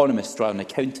more economists rather than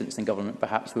accountants in government,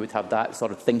 perhaps we would have that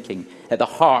sort of thinking at the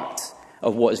heart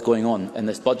of what is going on in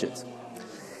this budget.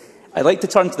 I'd like to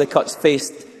turn to the cuts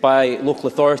faced by local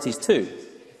authorities too.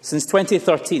 Since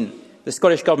 2013, the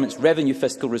Scottish Government's revenue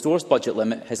fiscal resource budget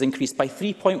limit has increased by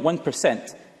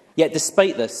 3.1%. Yet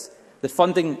despite this, the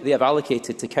funding they have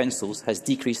allocated to councils has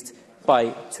decreased by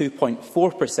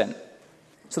 2.4%.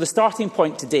 So the starting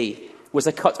point today was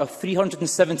a cut of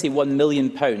 £371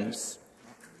 million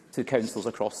to councils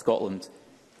across Scotland.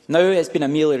 Now it's been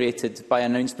ameliorated by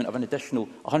an announcement of an additional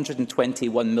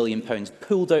 £121 million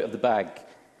pulled out of the bag.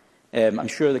 I'm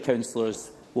sure the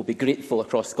councillors will be grateful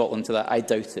across Scotland to that. I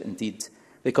doubt it indeed,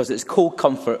 because it's cold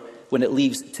comfort when it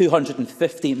leaves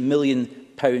 £250 million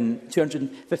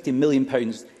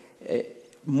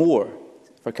more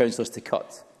for councillors to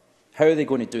cut. How are they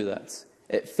going to do that?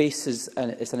 It's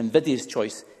an invidious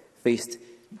choice faced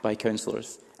by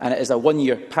councillors, and it is a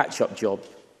one-year patch-up job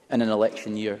in an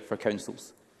election year for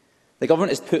councils. The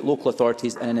Government has put local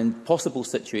authorities in an impossible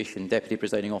situation, Deputy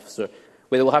Presiding Officer,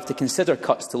 where they will have to consider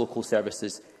cuts to local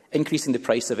services, increasing the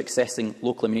price of accessing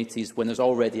local amenities when there's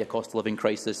already a cost of living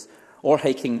crisis, or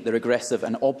hiking the regressive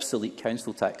and obsolete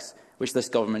council tax, which this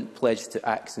Government pledged to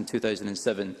axe in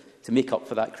 2007 to make up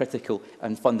for that critical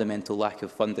and fundamental lack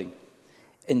of funding.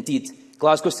 Indeed,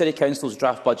 Glasgow City Council's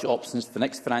draft budget options for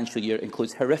next financial year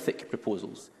includes horrific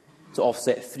proposals to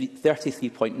offset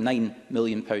 £33.9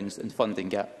 million in funding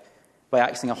gap by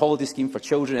axing a holiday scheme for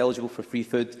children eligible for free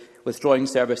food, withdrawing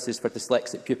services for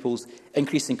dyslexic pupils,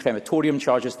 increasing crematorium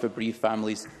charges for bereaved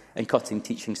families and cutting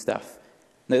teaching staff.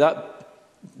 Now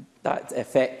that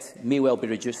effect may well be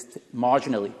reduced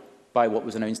marginally by what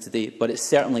was announced today, but it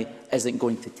certainly isn't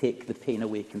going to take the pain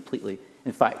away completely.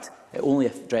 In fact, it only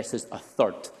addresses a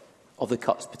third of the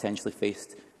cuts potentially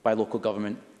faced by local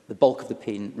government. The bulk of the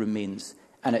pain remains,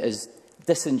 and it is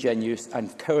disingenuous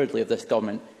and cowardly of this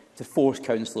Government to force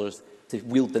councillors to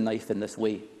wield the knife in this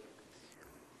way.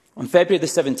 On February the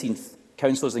 17th,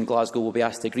 councillors in Glasgow will be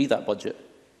asked to agree that budget,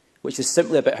 which is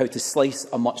simply about how to slice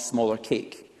a much smaller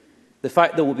cake. The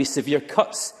fact there will be severe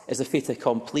cuts is a fait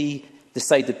accompli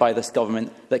decided by this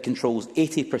Government that controls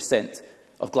 80%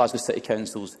 of Glasgow City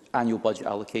Council's annual budget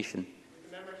allocation.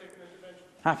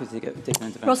 Happy to take an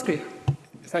intervention. Ross Grew.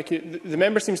 Thank you. The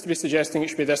member seems to be suggesting it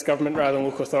should be this Government rather than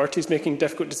local authorities making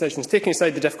difficult decisions, taking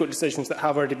aside the difficult decisions that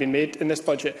have already been made in this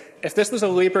budget. If this was a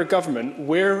Labour Government,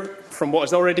 where, from what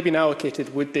has already been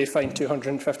allocated, would they find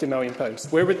 £250 million?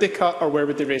 Where would they cut or where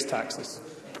would they raise taxes?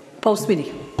 Paul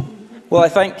Sweeney. Well, I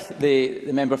thank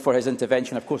the member for his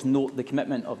intervention. Of course, note the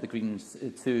commitment of the Greens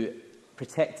to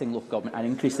protecting local government and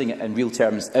increasing it in real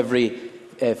terms every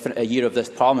year of this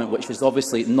Parliament, which has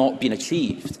obviously not been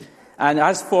achieved. And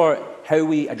as for how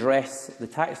we address the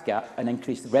tax gap and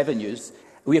increase revenues,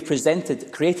 we have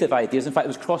presented creative ideas. In fact,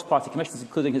 there was cross-party commissions,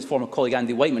 including his former colleague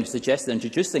Andy Whiteman, who suggested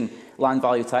introducing land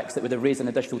value tax that would have raised an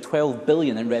additional £12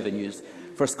 billion in revenues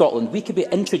for Scotland. We could be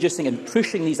introducing and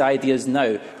pushing these ideas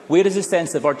now. Where is the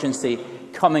sense of urgency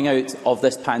coming out of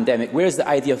this pandemic? Where is the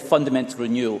idea of fundamental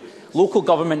renewal? Local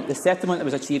government, the settlement that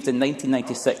was achieved in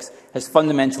 1996, has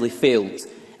fundamentally failed.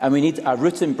 And we need a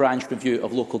root and branch review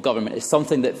of local government. It's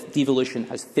something that devolution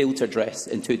has failed to address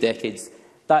in 2 decades.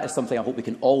 That is something I hope we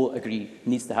can all agree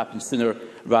needs to happen sooner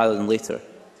rather than later.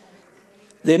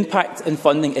 The impact in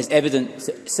funding is evident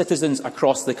to citizens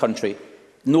across the country,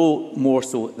 no more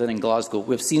so than in Glasgow.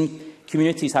 We've seen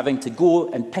communities having to go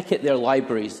and picket their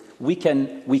libraries week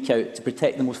in, week out to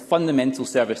protect the most fundamental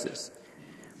services.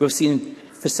 We've seen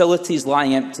facilities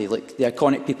lying empty, like the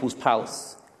iconic People's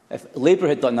Palace. If Labour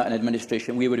had done that in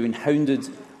administration, we would have been hounded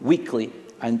weekly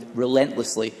and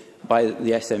relentlessly by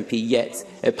the SNP, yet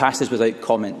it passes without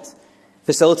comment.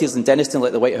 Facilities in Denniston,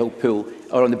 like the Whitehill Pool,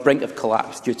 are on the brink of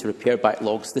collapse due to repair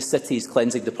backlogs. The city's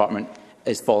cleansing department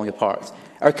is falling apart.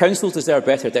 Our councils deserve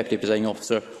better, Deputy Presiding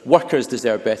Officer. Workers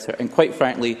deserve better. And quite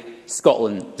frankly,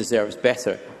 Scotland deserves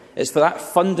better. It's for that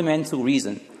fundamental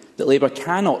reason that Labour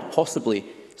cannot possibly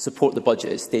support the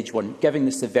budget at stage one, given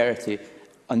the severity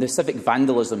on the civic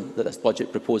vandalism that this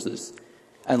budget proposes.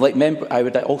 And I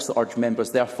would also urge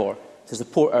members, therefore, to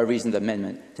support our reasoned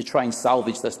amendment to try and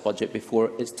salvage this budget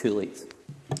before it's too late.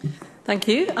 Thank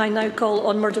you. I now call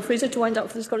on Murdo Fraser to wind up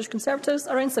for the Scottish Conservatives.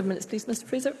 Around 7 minutes, please, Mr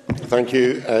Fraser. Thank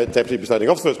you, Deputy Presiding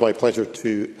Officer. It's my pleasure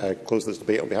to close this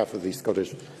debate on behalf of the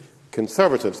Scottish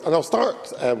Conservatives. And I'll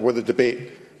start where the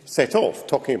debate set off,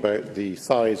 talking about the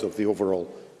size of the overall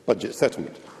budget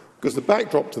settlement. Because the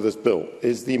backdrop to this bill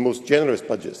is the most generous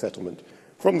budget settlement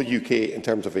from the UK in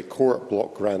terms of a core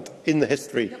block grant in the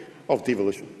history of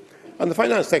devolution. And the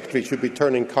Finance Secretary should be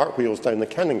turning cartwheels down the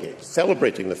Canongate,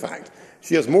 celebrating the fact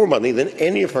she has more money than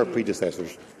any of her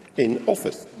predecessors in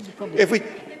office. If we...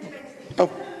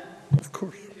 Oh, of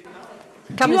course.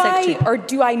 Do I or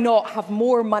do I not have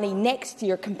more money next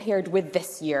year compared with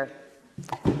this year?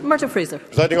 Murdo Fraser.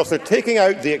 Presiding Officer, taking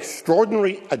out the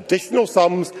extraordinary additional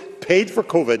sums paid for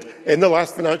COVID in the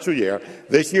last financial year,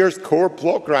 this year's core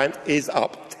block grant is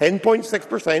up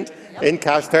 10.6% in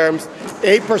cash terms,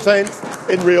 8%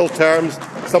 in real terms,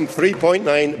 some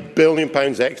 £3.9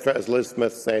 billion extra, as Liz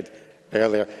Smith said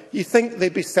earlier. You think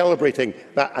they'd be celebrating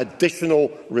that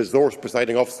additional resource,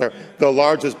 Presiding Officer, the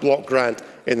largest block grant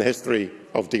in the history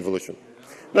of devolution?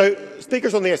 Now,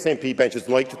 speakers on the SNP benches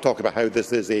like to talk about how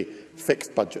this is a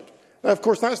fixed budget. Now, of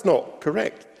course, that's not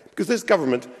correct, because this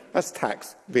government has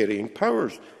tax-varying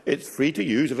powers. It's free to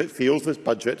use if it feels this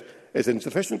budget is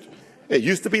insufficient. It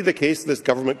used to be the case this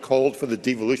government called for the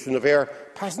devolution of air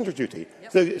passenger duty,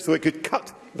 so it could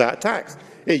cut that tax.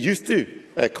 It used to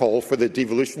call for the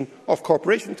devolution of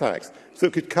corporation tax, so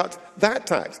it could cut that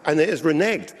tax, and it has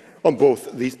reneged on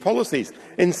both these policies.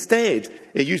 Instead,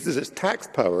 it uses its tax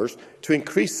powers to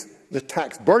increase the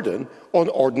tax burden on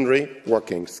ordinary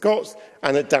working Scots,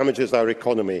 and it damages our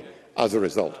economy as a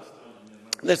result.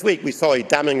 This week we saw a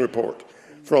damning report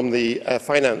from the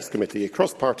Finance Committee, a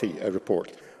cross-party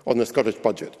report on the Scottish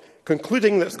budget,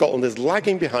 concluding that Scotland is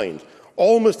lagging behind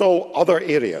almost all other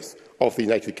areas of the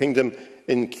United Kingdom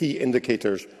in key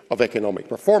indicators of economic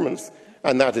performance,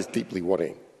 and that is deeply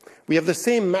worrying. We have the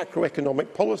same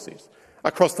macroeconomic policies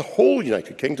across the whole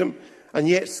United Kingdom, and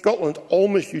yet Scotland,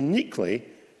 almost uniquely,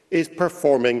 is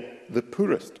performing the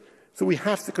poorest. So we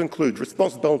have to conclude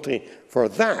responsibility for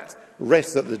that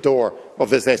rests at the door of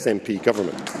this SNP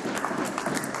government.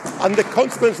 And the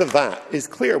consequence of that is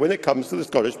clear when it comes to the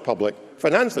Scottish public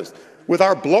finances, with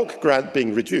our block grant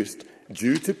being reduced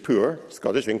due to poor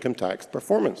Scottish income tax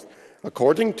performance.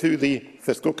 According to the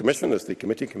Fiscal Commission, as the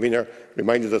committee convener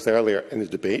reminded us earlier in the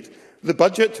debate, the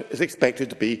budget is expected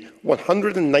to be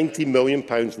 £190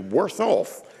 million worse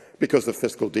off because of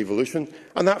fiscal devolution,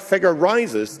 and that figure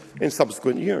rises in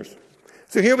subsequent years.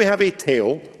 So here we have a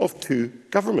tale of two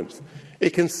governments. A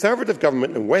Conservative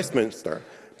government in Westminster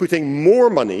putting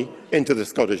more money into the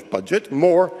Scottish budget,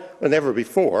 more than ever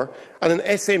before, and an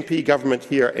SNP government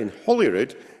here in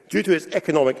Holyrood, due to its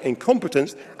economic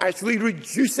incompetence, actually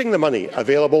reducing the money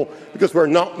available because we're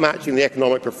not matching the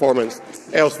economic performance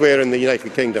elsewhere in the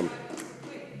United Kingdom.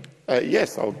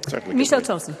 Yes, I'll certainly. Michelle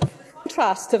Thompson.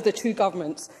 Contrast of the two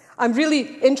governments, I'm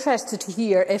really interested to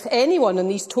hear if anyone on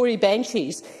these Tory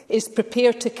benches is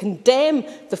prepared to condemn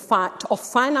the fact of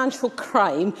financial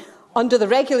crime under the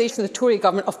regulation of the Tory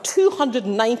government of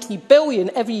 £290 billion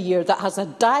every year that has a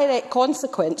direct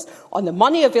consequence on the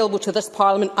money available to this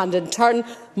Parliament and, in turn,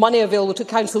 money available to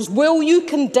councils. Will you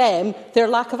condemn their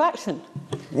lack of action?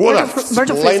 What a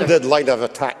splendid line of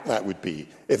attack that would be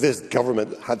if this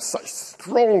government had such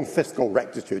strong fiscal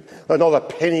rectitude that not a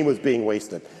penny was being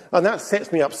wasted. And that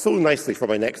sets me up so nicely for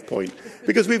my next point,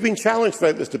 because we've been challenged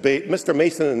throughout this debate. Mr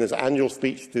Mason, in his annual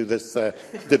speech to this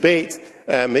debate,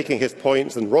 making his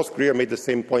points, and Ross Greer made the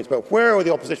same points about where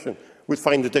the opposition would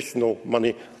find additional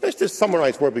money. Let's just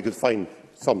summarise where we could find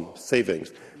some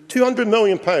savings. £200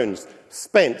 million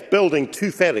spent building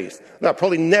 2 ferries that are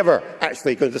probably never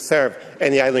actually going to serve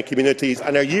any island communities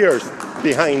and are years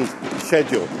behind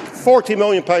schedule. £40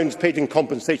 million paid in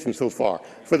compensation so far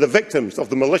for the victims of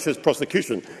the malicious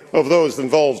prosecution of those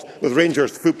involved with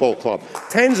Rangers Football Club.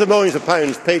 Tens of millions of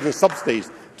pounds paid in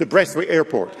subsidies to Brestwick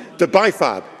Airport, to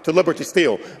BIFAB, to Liberty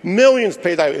Steel. Millions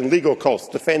paid out in legal costs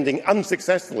defending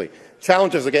unsuccessfully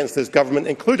challenges against this government,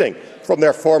 including from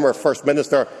their former First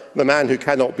Minister, the man who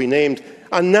cannot be named.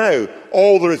 And now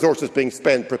all the resources being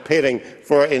spent preparing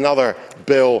for another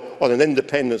bill on an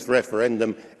independence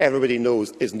referendum everybody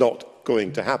knows is not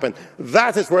going to happen.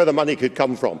 That is where the money could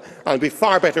come from, and be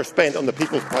far better spent on the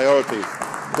people's priorities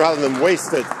rather than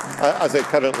wasted as it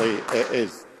currently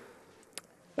is.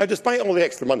 Now, despite all the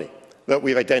extra money that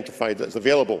we've identified that is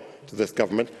available to this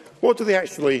government, what do they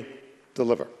actually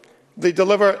deliver? They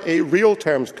deliver a real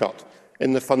terms cut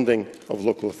in the funding of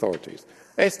local authorities.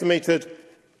 estimated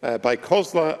by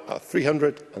COSLA at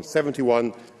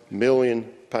 £371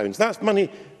 million. That's money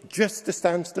just to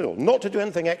stand still, not to do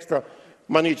anything extra,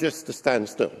 money just to stand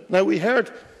still. Now, we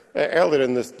heard earlier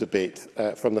in this debate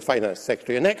from the Finance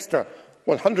Secretary an extra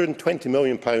 £120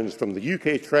 million from the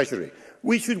UK Treasury.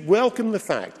 We should welcome the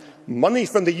fact money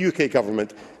from the UK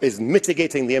Government is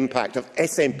mitigating the impact of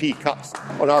SNP cuts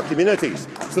on our communities.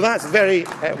 So that's very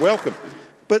welcome.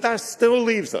 But that still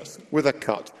leaves us with a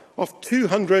cut of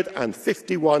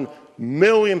 £251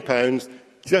 million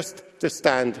just to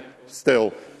stand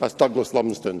still, as Douglas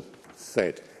Lumsden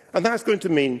said. And that's going to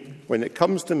mean, when it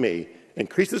comes to May,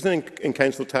 increases in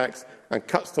council tax and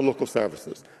cuts to local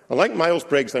services. And like Miles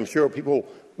Briggs, I'm sure people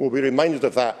will be reminded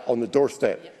of that on the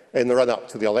doorstep in the run-up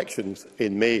to the elections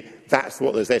in May. That's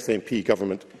what this SNP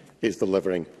government is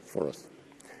delivering for us.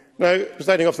 Now,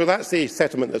 Presiding Officer, that's a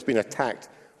settlement that's been attacked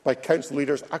by council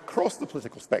leaders across the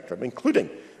political spectrum, including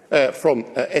from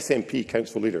SNP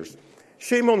council leaders.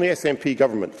 Shame on the SNP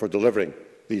government for delivering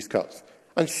these cuts,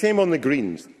 and shame on the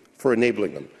Greens for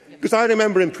enabling them. Because I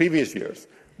remember in previous years,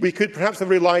 we could perhaps have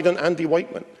relied on Andy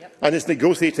Whiteman and his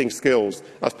negotiating skills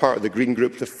as part of the Green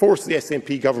Group to force the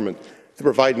SNP government to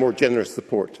provide more generous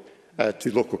support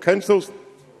to local councils.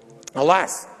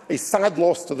 Alas, a sad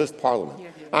loss to this Parliament.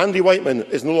 Andy Whiteman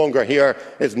is no longer here.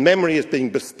 His memory is being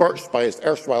besmirched by his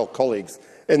erstwhile colleagues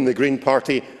in the Green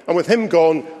Party, and with him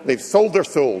gone, they've sold their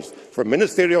souls for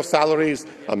ministerial salaries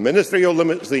and ministerial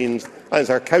limousines, and it's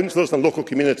our councillors and local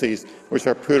communities which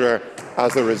are poorer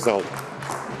as a result.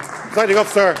 Presiding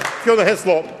Officer, Fiona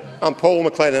Hislop and Paul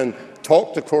McLennan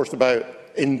talked, of course, about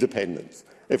independence.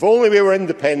 If only we were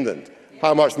independent,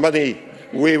 how much money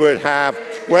we would have.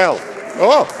 Well,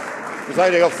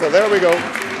 Presiding Officer, there we go.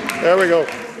 There we go.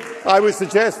 I would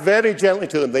suggest very gently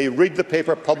to them they read the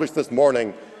paper published this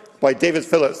morning by David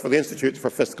Phillips for the Institute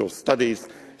for Fiscal Studies,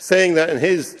 saying that in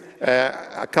his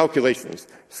calculations,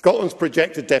 Scotland's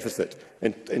projected deficit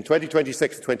in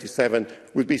 2026-27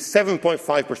 would be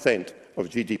 7.5% of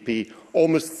GDP,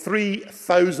 almost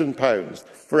 £3,000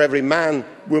 for every man,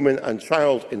 woman and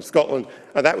child in Scotland,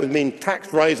 and that would mean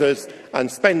tax rises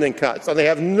and spending cuts, and they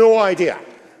have no idea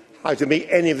how to meet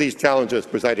any of these challenges,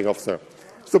 Presiding Officer.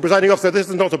 So, Presiding Officer, this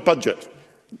is not a budget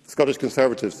Scottish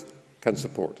Conservatives can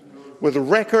support. With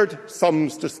record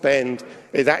sums to spend,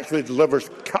 it actually delivers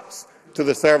cuts to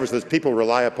the services people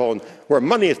rely upon, where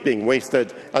money is being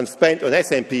wasted and spent on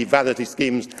SNP vanity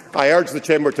schemes. I urge the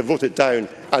Chamber to vote it down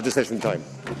at decision time.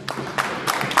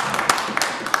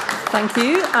 Thank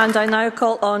you. And I now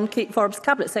call on Kate Forbes,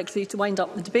 Cabinet Secretary, to wind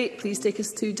up the debate. Please take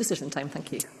us to decision time.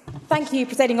 Thank you. Thank you,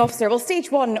 Presiding Officer. Well, stage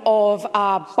one of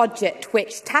a budget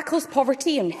which tackles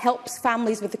poverty and helps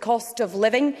families with the cost of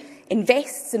living,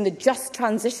 invests in the just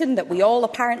transition that we all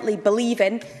apparently believe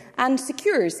in, and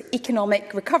secures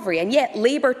economic recovery. And yet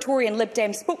Labour, Tory and Lib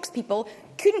Dem spokespeople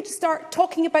couldn't start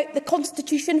talking about the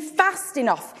Constitution fast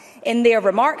enough in their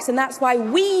remarks, and that's why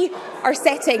we are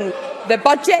setting the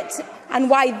budget and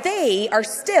why they are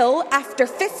still, after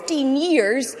 15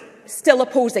 years, still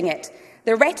opposing it.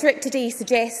 The rhetoric today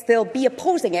suggests they'll be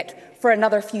opposing it for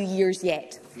another few years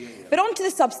yet. But on to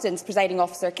the substance, Presiding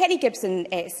Officer. Kenny Gibson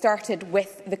started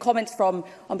with the comments on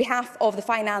behalf of the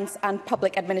Finance and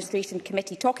Public Administration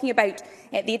Committee, talking about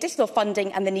the additional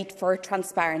funding and the need for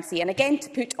transparency. And again, to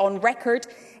put on record,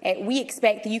 we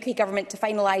expect the UK Government to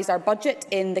finalise our budget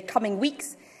in the coming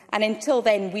weeks. And until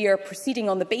then, we are proceeding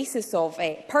on the basis of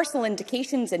personal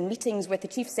indications and meetings with the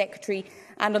Chief Secretary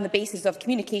and on the basis of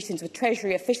communications with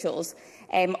Treasury officials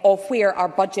of where our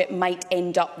budget might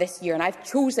end up this year. And I've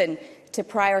chosen to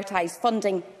prioritise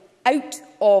funding out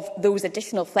of those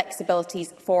additional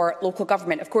flexibilities for local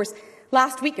government. Of course,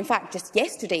 last week, in fact, just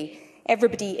yesterday,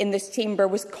 everybody in this chamber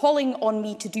was calling on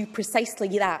me to do precisely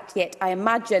that, yet I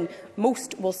imagine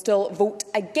most will still vote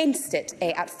against it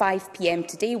at 5 p.m.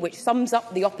 today, which sums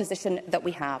up the opposition that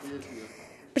we have.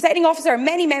 Presiding Officer,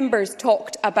 many members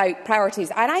talked about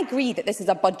priorities, and I agree that this is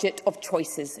a budget of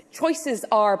choices. Choices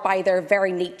are, by their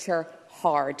very nature,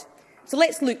 hard. So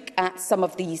let's look at some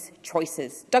of these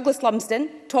choices. Douglas Lumsden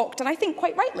talked, and I think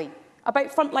quite rightly,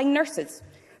 about frontline nurses.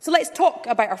 So let's talk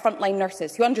about our frontline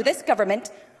nurses, who under this government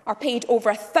are paid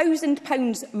over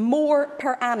 £1,000 more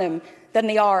per annum than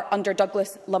they are under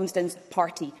Douglas Lumsden's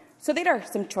party. So there are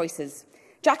some choices.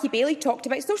 Jackie Baillie talked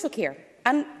about social care,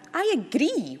 and I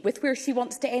agree with where she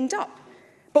wants to end up.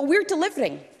 But we're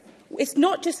delivering. It's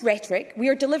not just rhetoric, we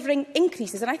are delivering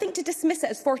increases, and I think to dismiss it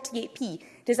as 48p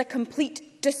is a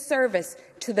complete disservice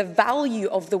to the value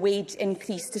of the wage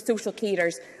increase to social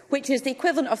carers, which is the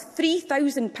equivalent of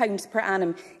 £3,000 per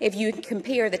annum if you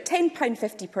compare the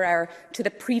 £10.50 per hour to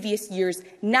the previous year's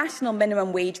national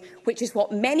minimum wage, which is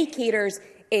what many carers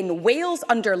in Wales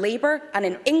under Labour and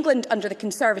in England under the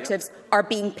Conservatives are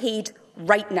being paid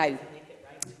right now.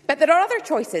 But there are other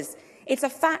choices. It's a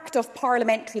fact of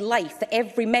parliamentary life that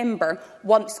every member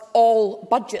wants all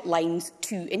budget lines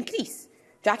to increase.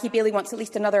 Jackie Baillie wants at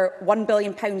least another £1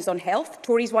 billion on health.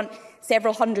 Tories want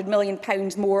several £100 million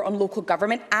more on local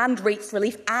government and rates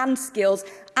relief and skills,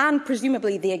 and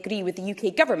presumably they agree with the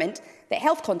UK government that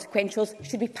health consequentials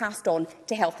should be passed on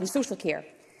to health and social care.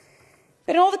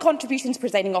 But in all the contributions,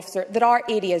 Presiding Officer, there are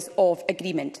areas of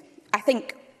agreement. I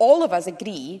think all of us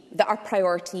agree that our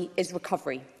priority is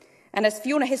recovery. And as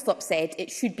Fiona Hislop said,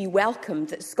 it should be welcomed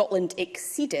that Scotland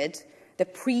exceeded the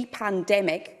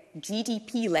pre-pandemic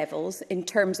GDP levels in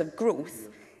terms of growth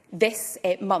this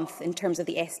month in terms of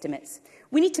the estimates.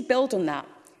 We need to build on that.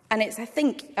 And it's, I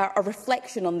think, a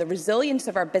reflection on the resilience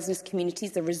of our business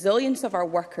communities, the resilience of our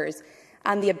workers,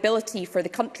 and the ability for the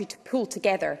country to pull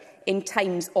together in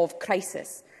times of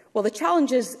crisis. Well, the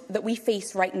challenges that we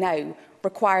face right now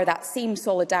require that same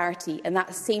solidarity and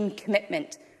that same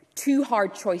commitment to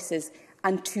hard choices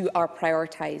and to our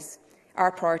priorities.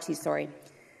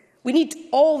 We need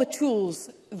all the tools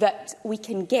that we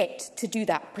can get to do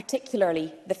that,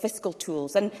 particularly the fiscal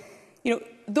tools. And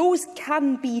those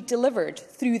can be delivered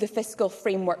through the Fiscal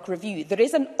Framework Review. There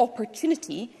is an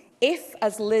opportunity if,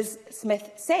 as Liz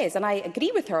Smith says, and I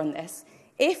agree with her on this,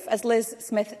 if, as Liz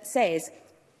Smith says,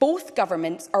 both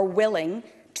governments are willing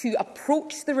to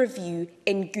approach the review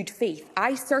in good faith.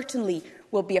 I certainly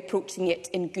will be approaching it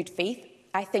in good faith.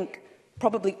 I think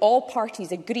probably all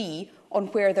parties agree on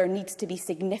where there needs to be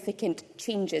significant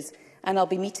changes, and I'll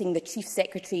be meeting the Chief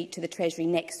Secretary to the Treasury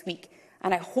next week,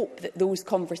 and I hope that those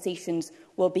conversations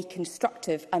will be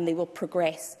constructive and they will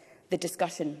progress the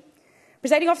discussion.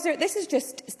 Presiding Officer, this is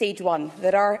just stage one.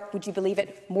 There are, would you believe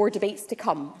it, more debates to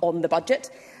come on the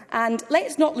budget. And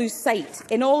let's not lose sight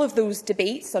in all of those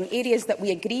debates on areas that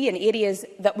we agree and areas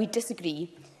that we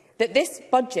disagree, that this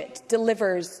budget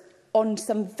delivers on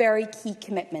some very key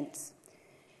commitments.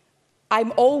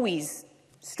 I'm always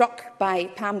struck by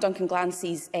Pam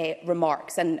Duncan-Glancy's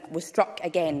remarks and was struck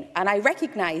again. And I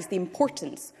recognise the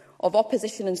importance of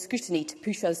opposition and scrutiny to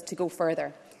push us to go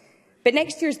further. But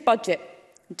next year's budget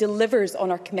delivers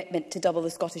on our commitment to double the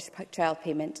Scottish Child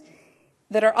Payment.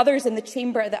 There are others in the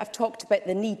Chamber that have talked about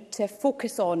the need to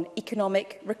focus on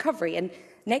economic recovery, and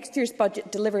next year's budget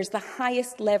delivers the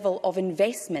highest level of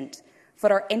investment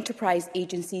for our enterprise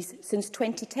agencies since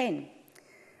 2010.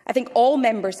 I think all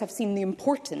members have seen the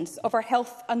importance of our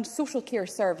health and social care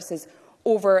services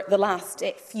over the last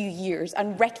few years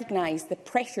and recognise the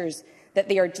pressures that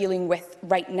they are dealing with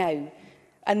right now.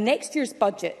 And next year's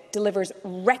budget delivers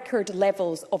record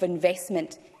levels of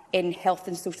investment in health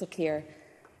and social care.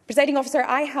 Presiding Officer,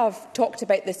 I have talked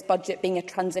about this budget being a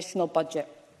transitional budget.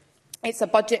 It's a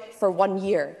budget for 1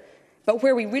 year, but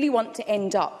where we really want to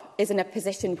end up is in a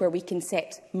position where we can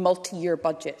set multi-year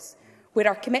budgets, where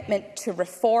our commitment to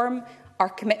reform, our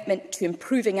commitment to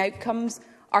improving outcomes,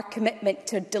 our commitment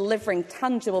to delivering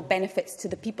tangible benefits to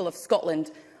the people of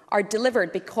Scotland are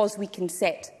delivered because we can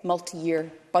set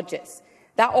multi-year budgets.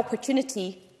 That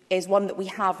opportunity is one that we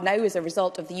have now as a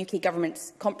result of the UK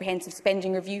Government's comprehensive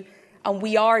spending review, and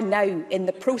we are now in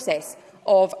the process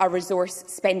of a resource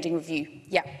spending review.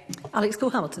 Alex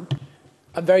Cole-Hamilton.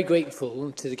 I'm very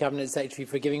grateful to the Cabinet Secretary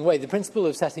for giving way. The principle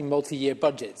of setting multi-year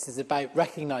budgets is about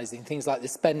recognising things like the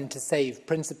spend to save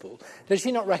principle. Does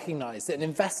she not recognise that an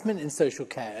investment in social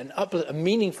care, a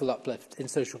meaningful uplift in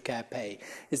social care pay,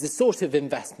 is the sort of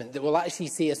investment that will actually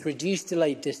see us reduce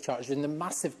delayed discharge and the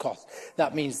massive cost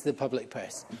that means to the public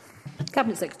purse?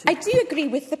 Cabinet Secretary. I do agree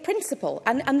with the principle,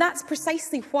 and that's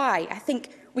precisely why I think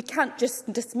we can't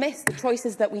just dismiss the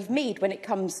choices that we've made when it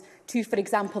comes to, for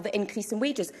example, the increase in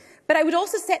wages. But I would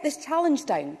also set this challenge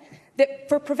down, that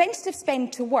for preventative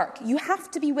spend to work, you have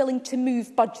to be willing to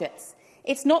move budgets.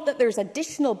 It's not that there's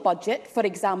additional budget, for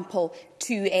example,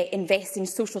 to invest in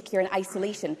social care and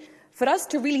isolation. For us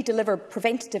to really deliver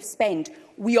preventative spend,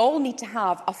 we all need to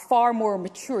have a far more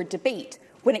mature debate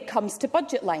when it comes to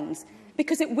budget lines,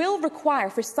 because it will require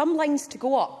for some lines to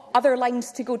go up, other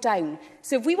lines to go down.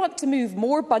 So if we want to move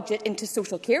more budget into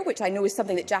social care, which I know is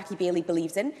something that Jackie Baillie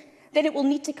believes in, then it will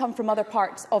need to come from other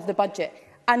parts of the budget.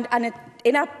 And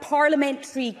in a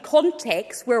parliamentary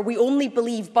context where we only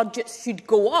believe budgets should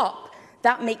go up,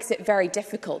 that makes it very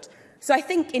difficult. So I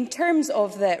think in terms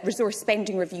of the resource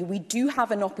spending review, we do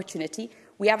have an opportunity.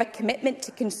 We have a commitment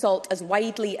to consult as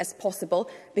widely as possible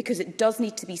because it does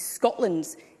need to be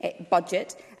Scotland's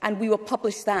budget, and we will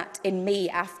publish that in May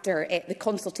after the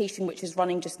consultation which is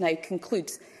running just now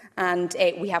concludes, and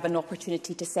we have an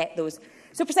opportunity to set those.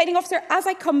 So, Presiding Officer, as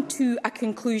I come to a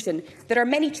conclusion, there are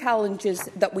many challenges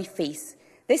that we face.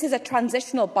 This is a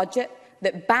transitional budget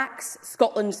that backs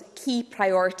Scotland's key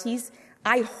priorities.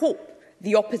 I hope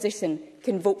the opposition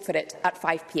can vote for it at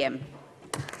 5 p.m.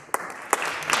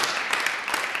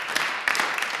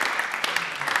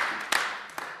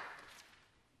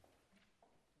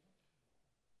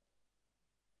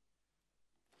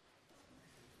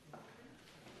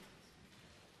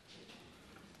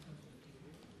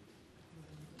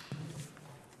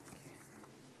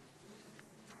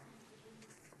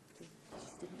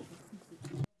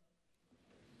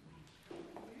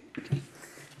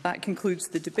 That concludes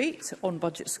the debate on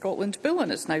Budget Scotland Bill,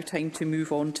 and it's now time to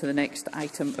move on to the next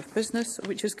item of business,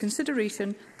 which is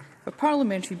consideration of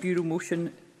Parliamentary Bureau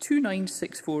Motion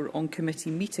 2964 on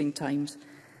committee meeting times.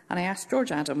 And I ask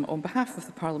George Adam, on behalf of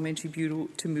the Parliamentary Bureau,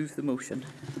 to move the motion.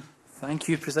 Thank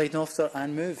you, Presiding Officer,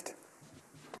 and moved.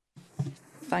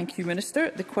 Thank you,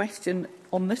 Minister. The question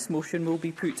on this motion will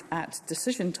be put at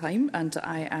decision time, and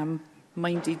I am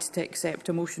minded to accept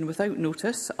a motion without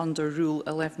notice under Rule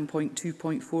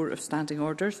 11.2.4 of Standing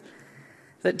Orders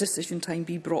that decision time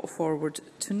be brought forward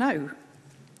to now.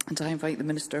 And I invite the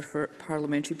Minister for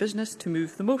Parliamentary Business to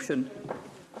move the motion.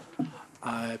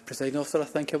 Presiding Officer, I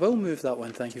think I will move that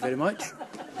one. Thank you very much.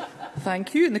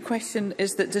 Thank you. And the question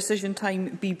is that decision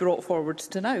time be brought forward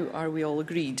to now. Are we all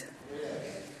agreed?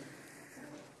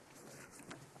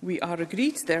 We are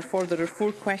agreed. Therefore, there are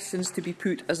 4 questions to be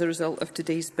put as a result of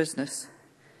today's business.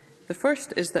 The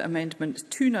first is that Amendment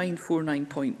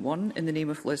 2949.1 in the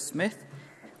name of Liz Smith,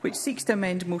 which seeks to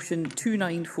amend Motion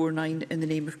 2949 in the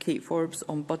name of Kate Forbes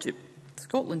on Budget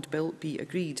Scotland Bill, be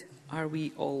agreed. Are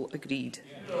we all agreed?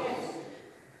 Yes.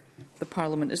 The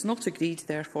Parliament is not agreed.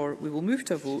 Therefore, we will move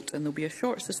to a vote, and there will be a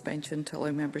short suspension to allow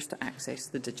members to access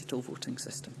the digital voting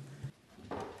system.